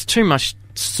was too much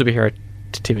superhero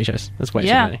TV shows. That's way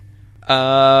Yeah. too many.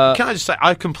 Can I just say,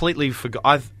 I completely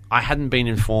forgot. I hadn't been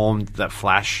informed that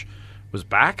Flash was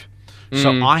back.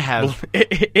 So I have...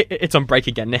 It's on break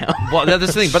again now. Well, that's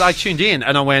the thing. But I tuned in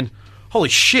and I went, Holy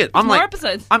shit! I'm more like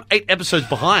episodes. I'm 8 episodes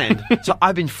behind, so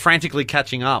I've been frantically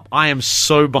catching up. I am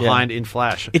so behind in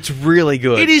Flash. It's really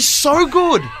good. It is so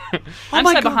good. I'm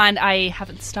my so God. behind. I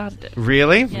haven't started it.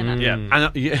 Really? Yeah, no. Yeah.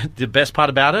 And the best part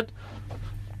about it,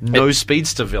 no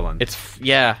speedster villain.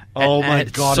 Oh my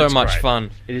it's God, so it's much great. fun.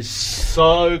 It is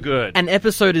so good. An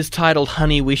episode is titled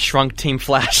 "Honey, We Shrunk Team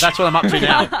Flash." That's what I'm up to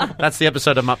now. That's the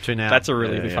episode I'm up to now. That's a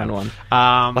really fun one.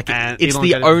 And It's Elon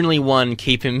the Gates- only one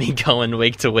keeping me going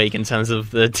week to week in terms of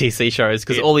the TC shows,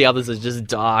 because all the others are just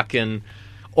dark. And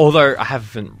although I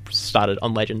haven't started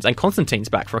on Legends, and Constantine's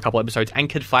back for a couple episodes, and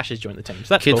Kid Flash has joined the team.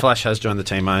 So that's Kid cool. Flash has joined the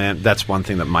team. That's one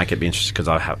thing that might get me interested because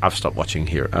I've stopped watching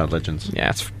here Legends. Yeah,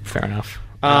 that's fair enough.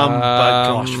 But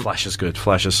gosh, Flash is good.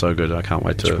 Flash is so good. I can't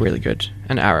wait to. It's really good.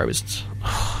 And Arrow is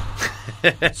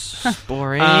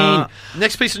boring.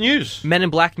 Next piece of news. Men in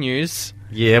Black news.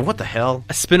 Yeah, what the hell?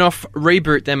 A spin-off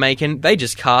reboot they're making. They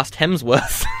just cast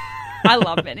Hemsworth. I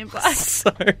love Men in Black.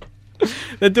 So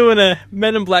they're doing a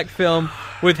Men in Black film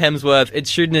with Hemsworth. It's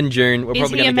shooting in June. We're Is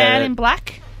probably he a going to get man it. in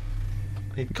black?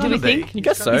 Do we think? I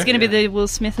guess so. He's going to be the Will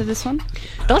Smith of this one?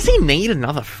 Does he need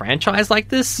another franchise like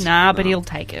this? Nah, but he'll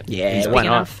take it. Yeah, He's why big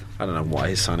not? enough. I don't know why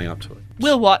he's signing up to it.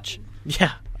 We'll watch.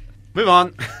 Yeah, Move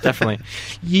on. definitely.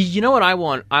 you know what I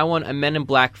want? I want a Men in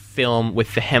Black film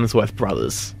with the Hemsworth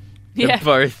brothers. They're Yeah.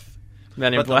 both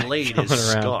Men in But Black the lead coming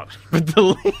is around. Scott. But the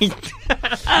lead...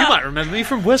 You might remember me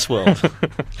from Westworld.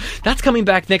 That's coming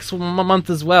back next month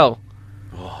as well.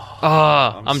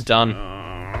 I'm done.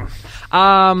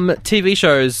 TV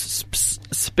shows.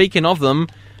 Speaking of them,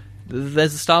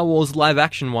 there's a Star Wars live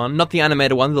action one, not the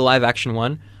animated one, the live action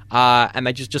one. And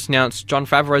they just announced Jon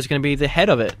Favreau is going to be the head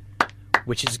of it,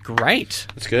 which is great.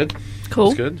 That's good. Cool.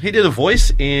 That's good. He did a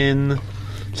voice in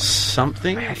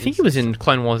something. I think he was in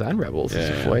Clone Wars and Rebels as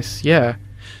a Yeah. voice. Yeah.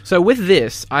 So with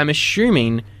this, I'm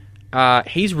assuming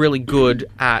he's really good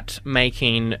at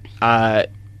making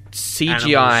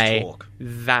CGI Animals talk.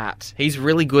 that. He's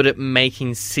really good at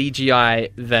making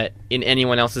CGI that in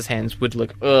anyone else's hands would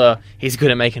look, he's good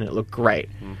at making it look great.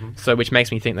 So which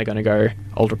makes me think they're going to go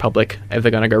Old Republic, if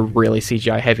they're going to go really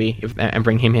CGI heavy and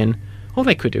bring him in. Or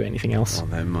they could do anything else. Well,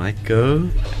 they might go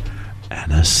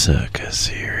Anna Circus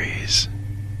series.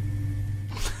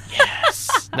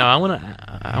 No, I want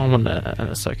a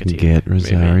Ahsoka TV Get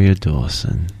movie. Rosario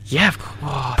Dawson. Yeah, of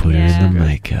course. Put her Yeah. in the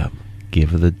makeup. Give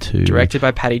her the 2. Directed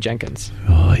by Patty Jenkins.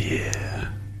 Oh, yeah.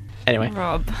 Anyway,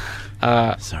 Rob.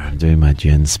 Sorry, I'm doing my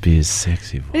Jen Spears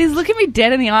sexy voice. But he's looking me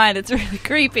dead in the eye and it's really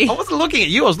creepy. I wasn't looking at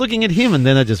you. I was looking at him, and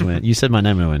then I just went. You said my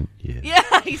name and I went, yeah.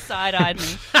 Yeah, he side-eyed me.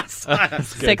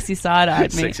 Sexy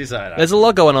side-eyed me. Sexy side. there's a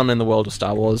lot going on in the world of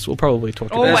Star Wars. We'll probably talk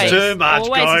about Always. it. There's too much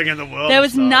Always. going in the world. There of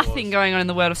was Star nothing Wars. going on in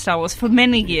the world of Star Wars for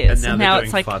many years. And now they're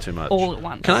it's doing like far too much. all at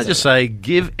once. Can I just say,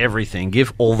 give everything,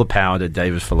 give all the power to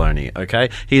David Filoni, okay?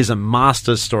 He is a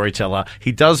master storyteller.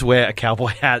 He does wear a cowboy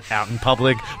hat out in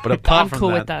public, but apart I'm from cool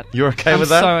that, with that. you're okay I'm with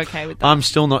that? so okay with that. I'm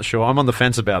still not sure. I'm on the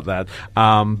fence about that.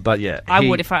 But yeah. I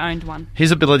would if I owned one.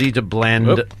 His ability to blend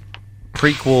Whoop.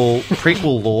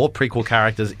 prequel lore, prequel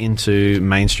characters into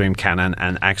mainstream canon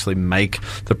and actually make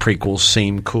the prequels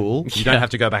seem cool. You don't Yeah. have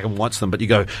to go back and watch them, but you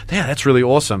go, yeah, that's really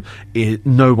awesome.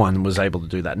 No one was able to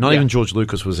do that. Not Yeah. even George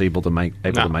Lucas was able to make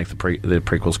the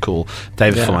prequels cool.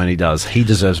 David Yeah. Filoni does. He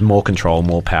deserves more control,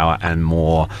 more power, and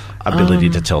more ability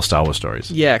to tell Star Wars stories.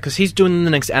 Yeah, because he's doing the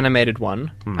next animated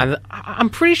one, Hmm. and I'm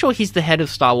pretty sure he's the head of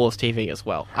Star Wars TV as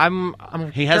well.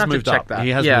 He has moved up. He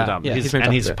has moved up. Yeah, He's, moved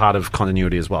up he's a a bit. part of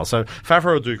continuity as well. So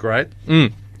Favreau will do great.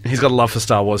 He's got a love for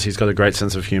Star Wars. He's got a great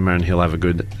sense of humor, and he'll have a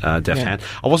good deft hand.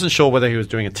 I wasn't sure whether he was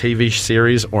doing a TV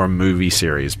series or a movie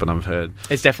series, but I've heard.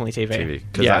 It's definitely TV. TV,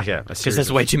 'cause Yeah, a series because there's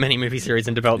of- way too many movie series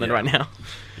in development right now.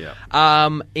 Yeah.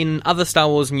 In other Star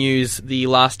Wars news, the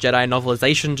Last Jedi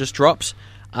novelization just dropped,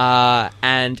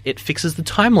 and it fixes the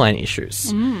timeline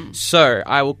issues. So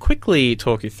I will quickly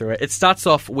talk you through it. It starts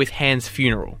off with Han's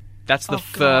funeral. That's the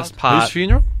first God. part. Whose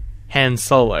funeral? Han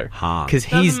Solo. Han. Because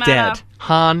he's Doesn't matter. dead.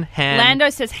 Han. Lando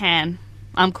says Han.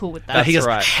 I'm cool with that. He goes,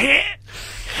 right.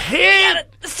 Han!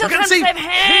 Still We're gonna can't say say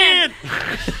Han.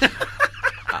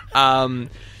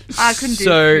 I couldn't do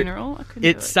So, the funeral. I couldn't do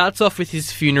It it. starts off with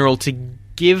his funeral to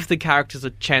give the characters a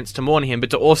chance to mourn him, but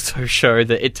to also show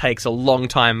that it takes a long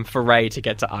time for Rey to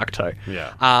get to Ahch-To.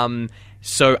 Yeah.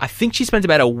 So I think she spends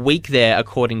about a week there,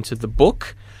 according to the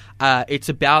book. It's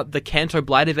about the Canto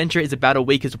Blight adventure is about a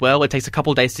week as well. It takes a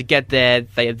couple of days to get there.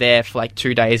 They are there for like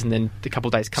 2 days, and then a couple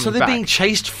of days coming So they're back. being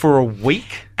chased for a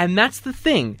week? And that's the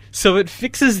thing. So it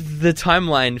fixes the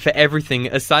timeline for everything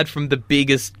aside from the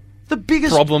biggest the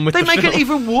biggest problem with they the make film. it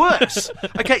even worse.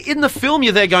 Okay, in the film,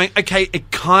 you're there going, okay, it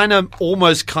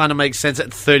almost makes sense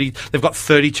at 30. They've got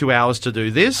 32 hours to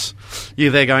do this.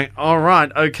 You're there going, all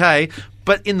right, okay.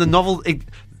 But in the novel,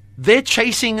 they're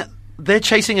chasing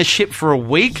a ship for a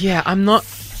week. Yeah, I'm not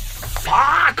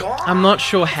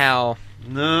sure how.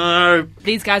 No,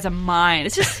 These guys are mine.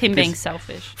 It's just him being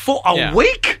selfish. for a Yeah.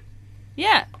 week.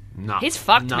 Yeah. No, He's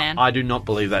fucked, no, man. I do not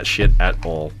believe that shit at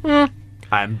all.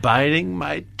 I'm biting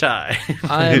my time.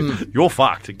 You're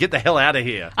fucked. Get the hell out of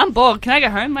here. I'm bored. Can I go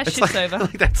home? My It's shift's like, over.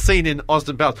 like that scene in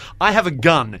Austin Powers. I have a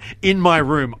gun in my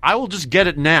room. I will just get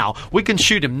it now. We can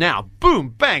shoot him now. Boom,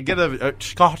 bang, get over.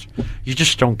 Scott, you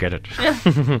just don't get it.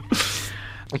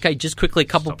 Okay, just quickly,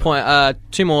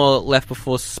 two more left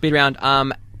before speed round.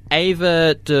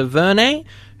 Ava DuVernay,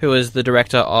 who is the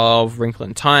director of Wrinkle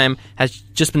in Time, has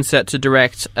just been set to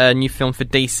direct a new film for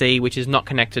DC, which is not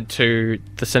connected to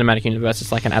the cinematic universe.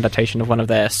 It's like an adaptation of one of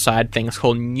their side things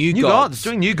called New Gods.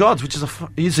 Doing New Gods, which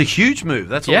is a huge move.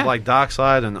 That's all Yeah. like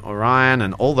Darkseid and Orion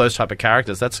and all those type of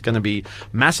characters. That's going to be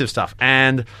massive stuff.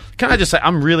 And can I just say,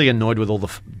 I'm really annoyed with all the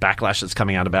backlash that's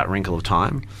coming out about Wrinkle of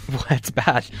Time. Well, it's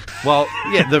bad. Well,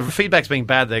 yeah, the feedback's being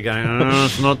bad. They're going, oh,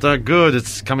 it's not that good.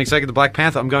 It's coming second to Black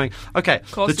Panther. I'm going, okay,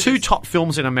 course the it two is. top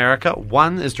films in America,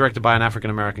 one is directed by an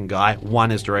African-American guy,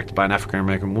 one is directed by an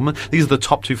African-American woman. These are the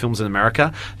top two films in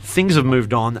America. Things have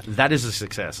moved on. That is a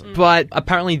success. But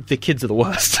apparently the kids are the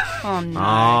worst. Oh, no.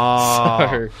 Oh.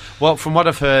 So- Well, from what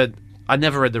I've heard, I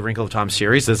never read the Wrinkle of Time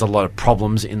series. There's a lot of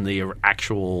problems in the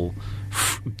actual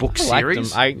book I liked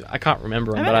series. them. I can't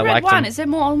remember them, I've but I only read liked one. them. Is there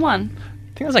more than one?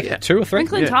 I think it was like 2 or 3.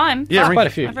 Wrinkle in Yeah. Time. Yeah, Fuck. quite a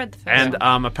few. I've read the first And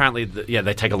one. apparently,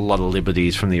 they take a lot of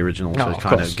liberties from the original to of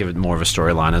kind course. of give it more of a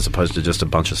storyline as opposed to just a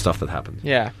bunch of stuff that happened.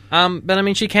 Yeah. But I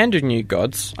mean, she can do New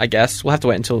Gods, I guess. We'll have to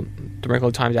wait until the Wrinkle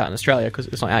of Time's out in Australia because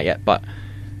it's not out yet. But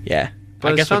yeah, But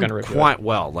I it's guess we're done going to review quite it.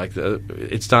 well. Like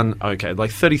it's done okay. Like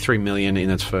 33 million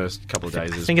in its first couple of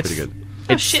days is think pretty it's- good. Oh,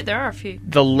 it's- shit, there are a few.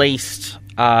 The least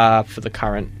for the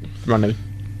current run of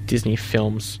Disney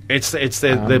films. It's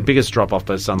their biggest drop off,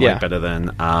 but it's done like Yeah. better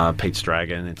than Pete's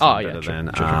Dragon. It's Oh, done yeah, better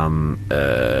true,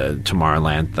 than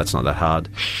Tomorrowland. That's not that hard.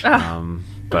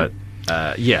 But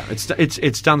yeah,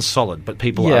 it's done solid. But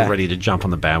people Yeah. are ready to jump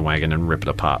on the bandwagon and rip it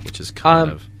apart, which is kind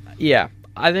of. Yeah,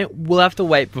 I think we'll have to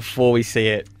wait before we see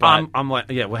it. But I'm like,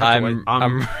 yeah, we'll have to wait.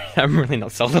 I'm really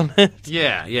not sold on it.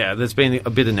 Yeah. There's been a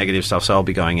bit of negative stuff, so I'll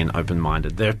be going in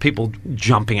open-minded. There are people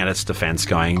jumping at its defense,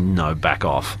 going, "No, back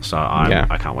off." So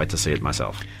I can't wait to see it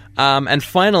myself. And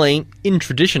finally, in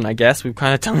tradition, I guess we've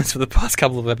kind of done this for the past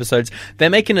couple of episodes. They're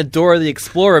making a Dora the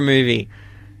Explorer movie,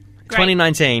 Great.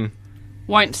 2019.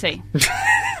 Won't see.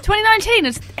 2019.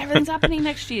 Everything's happening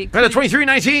next year. We got a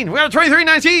 2319. We got a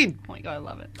 2319. Oh my god, I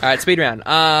love it. All right, speed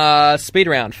round. Speed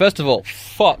round. First of all,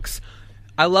 Fox.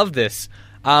 I love this.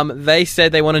 They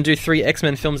said they want to do 3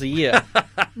 X-Men films a year.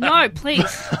 No,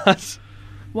 please.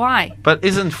 Why? But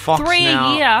isn't Fox 3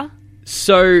 now? a year.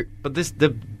 So But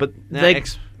now they,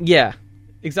 yeah,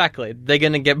 exactly. They're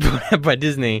going to get bought out by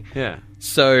Disney. yeah.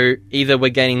 So either we're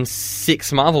getting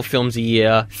 6 Marvel films a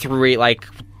year, 3 like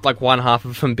one half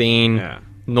of them being Yeah.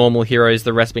 normal heroes,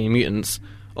 the rest being mutants,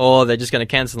 or they're just going to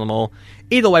cancel them all.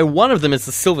 Either way, one of them is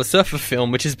the Silver Surfer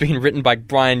film, which has been written by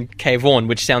Brian K. Vaughan,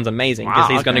 which sounds amazing because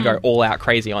Wow, he's going to okay. go all out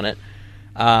crazy on it.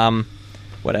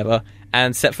 Whatever.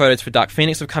 And set photos for Dark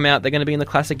Phoenix have come out. They're going to be in the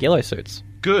classic yellow suits.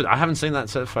 Good. I haven't seen that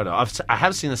set photo. I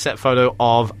have seen a set photo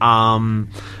of I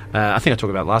think I talked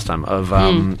about it last time of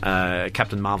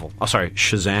Captain Marvel. Oh, sorry,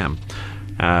 Shazam.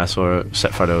 Saw a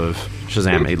set photo of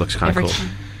Shazam. He looks kind of Every cool. time.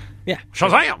 Yeah.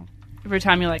 Shazam. Every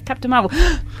time you're like, Captain Marvel.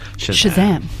 Shazam.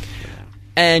 Shazam.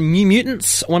 And New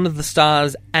Mutants, one of the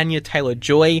stars, Anya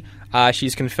Taylor-Joy,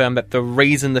 she's confirmed that the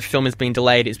reason the film is being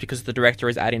delayed is because the director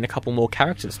is adding a couple more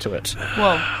characters to it.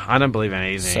 Whoa. I don't believe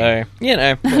anything. So, you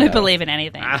know. I don't believe in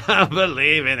anything. I don't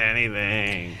believe in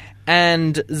anything.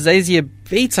 And Zazie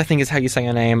Beetz, I think is how you say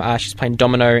her name. She's playing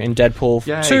Domino in Deadpool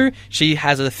Yay. 2. She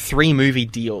has a 3-movie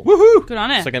deal. Woohoo! Good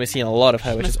on it. So we're going to be seeing a lot of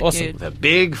her, which is Must be awesome. good. With her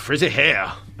big frizzy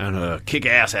hair and her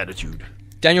kick-ass attitude.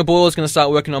 Daniel Boyle is going to start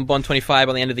working on Bond 25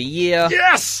 by the end of the year.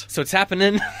 Yes! So it's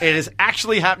happening. It is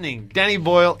actually happening. Danny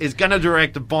Boyle is going to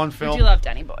direct a Bond I film. do love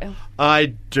Danny Boyle. I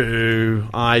do.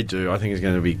 I think it's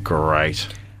going to be great.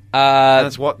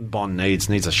 That's what Bond needs.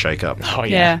 Needs a shake-up. Oh,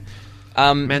 Yeah.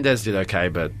 Mendez did okay,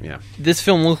 but yeah. This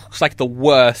film looks like the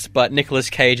worst, but Nicolas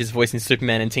Cage is voicing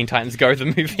Superman in Teen Titans Go, the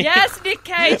movie. Yes, Nick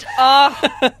Cage.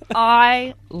 Oh,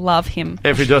 I love him.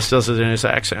 If he just does it in his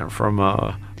accent from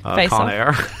Face Con Off.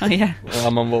 Air. Oh, yeah. Well,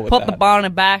 I'm on board with Put the that. bonnet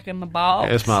back in the ball.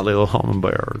 It's my little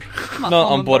hummingbird. Not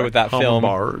on board with that film.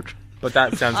 Hummingbird. but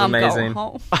that sounds I'm going amazing.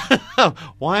 home.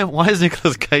 Why is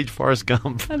Nicolas Cage Forrest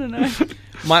Gump? I don't know.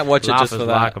 Might watch it Life just is for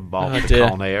like that. a ball Oh, of dear.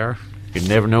 Con Air. You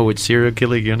never know which serial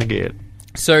killer you're gonna get.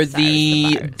 So the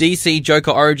the virus. DC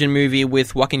Joker origin movie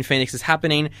with Joaquin Phoenix is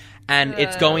happening, and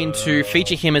it's going to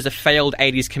feature him as a failed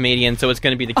 80s comedian, so it's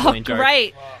going to be the Oh, Killing Joke.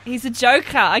 great. He's a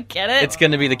Joker. I get it. It's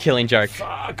going to be the Killing Joke,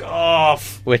 Fuck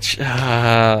off, which...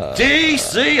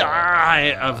 DC.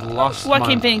 I have lost.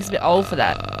 Joaquin Phoenix is a bit old for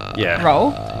that Yeah,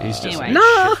 role. He's just Anyway.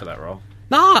 shit for that role.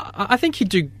 Nah, I think he'd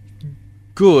do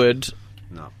good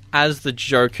No. as the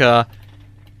Joker,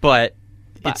 but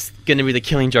it's going to be the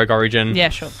Killing Joke origin. Yeah,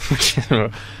 sure.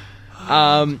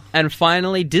 And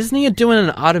finally, Disney are doing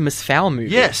an Artemis Fowl movie.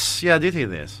 Yes, yeah, I did hear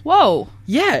this. Whoa.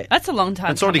 Yeah. That's a long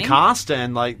time It's already coming. cast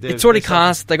and like It's already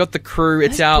cast. They got the crew.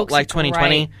 It's Those out books like are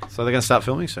 2020. great. So they're gonna start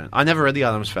filming soon. I never read the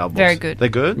Artemis Fowl books. Very good. They're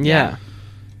good. Yeah.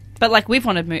 But, like, we've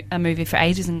wanted a movie for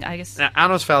ages, and I guess... Now,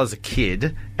 Artemis Fowl is a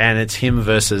kid, and it's him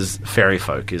versus fairy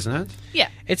folk, isn't it? Yeah.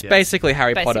 It's Yeah. basically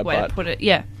Harry Basic Potter, way to but put it.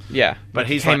 Yeah. yeah. But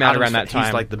he's came like out around Artemis- that time.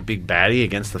 He's like the big baddie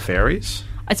against the fairies.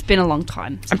 It's been a long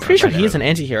time. I'm pretty sure he is an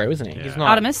anti-hero, isn't he? He's not.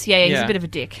 Artemis? Yeah, he's Yeah. a bit of a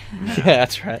dick. Yeah,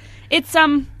 that's right. It's,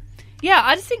 yeah,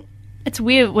 I just think it's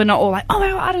weird we're not all like, oh my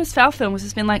God, Artemis Fowl film. It's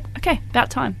just been like, okay,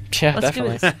 about time. Yeah, Let's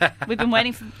definitely. do this. We've been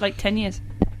waiting for like 10 years.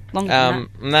 Longer than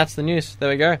And that's the news. There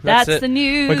we go. That's it. the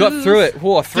news. We got through it.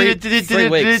 Whoa, 3 weeks.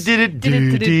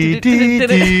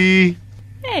 that.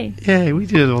 Hey. Yeah, we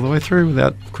did it all the way through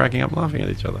without cracking up laughing at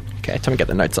each other. Okay, time to get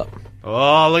the notes up.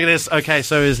 Oh, look at this. Okay,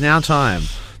 so it's now time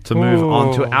to move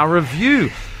on to our review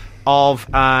of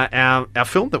our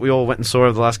film that we all went and saw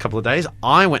over the last couple of days.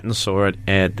 I went and saw it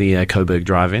at the Coburg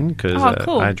Drive-In because Oh,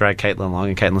 cool. I dragged Caitlin along,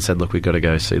 and Caitlin said, look, we've got to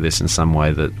go see this in some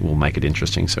way that will make it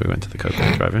interesting, so we went to the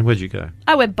Coburg Drive-In. Where'd you go?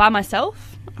 I went by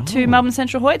myself to Melbourne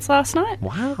Central Hoyts last night.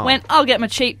 Wow. Went, I'll get my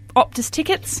cheap Optus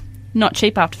tickets. Not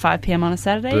cheap after 5 p.m. on a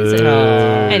Saturday. is it? Boo.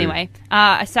 Anyway,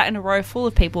 I sat in a row full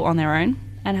of people on their own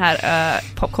and had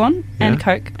popcorn and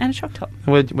Coke and a choc top.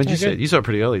 Where'd you see good. it? You saw it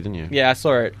pretty early, didn't you? Yeah, I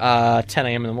saw it 10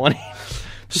 a.m. in the morning.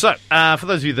 So, for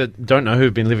those of you that don't know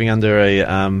who've been living under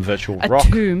a virtual A rock.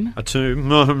 tomb. A tomb.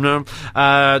 No.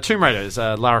 Tomb Raider is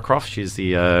Lara Croft. She's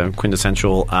the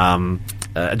quintessential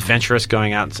adventurous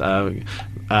going out...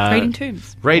 Raiding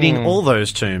tombs. raiding all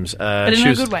those tombs. But in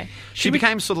a good way. She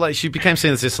became sort of like... She became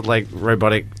seen as this sort of like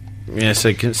robotic... Yeah,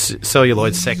 so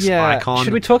celluloid sex icon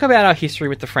Should we talk about our history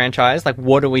with the franchise? Like,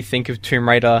 what do we think of Tomb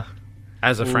Raider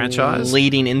as a franchise.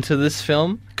 leading into this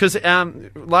film? Because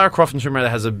Lara Croft and Tomb Raider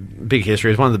has a big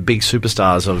history. It's one of the big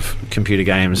superstars of computer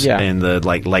games in the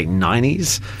late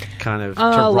 90s. Kind of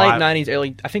Late 90s,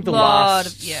 early... I think the Lot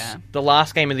last... of- yeah. The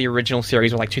last game of the original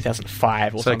series was like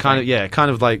 2005 or So something.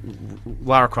 kind of like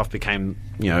Lara Croft became,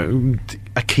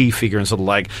 a key figure in sort of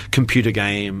like computer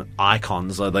game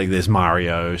icons. Like there's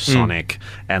Mario, Sonic,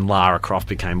 and Lara Croft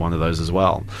became one of those as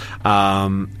well.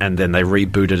 And then they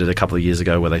rebooted it a couple of years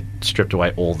ago where they stripped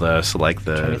away all the sort of like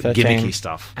the 2013. gimmicky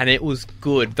stuff. And it was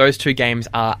good. Those two games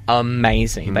are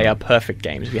amazing. They are perfect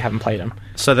games if you haven't played them.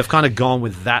 So they've kind of gone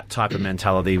with that type of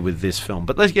mentality with this film.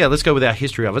 But let's go with our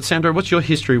history of it. Sandra, what's your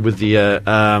history with the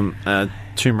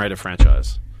Tomb Raider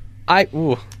franchise?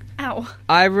 Ow.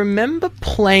 I remember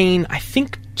playing, I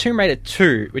think, Tomb Raider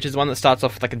 2, which is the one that starts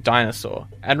off with like a dinosaur.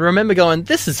 And I remember going,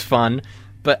 this is fun,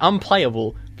 but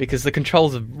unplayable because the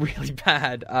controls are really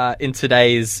bad in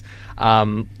today's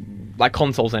like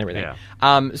consoles and everything.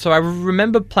 Yeah. So I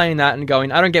remember playing that and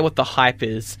going, I don't get what the hype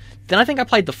is. Then I think I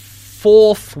played the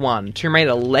fourth one, Tomb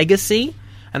Raider Legacy,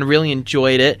 and really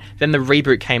enjoyed it. Then the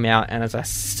reboot came out, and as I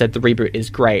said, the reboot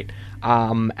is great.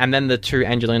 And then the two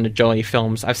Angelina Jolie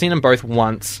films, I've seen them both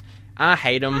once. I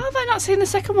hate them. How have I not seen the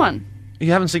second one?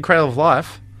 You haven't seen Cradle of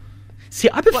Life? See,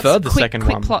 I prefer the quick, second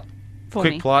quick one. plot for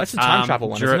Quick me. plot. That's the time travel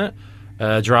one, isn't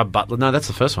it? Gerard Butler. No, that's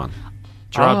the first one.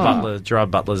 Gerard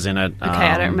Butler's in it. Okay,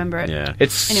 I don't remember it. Yeah,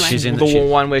 It's Anyway. she's in the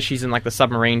one where she's in like the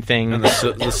submarine thing. and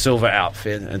the silver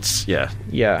outfit. It's yeah,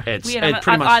 It's Weird. it I've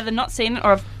pretty much. either not seen it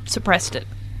or I've suppressed it.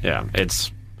 Yeah,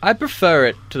 it's. I prefer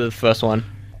it to the first one.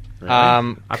 Really? I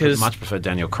much prefer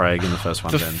Daniel Craig in the first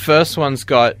one. The Then first one's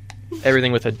got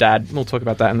everything with her dad. We'll talk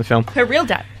about that in the film. Her real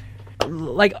dad.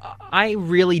 Like, I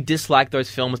really dislike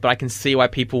those films, but I can see why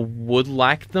people would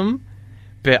like them.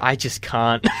 But I just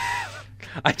can't.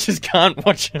 I just can't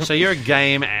watch them. So you're a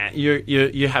game.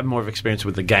 You have more of experience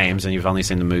with the games, and you've only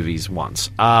seen the movies once.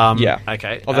 Yeah.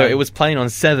 Okay. Although it was playing on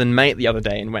 7 Mate the other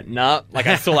day and went, nah. Like,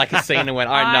 I saw like a scene and went,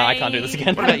 oh, no, I can't do this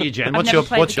again. What about you, Jen? I've What's never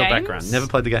played your the games. background? Never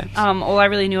played the games. All I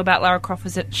really knew about Lara Croft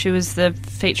was that she was the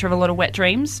feature of a lot of wet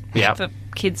dreams Yeah. for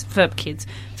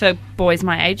boys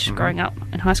my age growing up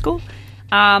in high school.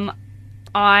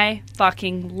 I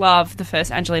fucking love the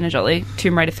first Angelina Jolie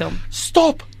Tomb Raider film.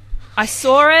 Stop! I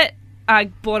saw it. I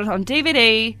bought it on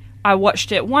DVD. I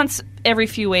watched it once every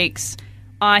few weeks.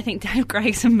 I think Daniel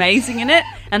Craig's amazing in it,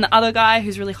 and the other guy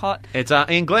who's really hot. It's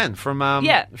Ian Glenn from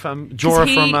Jorah 'Cause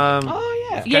from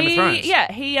Yeah, Game of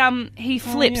Thrones. he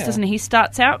flips, yeah. doesn't he? He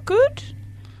starts out good,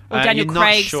 or Daniel you're not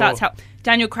Craig sure. starts out.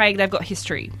 Daniel Craig, they've got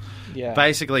history. Yeah.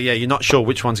 Basically, yeah, you're not sure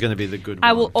which one's going to be the good one.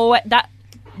 I will always that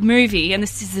movie, and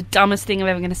this is the dumbest thing I'm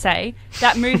ever going to say.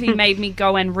 That movie made me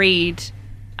go and read,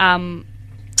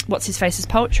 what's his face's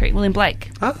poetry, William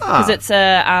Blake, because it's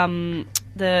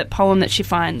the poem that she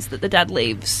finds that the dad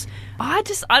leaves. I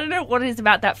don't know what it is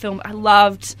about that film. I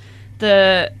loved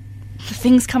the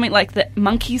things coming, like the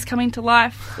monkeys coming to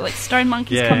life, like stone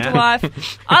monkeys come to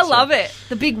life. I love it.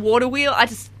 The big water wheel.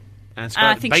 And it's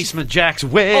I got think Basement Jacks,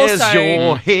 where's Also-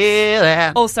 your hair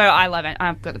at? Also, I love it.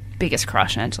 I've got the biggest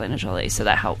crush on Angelina Jolie, so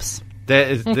that helps. There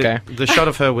is Okay. the shot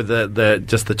of her with the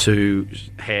just the two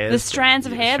hairs. The strands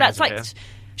of hair, strands that's of like... hair.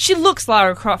 She looks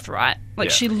Lara Croft, right? Like,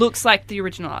 Yeah. she looks like the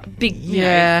original, big, you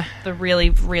Yeah. know, the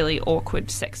really, really awkward,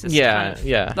 sexist Yeah, kind of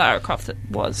yeah. Lara Croft that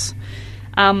was.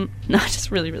 No, I just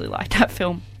really, really liked that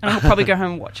film. And I'll probably go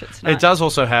home and watch it tonight. It does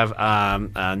also have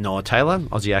Noah Taylor,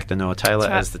 Aussie actor Noah Taylor,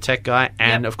 That's right. as the tech guy,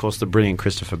 and of course the brilliant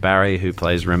Christopher Barry, who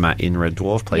plays Rimmer in Red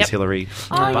Dwarf, plays Yep. Hillary.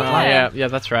 Oh, Yeah,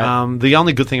 that's right. The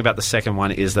only good thing about the second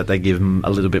one is that they give a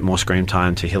little bit more screen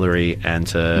time to Hillary and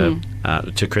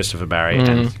to Christopher Barry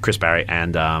and Chris Barry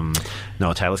and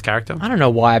Noah Taylor's character. I don't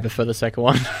know why I prefer the second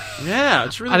one. Yeah,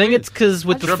 it's really. I think weird. it's because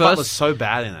with the Gerard Butler's first, so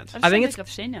bad in it. I think think it's- I've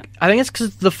seen it. I think it's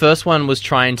because the first one was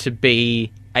trying to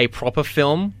be a proper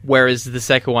film, whereas the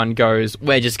second one goes,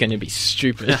 we're just going to be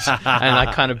stupid, and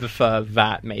I kind of prefer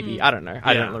that. Maybe I don't know.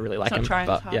 I Yeah. don't really like not him, trying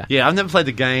but as hard. yeah. Yeah, I've never played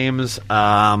the games,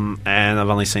 and I've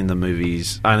only seen the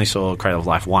movies. I only saw Cradle of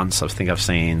Life once. I think I've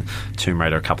seen Tomb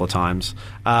Raider a couple of times.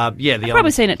 I've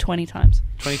probably seen it 20 times.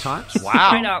 20 times. Wow.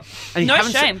 Straight up. And you No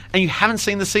haven't shame. and you haven't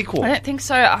seen the sequel. I don't think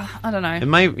so. I don't know. It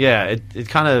may, yeah, it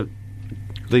kind of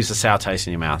leaves a sour taste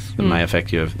in your mouth. It may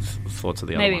affect your thoughts of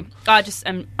the other Maybe. one. I just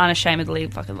am unashamedly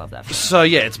fucking love that film. So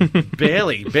yeah, it's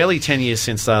barely 10 years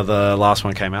since the last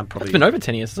one came out. Probably It's been over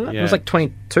 10 years, isn't it? Yeah. It was like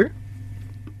 22?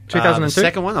 2002? The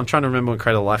second one. I'm trying to remember when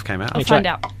Cradle of Life came out. I'll find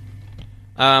out.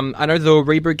 I know the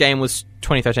reboot game was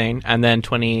 2013, and then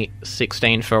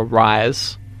 2016 for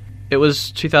Rise. It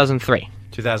was 2003.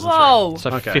 2003. Whoa. So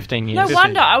Okay. 15 years. No 15.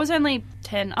 wonder. I was only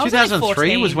 10. I was only 2003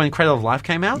 14. was when Cradle of Life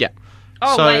came out. Yeah.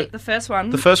 Oh, So- wait. The first one.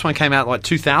 The first one came out like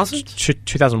 2000.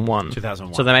 2001.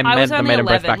 2001. So they made, I was they only made them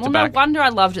both 11. back Well, to no back. wonder I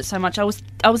loved it so much. I was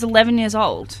 11 years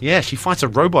old. Yeah, she fights a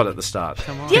robot at the start.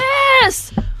 Come on.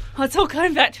 Yes! Oh, it's all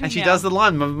coming back to me And she now. does the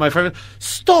line, my favorite,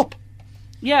 stop!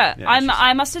 Yeah, Yeah,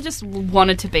 I must have just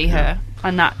wanted to be her,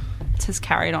 and that has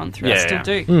carried on through. I Yeah,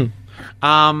 still yeah. do.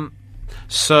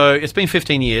 So it's been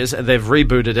 15 years. They've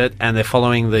rebooted it, and they're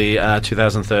following the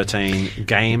 2013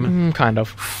 game Kind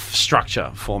of.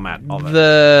 structure format of it.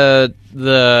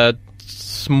 The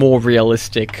more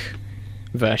realistic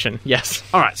version, yes.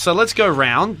 All right, so let's go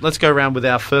round. Let's go round with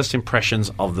our first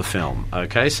impressions of the film.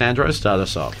 Okay, Sandro, start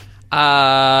us off.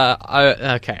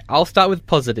 Okay, I'll start with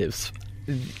positives.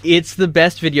 It's the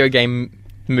best video game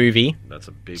movie That's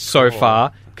a big so call.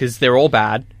 far, because they're all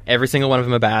bad. Every single one of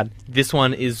them are bad. This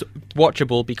one is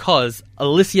watchable because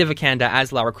Alicia Vikander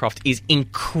as Lara Croft is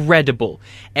incredible.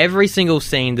 Every single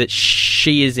scene that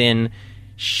she is in,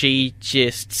 she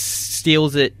just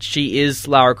steals it. She is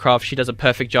Lara Croft. She does a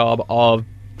perfect job of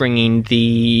bringing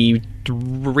the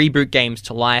reboot games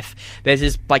to life. There's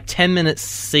this like 10-minute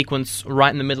sequence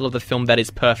right in the middle of the film that is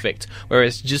perfect, where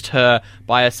it's just her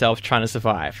by herself trying to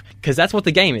survive, because that's what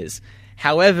the game is.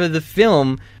 However, the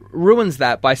film ruins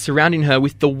that by surrounding her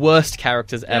with the worst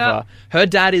characters ever. Her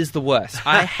dad is the worst.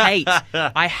 I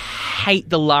hate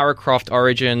the Lara Croft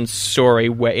origin story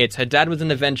where it's her dad was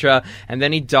an adventurer and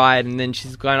then he died and then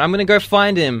she's going, I'm going to go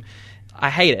find him. I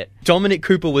hate it. Dominic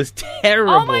Cooper was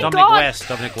terrible. Oh my Dominic God. West.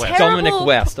 Dominic West. Terrible. Dominic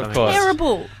West, of course.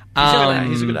 Terrible.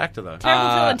 He's a good actor, though. Terrible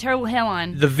villain, terrible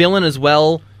hairline. The villain as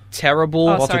well, terrible.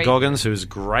 Oh, Walter sorry. Goggins, who's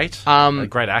great. A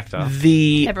great actor.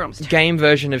 The Everyone was terrible. game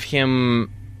version of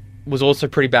him was also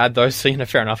pretty bad, though, so, you know,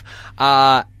 fair enough.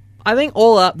 I think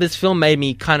all up, this film made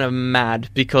me kind of mad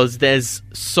because there's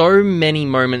so many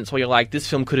moments where you're like, this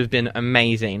film could have been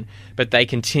amazing, but they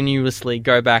continuously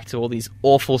go back to all these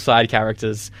awful side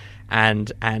characters and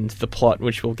the plot,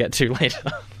 which we'll get to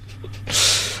later.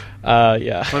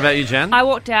 Yeah. What about you, Jen? I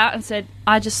walked out and said,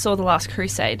 I just saw The Last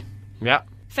Crusade. Yeah.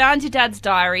 Found your dad's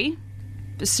diary,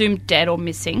 assumed dead or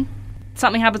missing.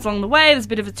 Something happens along the way, there's a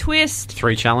bit of a twist.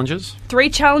 3 challenges. 3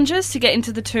 challenges to get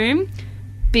into the tomb.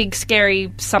 Big,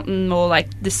 scary something, or like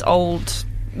this old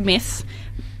myth.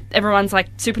 everyone's like,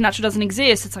 supernatural doesn't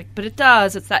exist. It's like, but it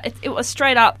does. It's that. It was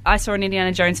straight up, I saw an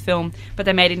Indiana Jones film, but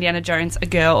they made Indiana Jones a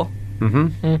girl.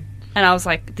 Mm-hmm. And I was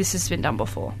like, this has been done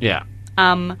before. Yeah.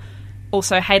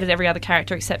 Also hated every other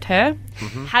character except her.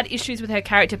 Had issues with her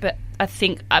character, but I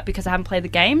think because I haven't played the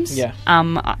games. Yeah.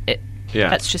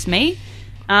 That's just me.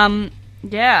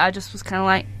 I just was kind of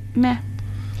like, meh.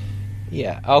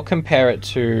 Yeah, I'll compare it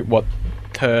to what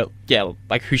her,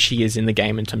 like who she is in the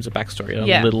game in terms of backstory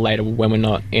a little later when we're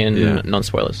not in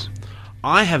non-spoilers.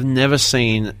 I have never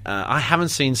seen, I haven't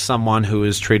seen someone who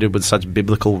is treated with such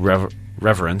biblical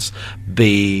reverence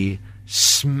be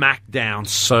smacked down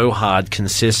so hard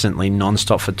consistently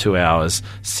non-stop for 2 hours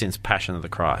since Passion of the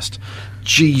Christ.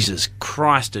 Jesus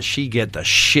Christ, does she get the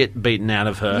shit beaten out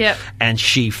of her? Yep. And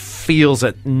she feels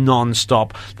it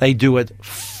non-stop. They do it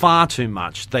far too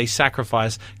much. They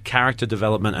sacrifice character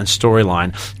development and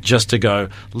storyline just to go,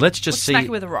 let's Smack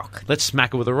it with a rock. Let's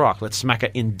smack her with a rock. Let's smack her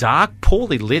in dark,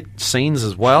 poorly lit scenes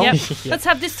as well. Yep. Let's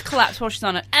have this collapse while she's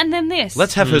on it. And then this.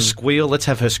 Let's have her squeal. Let's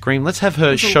have her scream. Let's have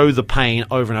her show the pain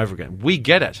over and over again. We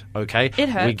get it, okay? It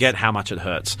hurts. We get how much it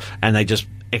hurts. And they just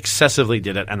excessively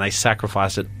did it, and they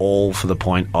sacrificed it all for the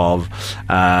point of,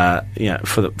 for I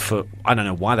don't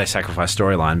know why they sacrificed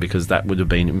storyline, because that would have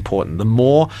been important. The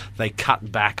more they cut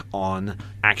back on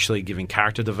actually giving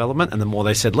character development, and the more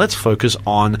they said, let's focus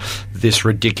on this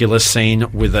ridiculous scene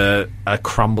with a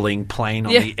crumbling plane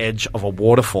on the edge of a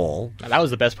waterfall. Now, that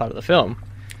was the best part of the film.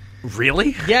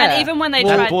 Really? Yeah. And even when they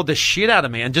That tried... bored the shit out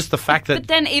of me, and just the fact that... But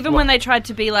then even when they tried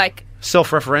to be like...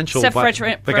 Self-referential.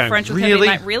 Self-referential, really?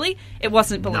 Like, really? It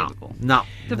wasn't believable. No.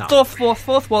 The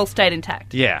fourth wall stayed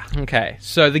intact. Yeah. Okay,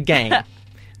 so the game.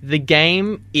 The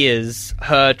game is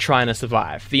her trying to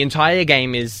survive. The entire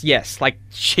game is, yes, like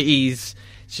she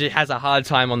has a hard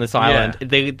time on this island.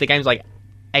 Yeah. The game's like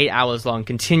 8 hours long,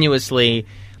 continuously.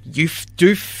 You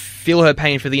do feel her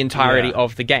pain for the entirety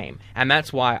of the game. And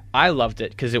that's why I loved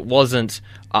it, because it wasn't,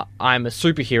 I'm a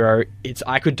superhero, it's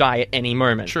I could die at any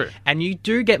moment. True. And you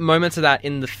do get moments of that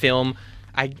in the film.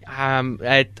 I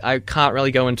can't really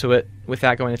go into it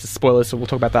without going into spoilers, so we'll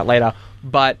talk about that later.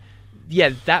 But yeah,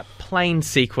 that plane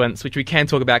sequence, which we can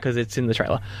talk about because it's in the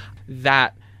trailer,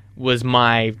 that was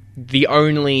the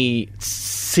only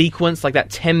sequence, like that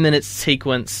 10-minute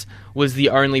sequence was the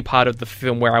only part of the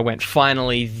film where I went,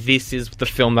 finally, this is the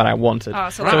film that I wanted. Oh,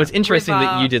 so it's interesting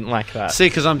that you didn't like that. See,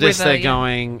 because I'm just River, there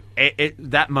going,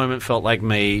 that moment felt like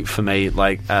for me,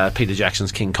 like Peter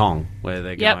Jackson's King Kong, where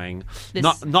they're going,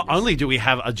 not only do we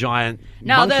have a giant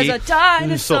now monkey, there's a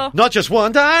dinosaur. not just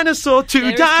one dinosaur, two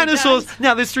There's dinosaurs, 2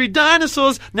 now there's 3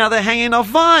 dinosaurs, now they're hanging off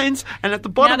vines, and at the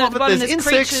bottom of it there's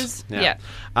insects. Creatures. Yeah.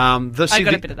 I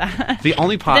got a bit of that. The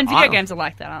only part... Then video games are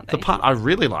like that, aren't they? The part I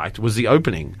really liked was the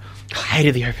opening. I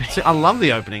hated the opening. See, I love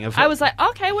the opening. I was like,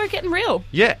 okay, we're getting real.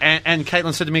 Yeah, and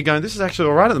Caitlin said to me, going, this is actually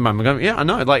all right at the moment. I'm going, yeah, I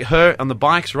know. Like her on the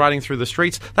bikes riding through the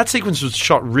streets, that sequence was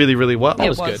shot really, really well. That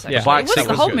was good. Actually. Yeah. The bike It was, the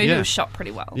sequence whole was movie good. was shot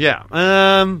pretty well. Yeah.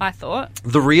 I thought.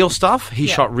 The real stuff, he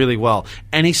shot really well.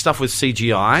 Any stuff with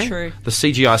CGI, True. the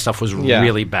CGI stuff was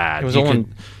really bad. It was you all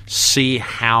can see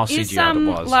how Is CGI it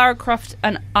was. Lara Croft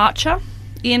an archer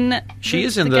in She the,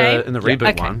 is in the game? in the reboot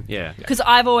Okay. one. Yeah. Because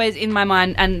I've always, in my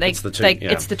mind, and It's the two,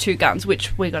 it's the 2 guns,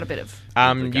 which we got a bit of.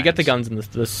 You get the guns in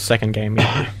the second game.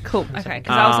 Yeah. Cool, okay.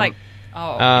 Because I was like,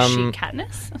 is she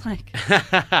Katniss?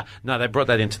 Like, No, they brought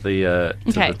that into the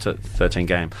Okay. 13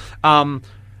 game.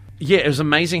 Yeah, it was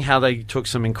amazing how they took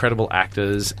some incredible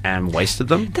actors and wasted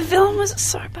them. the villain was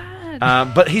so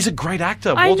bad. But he's a great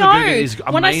actor. I Walter know. Goggins is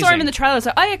amazing. When I saw him in the trailer, I was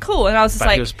like, oh yeah, cool. And I was just But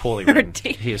like, he was poorly written.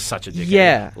 ridiculous. He is such a dickhead.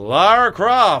 Yeah. Lara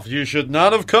Croft, you should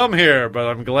not have come here, but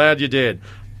I'm glad you did.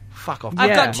 Fuck off. I've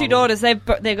Yeah. got 2 daughters. They've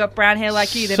got brown hair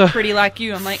like you. They're So- pretty like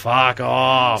you. I'm like, Fuck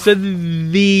off. So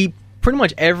the pretty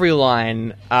much every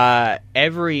line,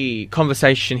 every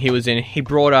conversation he was in, he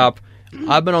brought up,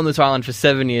 I've been on this island for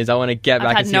 7 years. I want to get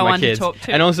back had and see no my one to kids. talk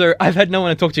to. And also, I've had no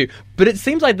one to talk to. But it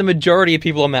seems like the majority of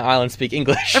people on that island speak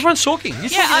English. Everyone's talking.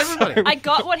 He's yeah, talking to everybody. I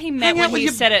got what he meant Hang out when with he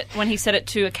your- said it. When he said it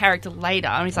to a character later,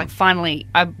 and he's like, "Finally,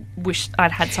 I wish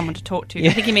I'd had someone to talk to."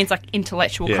 I think he means like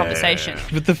intellectual Yeah. conversation.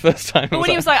 But the first time, But when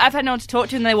he was like, "I've had no one to talk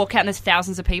to," and they walk out and there's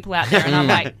thousands of people out there, and I'm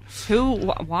like, "Who?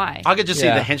 Why?" I could just see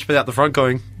Yeah. the henchman out the front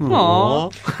going, Aw.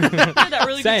 Aww. Had that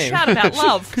really good Same. chat about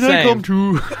love. Can I come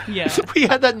too? Yeah. We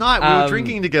had that night. We were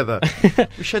drinking together.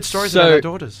 We shared stories So- about our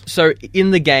daughters. So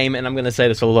in the game, and I'm going to say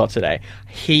this a lot today,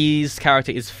 his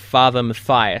character is Father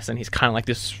Matthias, and he's kind of like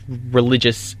this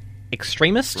religious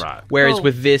extremist. Right. Whereas Cool.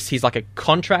 with this, he's like a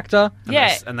contractor.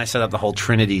 Yeah. And they set up the whole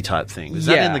Trinity type thing. Is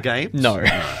that in the game? No.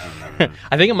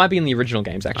 I think it might be in the original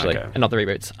games, actually, Okay. and not the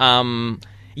reboots.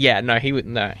 Yeah, no, he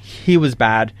was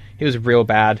bad. He was real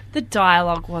bad. The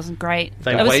dialogue wasn't great.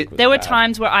 They There were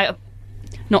times where I,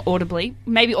 not audibly,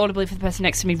 maybe audibly for the person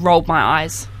next to me, rolled my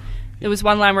eyes. There was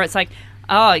one line where it's like,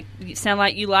 "Oh, you sound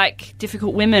like you like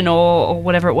difficult women," or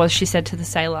whatever it was she said to the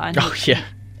sailor. And Oh yeah,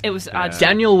 it was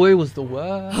Daniel Wu was the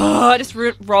worst. I just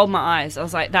rolled my eyes. I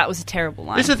was like, that was a terrible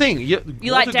line. This is the thing.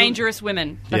 You like dangerous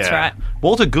women. That's right.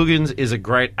 Walter Goggins is a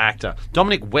great actor.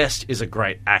 Dominic West is a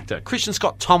great actor. Christian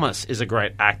Scott Thomas is a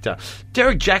great actor.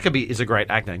 Derek Jacobi is a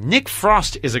great actor. Nick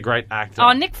Frost is a great actor.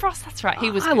 Oh, Nick Frost, that's right. He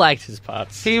was. I liked his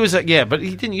parts. He was, but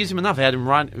he didn't use him enough. He had him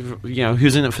right, he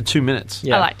was in it for 2 minutes.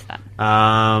 Yeah. I liked that.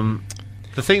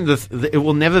 The thing, it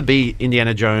will never be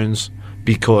Indiana Jones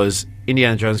because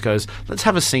Indiana Jones goes, let's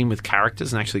have a scene with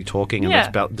characters and actually talking and Yeah.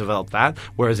 let's develop that.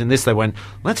 Whereas in this, they went,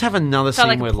 let's have another Felt scene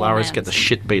like a where poor Laris man's gets the scene.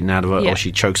 shit beaten out of her Yeah. or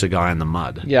she chokes a guy in the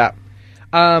mud. Yeah.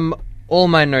 All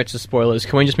my notes are spoilers.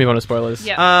 Can we just move on to spoilers?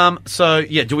 Yeah.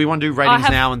 Do we want to do ratings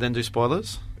have- now and then do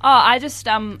spoilers? Oh, I just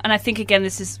and I think again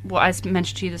this is what I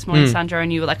mentioned to you this morning, Sandra,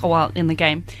 and you were like, "Oh, well, in the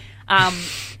game,"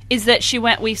 is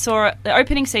that we saw the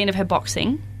opening scene of her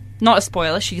boxing. Not a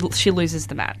spoiler. She loses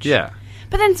the match. Yeah.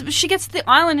 But then she gets to the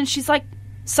island and she's like,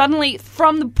 suddenly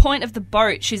from the point of the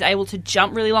boat, she's able to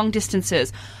jump really long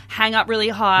distances, hang up really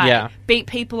high, Yeah. beat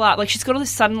people up. Like she's got all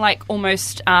this sudden like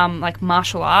almost like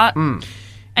martial art. And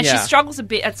she Yeah. struggles a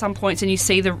bit at some points, and you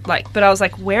see but I was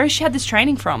like, where has she had this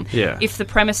training from? Yeah. If the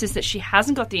premise is that she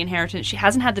hasn't got the inheritance, she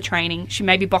hasn't had the training, she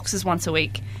maybe boxes once a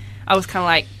week, I was kind of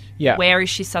like, Yeah. where is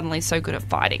she suddenly so good at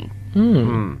fighting?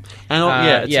 And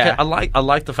yeah. I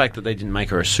like the fact that they didn't make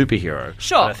her a superhero.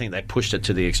 Sure. But I think they pushed it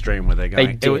to the extreme where they're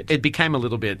going. did. It became a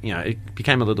little bit, it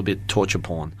became a little bit torture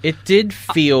porn. It did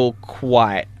feel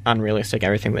quite unrealistic,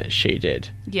 everything that she did.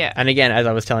 Yeah. And again, as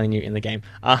I was telling you in the game,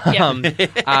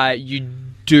 you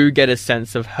do get a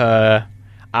sense of her,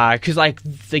 because like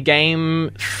the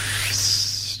game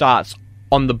starts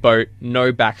on the boat,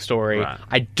 no backstory. Right.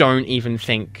 I don't even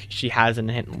think she has an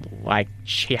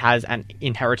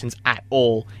inheritance at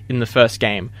all in the first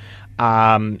game.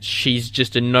 She's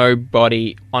just a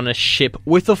nobody on a ship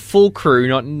with a full crew,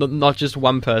 not just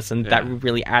one person. That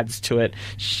really adds to it.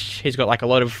 She's got like a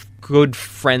lot of good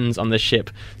friends on the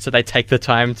ship, so they take the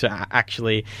time to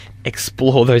actually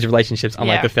explore those relationships,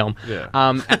 unlike Yeah. the film. Yeah.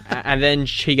 And then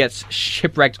she gets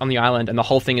shipwrecked on the island, and the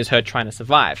whole thing is her trying to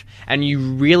survive. And you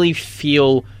really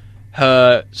feel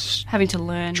her Having to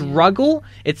learn. struggle.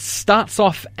 It starts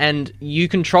off and you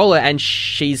control her and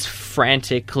she's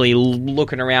frantically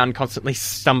looking around, constantly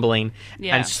stumbling,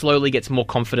 Yeah. and slowly gets more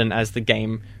confident as the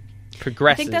game I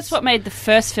progresses. think that's what made the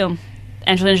first film,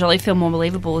 Angelina Jolie, feel more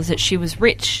believable, is that she was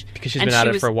rich. Because she's and been at she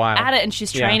it was for a while. At it, and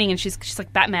she's Yeah. training, and she's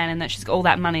like Batman, and that she's got all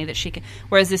that money that she can.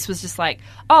 Whereas this was just like,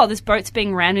 oh, this boat's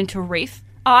being rammed into a reef.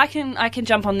 Oh, I can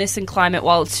jump on this and climb it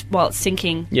while it's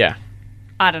sinking. Yeah.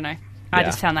 I don't know. I Yeah.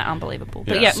 just found that unbelievable.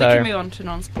 But Yeah. yeah, So- we can move on to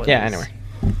non-spoilers. Yeah, anyway.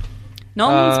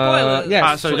 Non-spoilers.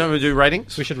 yeah. So don't we do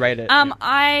ratings? We should rate it.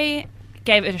 I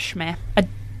gave it a schmeh. A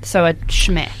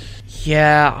schmeh.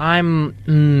 Yeah,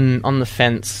 I'm on the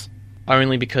fence,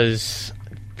 only because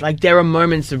like there are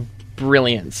moments of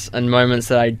brilliance and moments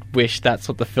that I wish that's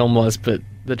what the film was, but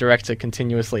the director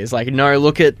continuously is like, no,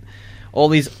 look at all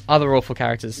these other awful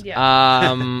characters.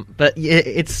 Yeah. But yeah,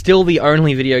 it's still the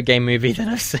only video game movie that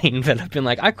I've seen that I've been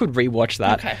like, I could rewatch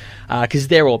that. Okay. Because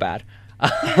they're all bad.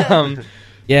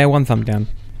 Yeah, one thumb down.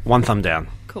 One thumb down.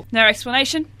 Cool. No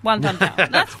explanation. One thumb down.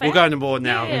 That's fair. We'll go into board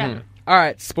now. Yeah. All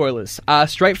right, spoilers.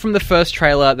 Straight from the first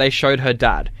trailer, they showed her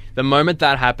dad. The moment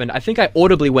that happened, I think I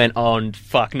audibly went, "Oh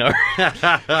fuck no,"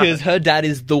 because her dad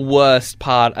is the worst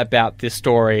part about this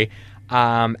story,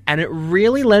 and it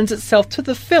really lends itself to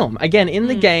the film. Again, in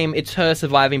the game, it's her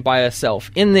surviving by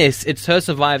herself. In this, it's her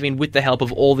surviving with the help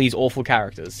of all these awful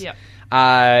characters.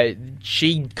 Yeah.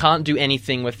 She can't do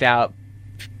anything without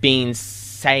being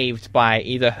saved by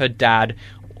either her dad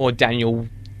or Daniel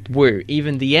Wu.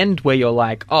 Even the end where you're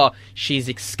like, oh, she's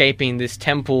escaping this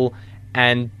temple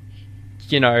and,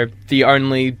 you know, the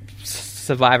only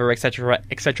survivor, etc.,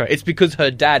 etc. It's because her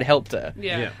dad helped her.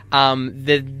 Yeah. I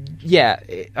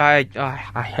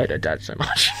hate her dad so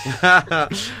much.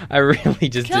 I really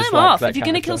just Kill him dislike off. that If you're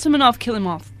going to character. kill someone off, kill him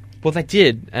off. Well, they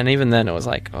did, and even then it was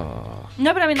like, oh.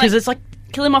 No, but I mean, Because like, it's like,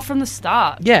 kill him off from the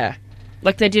start. yeah,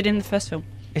 Like they did in the first film.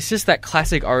 it's just that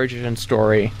classic origin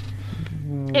story.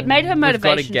 It made her We've gotta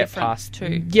motivation get different past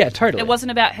too. Yeah, totally. It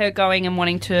wasn't about her going and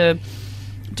wanting to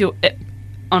do it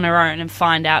on her own and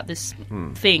find out this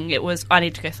thing. It was, I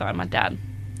need to go find my dad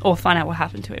or find out what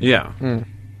happened to him. Yeah.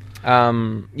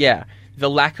 Yeah, the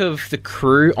lack of the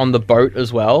crew on the boat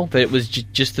as well. That it was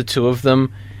just the two of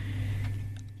them.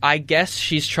 I guess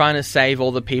she's trying to save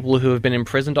all the people who have been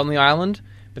imprisoned on the island,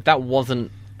 but that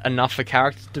wasn't enough for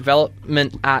character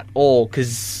development at all,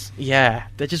 because, there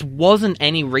just wasn't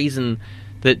any reason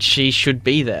that she should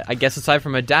be there, I guess, aside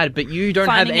from her dad, but you don't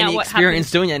Finding have out any what experience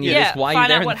happened- doing any of this. Why are you find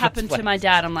there out in what the happened first to my place?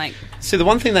 dad. I'm like, See, the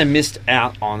one thing they missed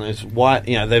out on is why,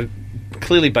 they're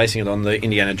clearly basing it on the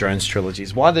Indiana Jones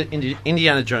trilogies. Why the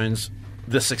Indiana Jones,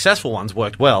 the successful ones,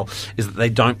 worked well is that they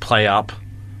don't play up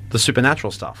the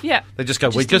supernatural stuff. Yeah. They just go,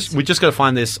 Just we just got to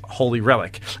find this holy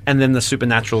relic, and then the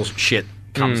supernatural shit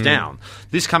comes down.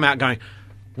 This come out going,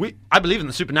 I believe in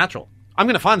the supernatural. I'm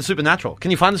going to find the supernatural.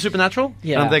 Can you find the supernatural?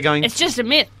 Yeah. And they're going, it's just a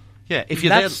myth. yeah, if you're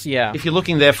there, yeah. if you're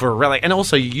looking there for a relic, and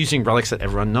also you're using relics that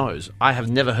everyone knows. I have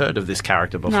never heard of this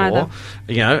character before,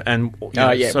 Neither. and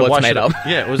yeah, so well, why it's made should up.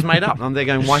 Yeah, it was made up, and they're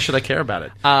going, why should I care about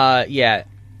it?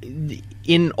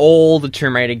 In all the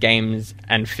Tomb Raider games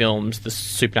and films, the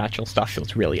supernatural stuff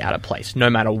feels really out of place, no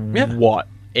matter what.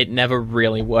 It never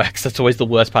really works. That's always the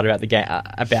worst part about the game.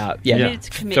 You need to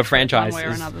commit for to it franchise one way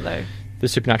or is another, though. the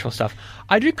supernatural stuff.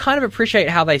 I do kind of appreciate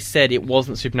how they said it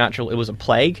wasn't supernatural; it was a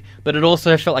plague, but it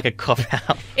also felt like a cop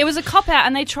out. It was a cop out,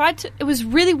 and they tried to. It was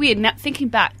really weird. Now thinking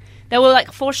back, they were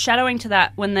like foreshadowing to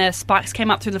that when the spikes came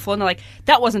up through the floor, and they're like,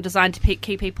 "That wasn't designed to keep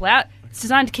people out. It's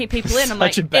designed to keep people in." I'm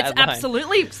like, Such a bad "It's line.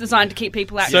 absolutely designed to keep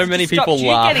people out." So It's many to stop people you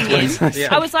laughed getting when- in.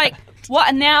 Yeah. I was like, "What?"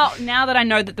 And now that I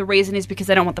know that the reason is because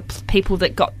they don't want the people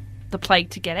that got the plague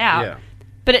to get out. Yeah.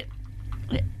 But it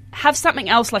have something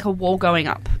else like a wall going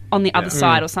up on the other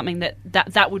side or something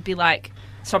that would be like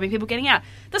stopping people getting out.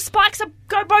 The spikes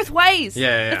go both ways.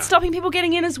 Yeah. It's stopping people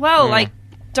getting in as well. Like,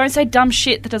 don't say dumb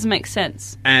shit that doesn't make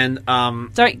sense. And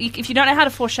If you don't know how to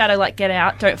foreshadow, like Get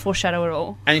Out, don't foreshadow at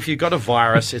all. and if you've got a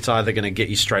virus, it's either going to get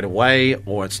you straight away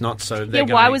or it's not. So they're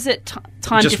Why going- was it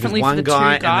timed just differently with for one the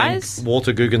guy, two guys? and then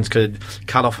Walter Goggins could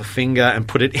cut off a finger and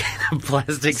put it in a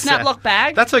plastic Snaplock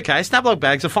bag? That's okay. Snaplock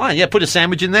bags are fine. Yeah, put a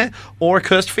sandwich in there or a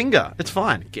cursed finger. It's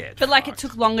fine. But like it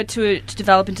took longer to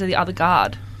develop into the other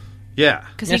guard yeah,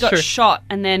 because he That's got true. shot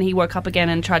and then he woke up again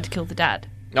and tried to kill the dad.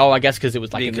 Oh, I guess because it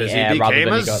was like because in the air he rather became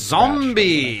than a he got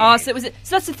zombie. Oh, so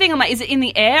that's the thing. I'm like, is it in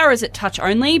the air or is it touch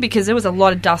only? Because there was a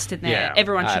lot of dust in there. Yeah,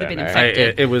 Everyone I should have don't been know.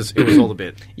 infected. It was all a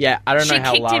bit. Yeah, I don't She know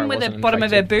how kicked Lara him with the wasn't bottom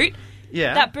of her infected. boot.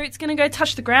 Yeah, That boot's going to go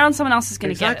touch the ground. Someone else is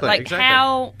going to get it. Exactly, Like, exactly.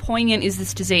 how poignant is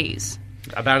this disease?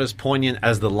 about as poignant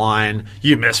as the line,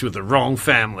 "You mess with the wrong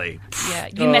family." Yeah,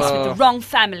 you mess with the wrong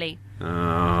family.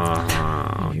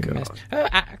 Oh, You God. messed-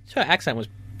 Her accent was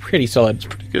pretty solid.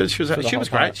 Good. She was the great. whole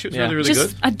part. She was Yeah. really, really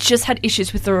good. I just had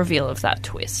issues with the reveal of that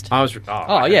twist. I was.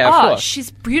 Oh yeah, of Oh, course.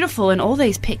 she's beautiful in all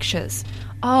these pictures.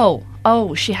 Oh,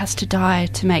 she has to die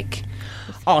to make.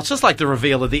 Oh, it's just like the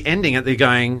reveal of the ending. They're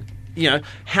going,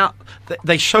 how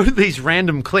they show these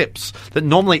random clips that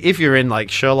normally, if you're in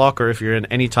like Sherlock or if you're in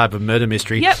any type of murder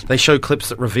mystery, Yep. they show clips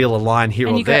that reveal a line here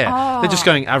And or you go, there. "Oh." They're just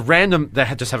going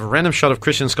just have a random shot of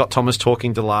Christian Scott Thomas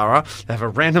talking to Lara. They have a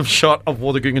random shot of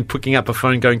Walter Goggins picking up a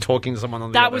phone, talking to someone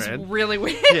on the That other was end. really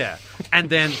weird. Yeah, and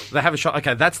then they have a shot.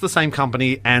 Okay, that's the same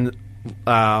company, and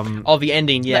Oh, the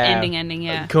ending, yeah. The ending,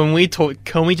 yeah. Can we talk?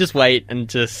 Can we just wait and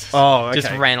just just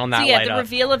okay. ran on that So yeah, later? the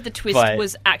reveal of the twist But-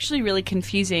 was actually really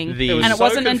confusing, It was and it so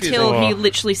wasn't until confusing. he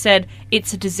literally said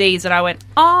it's a disease that I went,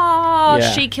 "Oh,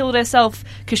 Yeah. she killed herself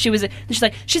because she was." And she's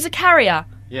like, "She's a carrier,"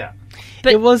 yeah.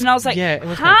 but It was- and I was like, yeah, it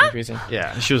was kind of "Huh?" confusing.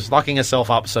 Yeah, she was locking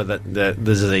herself up so that the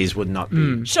disease would not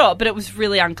be. Sure, but it was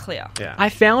really unclear. Yeah. I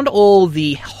found all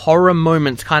the horror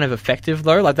moments kind of effective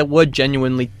though. Like they were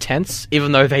genuinely tense,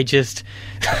 even though they just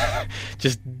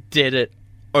did it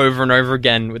over and over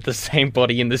again with the same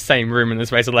body in the same room in the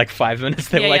space of like 5 minutes.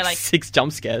 There Yeah, were yeah, like like 6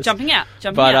 jump scares. Jumping out.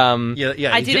 But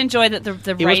Yeah, I you did ju- enjoy that the was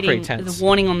pretty rating, tense. the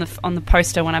warning on the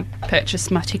poster when I purchased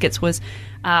my tickets was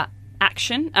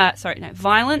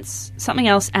violence, something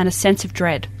else, and a sense of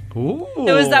dread. Ooh.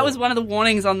 That was one of the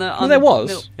warnings on the. there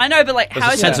was. I know, but like, There's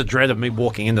how a is sense it? of dread of me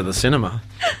walking into the cinema.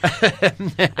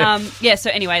 Yeah. So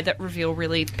anyway, that reveal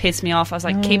really pissed me off. I was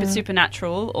like, keep it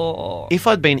supernatural, or If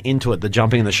I'd been into it, the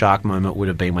jumping in the shark moment would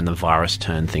have been when the virus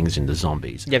turned things into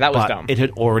zombies. Yeah, that was But dumb. It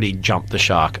had already jumped the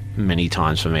shark many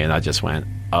times for me, and I just went,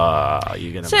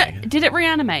 you're going to so make it. did it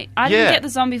reanimate? I didn't get the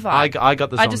zombie vibe. I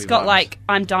got the zombie I just got vibes. like,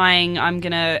 I'm dying. I'm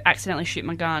gonna accidentally shoot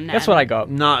my gun. that's and what I got.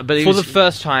 No, but it For was, the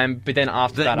first time, but then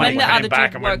after that, when I the other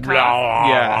back dude and went, woke up,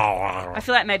 Yeah. I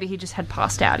feel like maybe he just had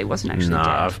passed out. He wasn't actually No,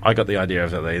 dead. I got the idea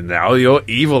of that. Now you're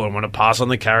evil and want to pass on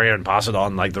the carrier and pass it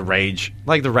on like the rage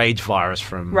virus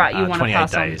from Right, you wanna 28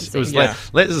 pass on days. the It was disease.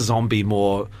 let the zombie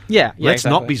more. Yeah, let's not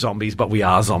exactly. be zombies, but we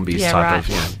are zombies Yeah, type right.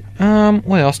 of. Yeah.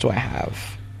 What else do I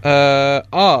have?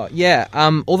 All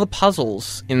the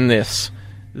puzzles in this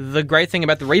the great thing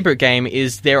about the reboot game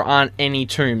is there aren't any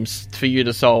tombs for you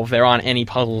to solve. There aren't any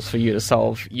puzzles for you to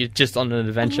solve. You're just on an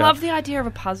adventure. I love the idea of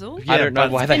a puzzle. I don't know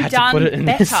but why It's they been had to put it done in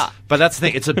better. this. But that's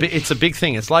the thing. It's a big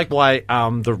thing. It's like why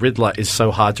the Riddler is so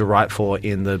hard to write for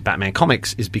in the Batman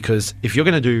comics is because if you're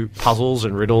going to do puzzles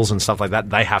and riddles and stuff like that,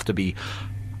 they have to be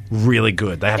really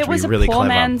good. They have It to be was really a poor clever.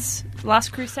 man's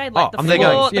Last Crusade. Like Oh, I'm there the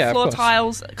going, yeah, of floor course.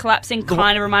 tiles collapsing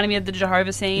kind of reminded me of the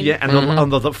Jehovah scene. Yeah, and on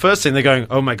the first scene they're going,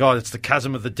 "Oh my god, it's the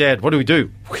chasm of the dead. What do?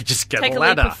 We just get Take a a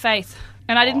leap ladder." of faith.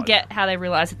 And I didn't get how they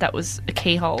realised that was a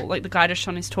keyhole. Like the guy just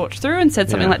shone his torch through and said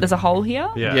something Yeah. like, "There's a hole here."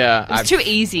 Yeah. It was too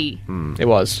easy. It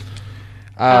was.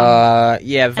 The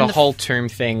and the whole tomb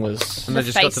thing was... And The they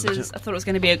just got to faces. I thought it was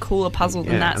going to be a cooler puzzle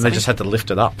than Yeah, that. and they just had to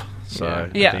lift it up. So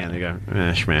at Yeah. the end they go,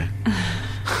 schmeh.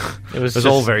 It was, It was just,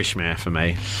 all very schmeh for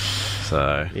me.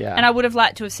 So Yeah. And I would have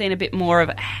liked to have seen a bit more of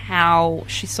how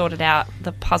she sorted out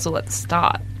the puzzle at the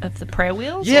start of the prayer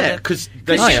wheels. yeah, because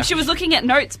She was looking at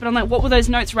notes, but I'm like, what were those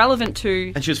notes relevant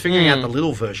to? and she was figuring out the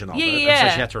little version of Yeah, it, yeah, and so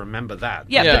yeah. she had to remember that.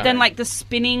 Yeah, Yeah. but then like the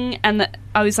spinning and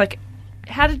I was like,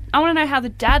 I want to know how the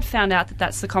dad found out that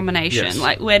that's the combination. Yes.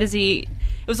 Like, where does he?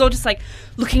 It was all just like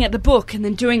looking at the book and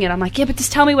then doing it. I'm like, yeah, but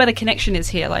just tell me where the connection is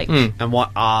here. Like, And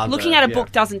what are looking at a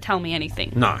book doesn't tell me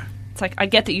anything. No. It's like I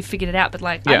get that you figured it out, but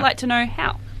like, Yeah. I'd like to know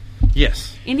how.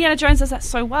 Yes. Indiana Jones does that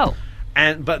so well.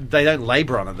 But they don't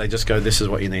labour on it. They just go, "This is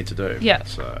what you need to do." Yeah.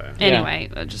 So Anyway,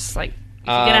 just like if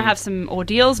you're gonna have some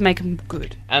ordeals, make them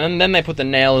good. And then they put the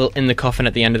nail in the coffin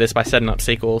at the end of this by setting up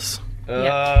sequels.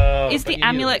 Yeah. Is but the you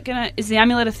amulet Is the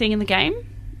amulet a thing in the game?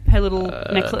 Her little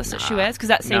necklace that she wears, because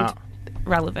that seemed no.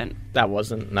 relevant. That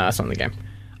wasn't... No, that's not in the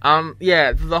game.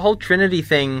 Yeah, the whole Trinity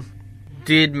thing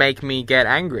did make me get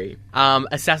angry.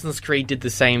 Assassin's Creed did the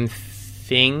same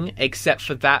thing, except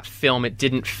for that film, it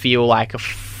didn't feel like a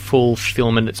full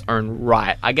film in its own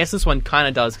right. I guess this one kind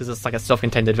of does, because it's like a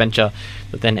self-contained adventure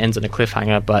that then ends in a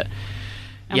cliffhanger, but...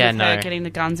 And yeah, with no. her getting the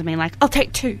guns and being like, I'll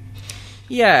take 2.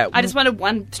 Yeah. I just wanted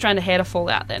one strand of hair to fall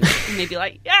out then. And me be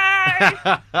like,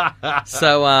 yay!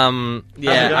 So,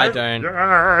 yeah, I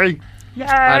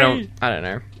don't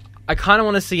know. I kind of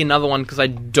want to see another one because I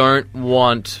don't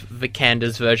want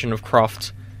Vikander's version of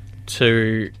Croft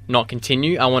to not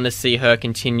continue. I want to see her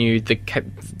continue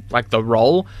the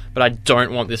role, but I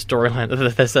don't want this storyline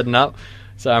that they're setting up.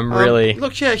 So I'm really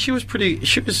look. Yeah, she was pretty.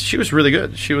 She was really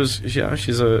good. She's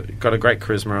got a great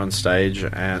charisma on stage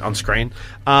and on screen.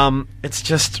 It's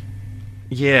just.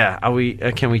 Yeah, are we?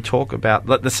 Can we talk about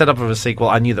the setup of a sequel?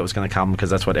 I knew that was going to come because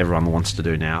that's what everyone wants to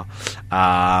do now.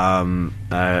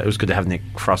 It was good to have Nick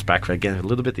Frost back for again a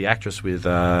little bit. The actress with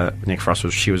Nick Frost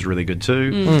she was really good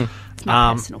too. It's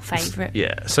my personal favourite.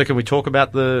 Yeah. So can we talk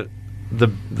about the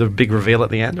big reveal at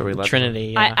the end? Or are we allowed to-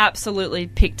 Trinity. I Yeah. absolutely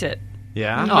picked it.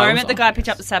 Yeah. The Oh, it moment was the guy picked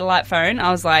up the satellite phone,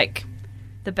 I was like,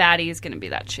 the baddie is going to be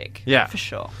that chick. Yeah. For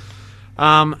sure.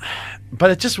 But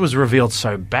it just was revealed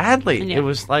so badly. Yeah. It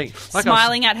was like I was-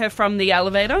 Smiling at her from the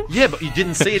elevator. Yeah, but you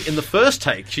didn't see it in the first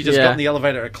take. She just Yeah. got in the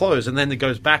elevator, it closed, and then it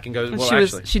goes back and goes, well,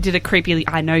 actually. She did a creepy,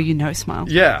 I know you know smile.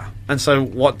 Yeah. And so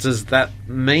what does that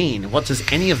mean? What does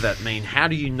any of that mean? How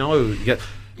do you know?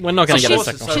 We're not going to So get a she's-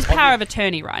 second so- one. She's power of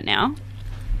attorney right now.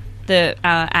 The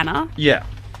Anna. Yeah.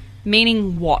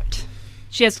 Meaning what?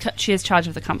 She has charge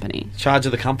of the company. Charge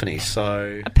of the company.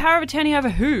 So A power of attorney over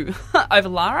who? Over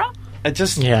Lara? it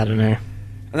just Yeah, I don't know. and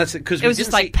that's because It was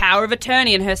just like power of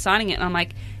attorney and her signing it, and I'm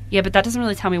like, yeah, but that doesn't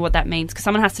really tell me what that means because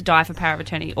someone has to die for power of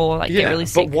attorney or like get really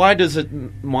sick. But why does it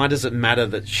matter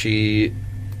that she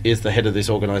is the head of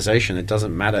this organization? It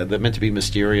doesn't matter. They're meant to be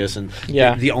mysterious, and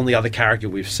Yeah. the only other character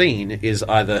we've seen is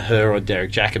either her or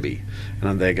Derek Jacobi,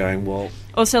 and they're going, well,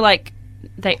 Also, like,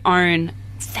 they own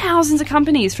thousands of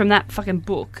companies from that fucking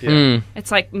book. Yeah. It's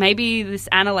like maybe this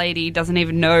Anna lady doesn't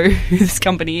even know who this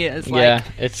company is. Like, Yeah,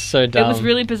 it's so dumb. it was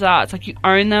really bizarre. It's like you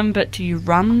own them, but do you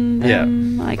run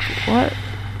them? Like what?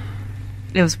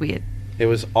 It was weird. it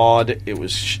was odd. It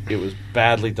was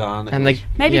badly done. And they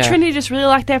Maybe yeah. Trinity just really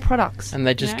like their products. And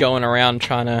they're just you know? going around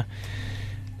trying to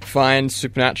find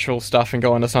supernatural stuff and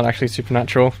going, it's not actually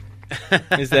supernatural.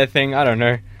 Is their thing? I don't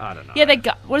know. I don't know. Yeah,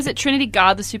 what is it? Trinity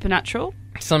guard the supernatural,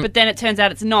 Some, but then it turns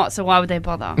out it's not. So why would they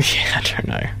bother? yeah, I don't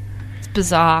know. It's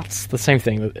bizarre. It's the same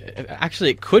thing. Actually,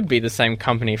 it could be the same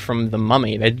company from The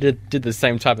Mummy. They did the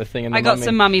same type of thing in The I got Mummy.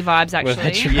 some mummy vibes where they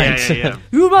actually. tried to-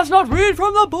 You must not read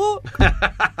from the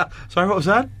book. Sorry, what was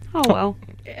that? Oh well.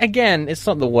 Again, it's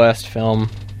not the worst film.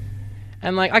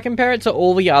 And, like, I compare it to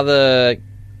all the other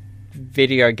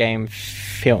video game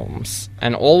films,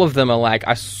 and all of them are like,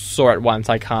 I saw it once,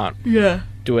 I can't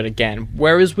do it again.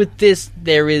 Whereas with this,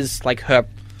 there is, like, her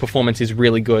performance is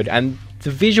really good, and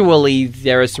visually,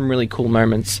 there are some really cool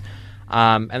moments.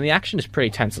 And the action is pretty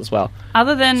tense as well.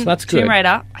 Other than So that's Tomb good.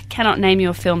 Raider, I cannot name you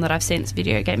a film that I've seen that's a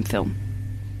video game film.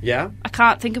 Yeah. I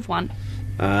can't think of one.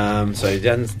 So you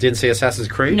didn't see Assassin's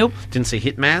Creed? Nope. Didn't see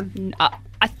Hitman?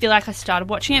 I feel like I started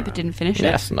watching it but didn't finish it.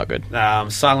 Yes, not good.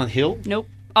 Silent Hill? Nope.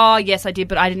 Oh, yes, I did,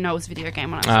 but I didn't know it was a video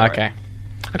game when I saw Okay.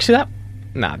 Actually,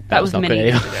 that was not many good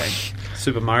years either. ago.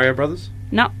 Super Mario Brothers?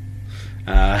 No,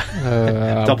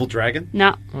 Double Dragon?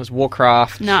 no, It was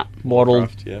Warcraft, no, Mortal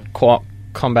Warcraft, yeah.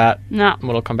 Kombat, no.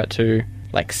 Mortal Kombat 2,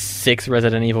 like 6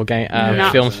 Resident Evil No.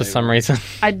 films for some reason.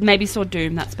 I maybe saw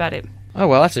Doom, that's about it. Oh,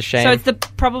 well, that's a shame. So it's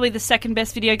probably the second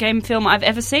best video game film I've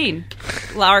ever seen.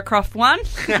 Lara Croft 1.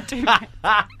 Doom.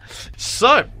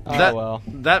 So, well.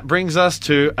 that brings us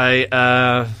to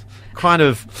a kind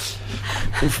of...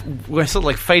 We're sort of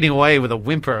like fading away with a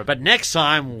whimper. But next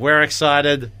time, we're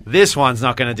excited. This one's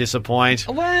not going to disappoint.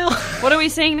 Well, What are we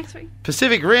seeing next week?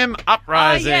 Pacific Rim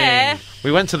Uprising. Oh, yeah.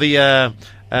 We went to the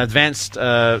advanced sort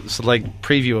of like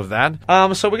preview of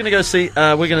that. So we're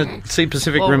going to see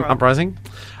Pacific Rim Right. Uprising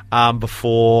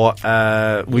before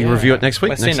we review it next week.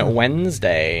 we're seeing it week.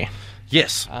 Wednesday.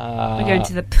 Yes. We're going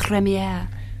to the premiere.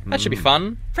 That should be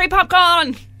fun. Free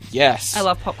popcorn! Yes. I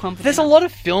love popcorn. For There's a dinner. lot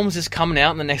of films that's coming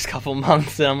out in the next couple of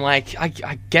months, and I'm like,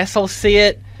 I guess I'll see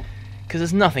it because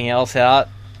there's nothing else out.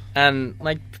 And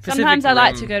like, Pacific Sometimes I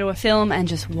like Rim- to go to a film and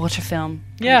just watch a film.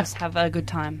 And Yeah. just have a good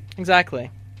time. Exactly.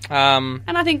 And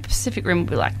I think Pacific Rim will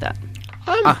be like that.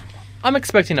 I'm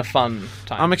expecting a fun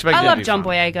time. I'm expecting I it to love be John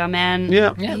fun. Boyega, man.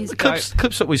 Yeah, He's the goat.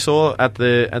 clips that we saw at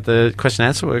the question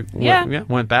answer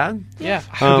weren't bad. Yeah.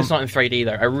 I hope it's not in 3D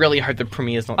though. I really hope the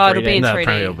premiere's not 3D. Oh, it'll be in No, 3D.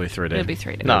 probably it'll be 3D. It'll be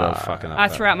 3D. No. They'll fucking up I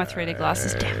that. threw out my 3D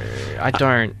glasses. Damn. I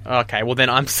don't. Okay, well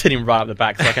then I'm sitting right up the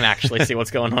back so I can actually see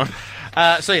what's going on.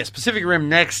 So yes, Pacific Rim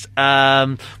next.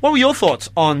 What were your thoughts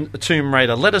on Tomb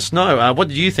Raider? Let us know. What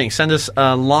did you think? Send us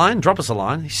a line. Drop us a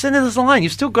line. Send us a line.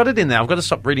 You've still got it in there. I've got to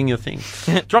stop reading your thing.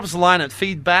 Drop us a line at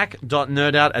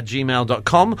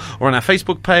feedback.nerdout@gmail.com or on our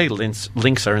Facebook page.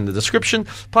 Links are in the description.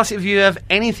 Plus, if you have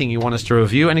anything you want us to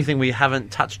review, anything we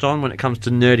haven't touched on when it comes to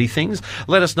nerdy things,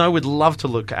 let us know. We'd love to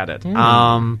look at it.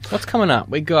 What's coming up?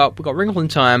 We got Wrinkle in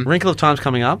Time. Wrinkle of Time's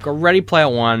coming up. Got Ready Player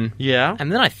One. Yeah. And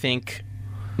then I think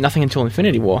Nothing Until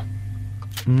Infinity War.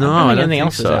 No, I don't think I don't anything think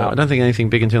else is so. out. I don't think anything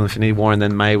big until Infinity War, and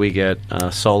then May we get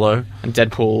Solo. And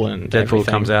Deadpool and Deadpool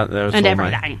everything. comes out. There And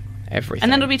everything. Everything.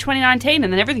 And then it'll be 2019,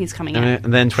 and then everything's coming out.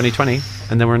 And then 2020,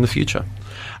 and then we're in the future.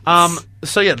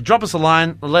 So yeah, drop us a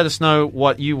line. Let us know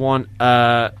what you want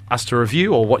us to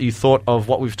review, or what you thought of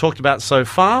what we've talked about so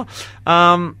far.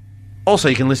 Also,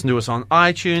 you can listen to us on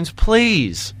iTunes.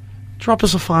 Please drop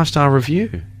us a 5-star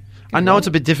review. I know it's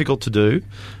a bit difficult to do,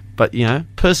 but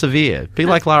persevere. Be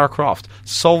like Lara Croft.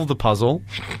 Solve the puzzle.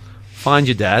 Find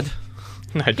your dad.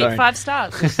 No, Hit don't. 5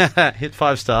 stars. Hit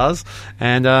 5 stars,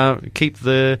 and keep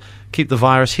the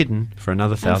virus hidden for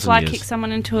another And 1,000 fly years. kick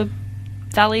someone into a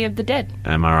Valley of the Dead.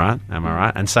 Am I right? Am I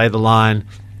right? And say the line,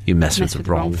 "You mess with the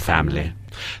wrong family."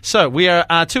 So we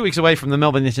are 2 weeks away from the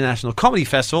Melbourne International Comedy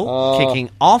Festival kicking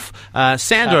off.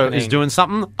 Sandro happening. is doing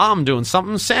something. I'm doing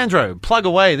something. Sandro, plug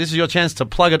away. This is your chance to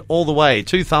plug it all the way.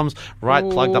 2 thumbs right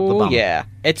plugged up the bum. Yeah.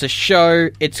 It's a show.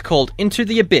 It's called Into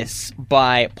the Abyss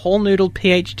by Paul Noodle,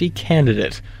 PhD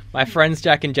candidate. My friends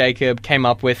Jack and Jacob came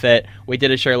up with it. We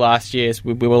did a show last year. So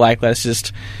we were like, let's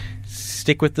just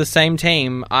stick with the same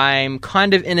team. I'm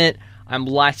kind of in it. I'm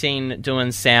lighting,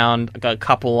 doing sound. I got a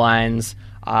couple lines.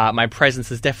 My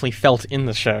presence is definitely felt in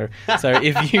the show. So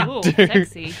if you Ooh, do,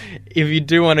 sexy. if you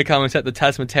do want to come and set the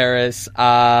Tasman Terrace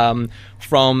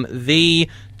from the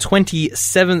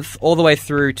 27th all the way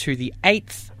through to the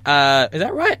 8th. Is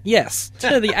that right? Yes,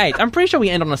 to the 8th. I'm pretty sure we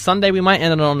end on a Sunday. We might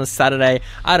end it on a Saturday.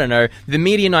 I don't know. The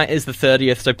media night is the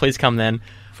 30th, so please come then.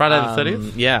 Friday the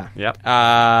 30th? Yeah. Yep. 8:30.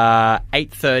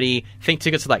 I think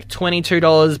tickets are like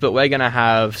 $22, but we're going to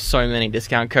have so many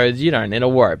discount codes, you don't need to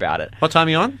worry about it. What time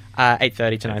are you on?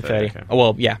 8:30 to 9:30. okay. Oh,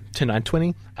 well, yeah, to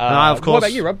 9:20. Of course. What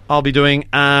about you, Rob? I'll be doing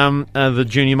the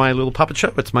Junior My Little Puppet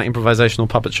Show. It's my improvisational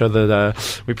puppet show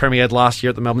that we premiered last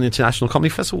year at the Melbourne International Comedy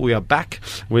Festival. We are back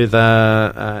with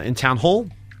in Town Hall.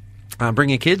 Bring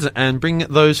your kids and bring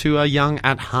those who are young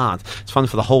at heart. It's fun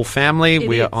for the whole family. It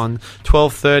We is. are on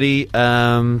 12:30.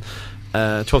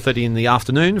 12:30 in the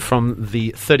afternoon from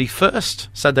the 31st,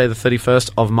 Saturday the 31st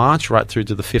of March, right through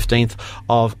to the 15th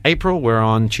of April. We're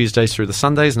on Tuesdays through the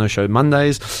Sundays, no show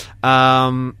Mondays.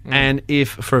 And if,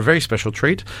 for a very special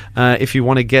treat, if you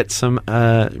want to get some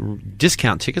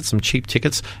discount tickets, some cheap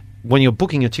tickets, when you're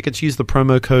booking your tickets, use the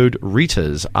promo code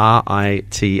RITAS,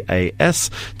 RITAS,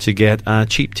 to get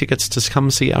cheap tickets to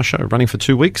come see our show. Running for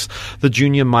 2 weeks, the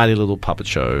Junior Mighty Little Puppet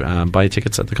Show. Buy your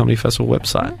tickets at the Comedy Festival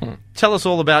website. Tell us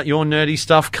all about your nerdy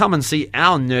stuff. Come and see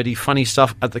our nerdy, funny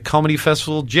stuff at the Comedy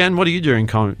Festival. Jen, what are you doing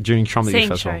during Comedy Seeing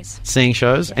Festival? shows. Seeing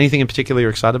shows. Anything in particular you're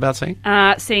excited about seeing?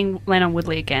 Seeing Lennon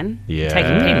Woodley again. Yeah.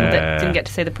 Taking people that didn't get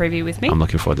to see the preview with me. I'm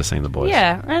looking forward to seeing the boys.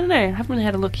 Yeah, I don't know. I haven't really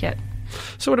had a look yet.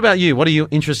 So what about you? What are you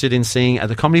interested in seeing at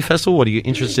the Comedy Festival? What are you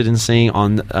interested in seeing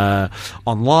on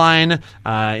online,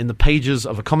 in the pages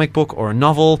of a comic book or a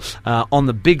novel, on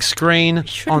the big screen,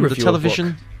 on the review a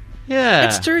television? book. Yeah.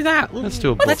 Let's do that. Let's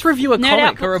do a book. Let's review a Nerd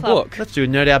Out comic or a Book Club. book. Let's do a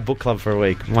Nerd Out Book Club for a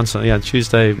week.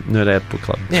 Tuesday, Nerd Out Book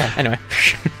Club. Yeah, anyway.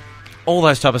 All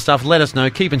those type of stuff. Let us know.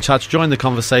 Keep in touch. Join the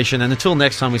conversation. And until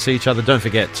next time we see each other, don't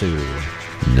forget to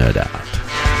nerd out.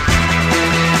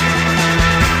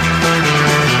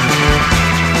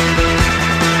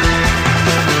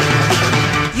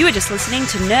 You were just listening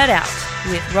to Nerd Out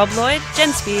with Rob Lloyd,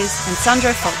 Jen Spears, and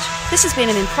Sandro Fulch. This has been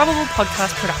an Improbable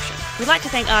podcast production. We'd like to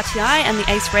thank RTI and the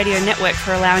Ace Radio Network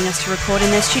for allowing us to record in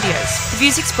their studios. The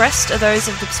views expressed are those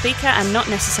of the speaker and not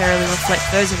necessarily reflect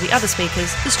those of the other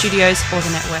speakers, the studios, or the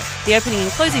network. The opening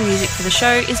and closing music for the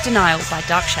show is Denial by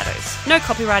Dark Shadows. No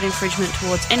copyright infringement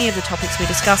towards any of the topics we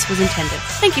discuss was intended.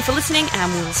 Thank you for listening,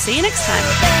 and we will see you next time.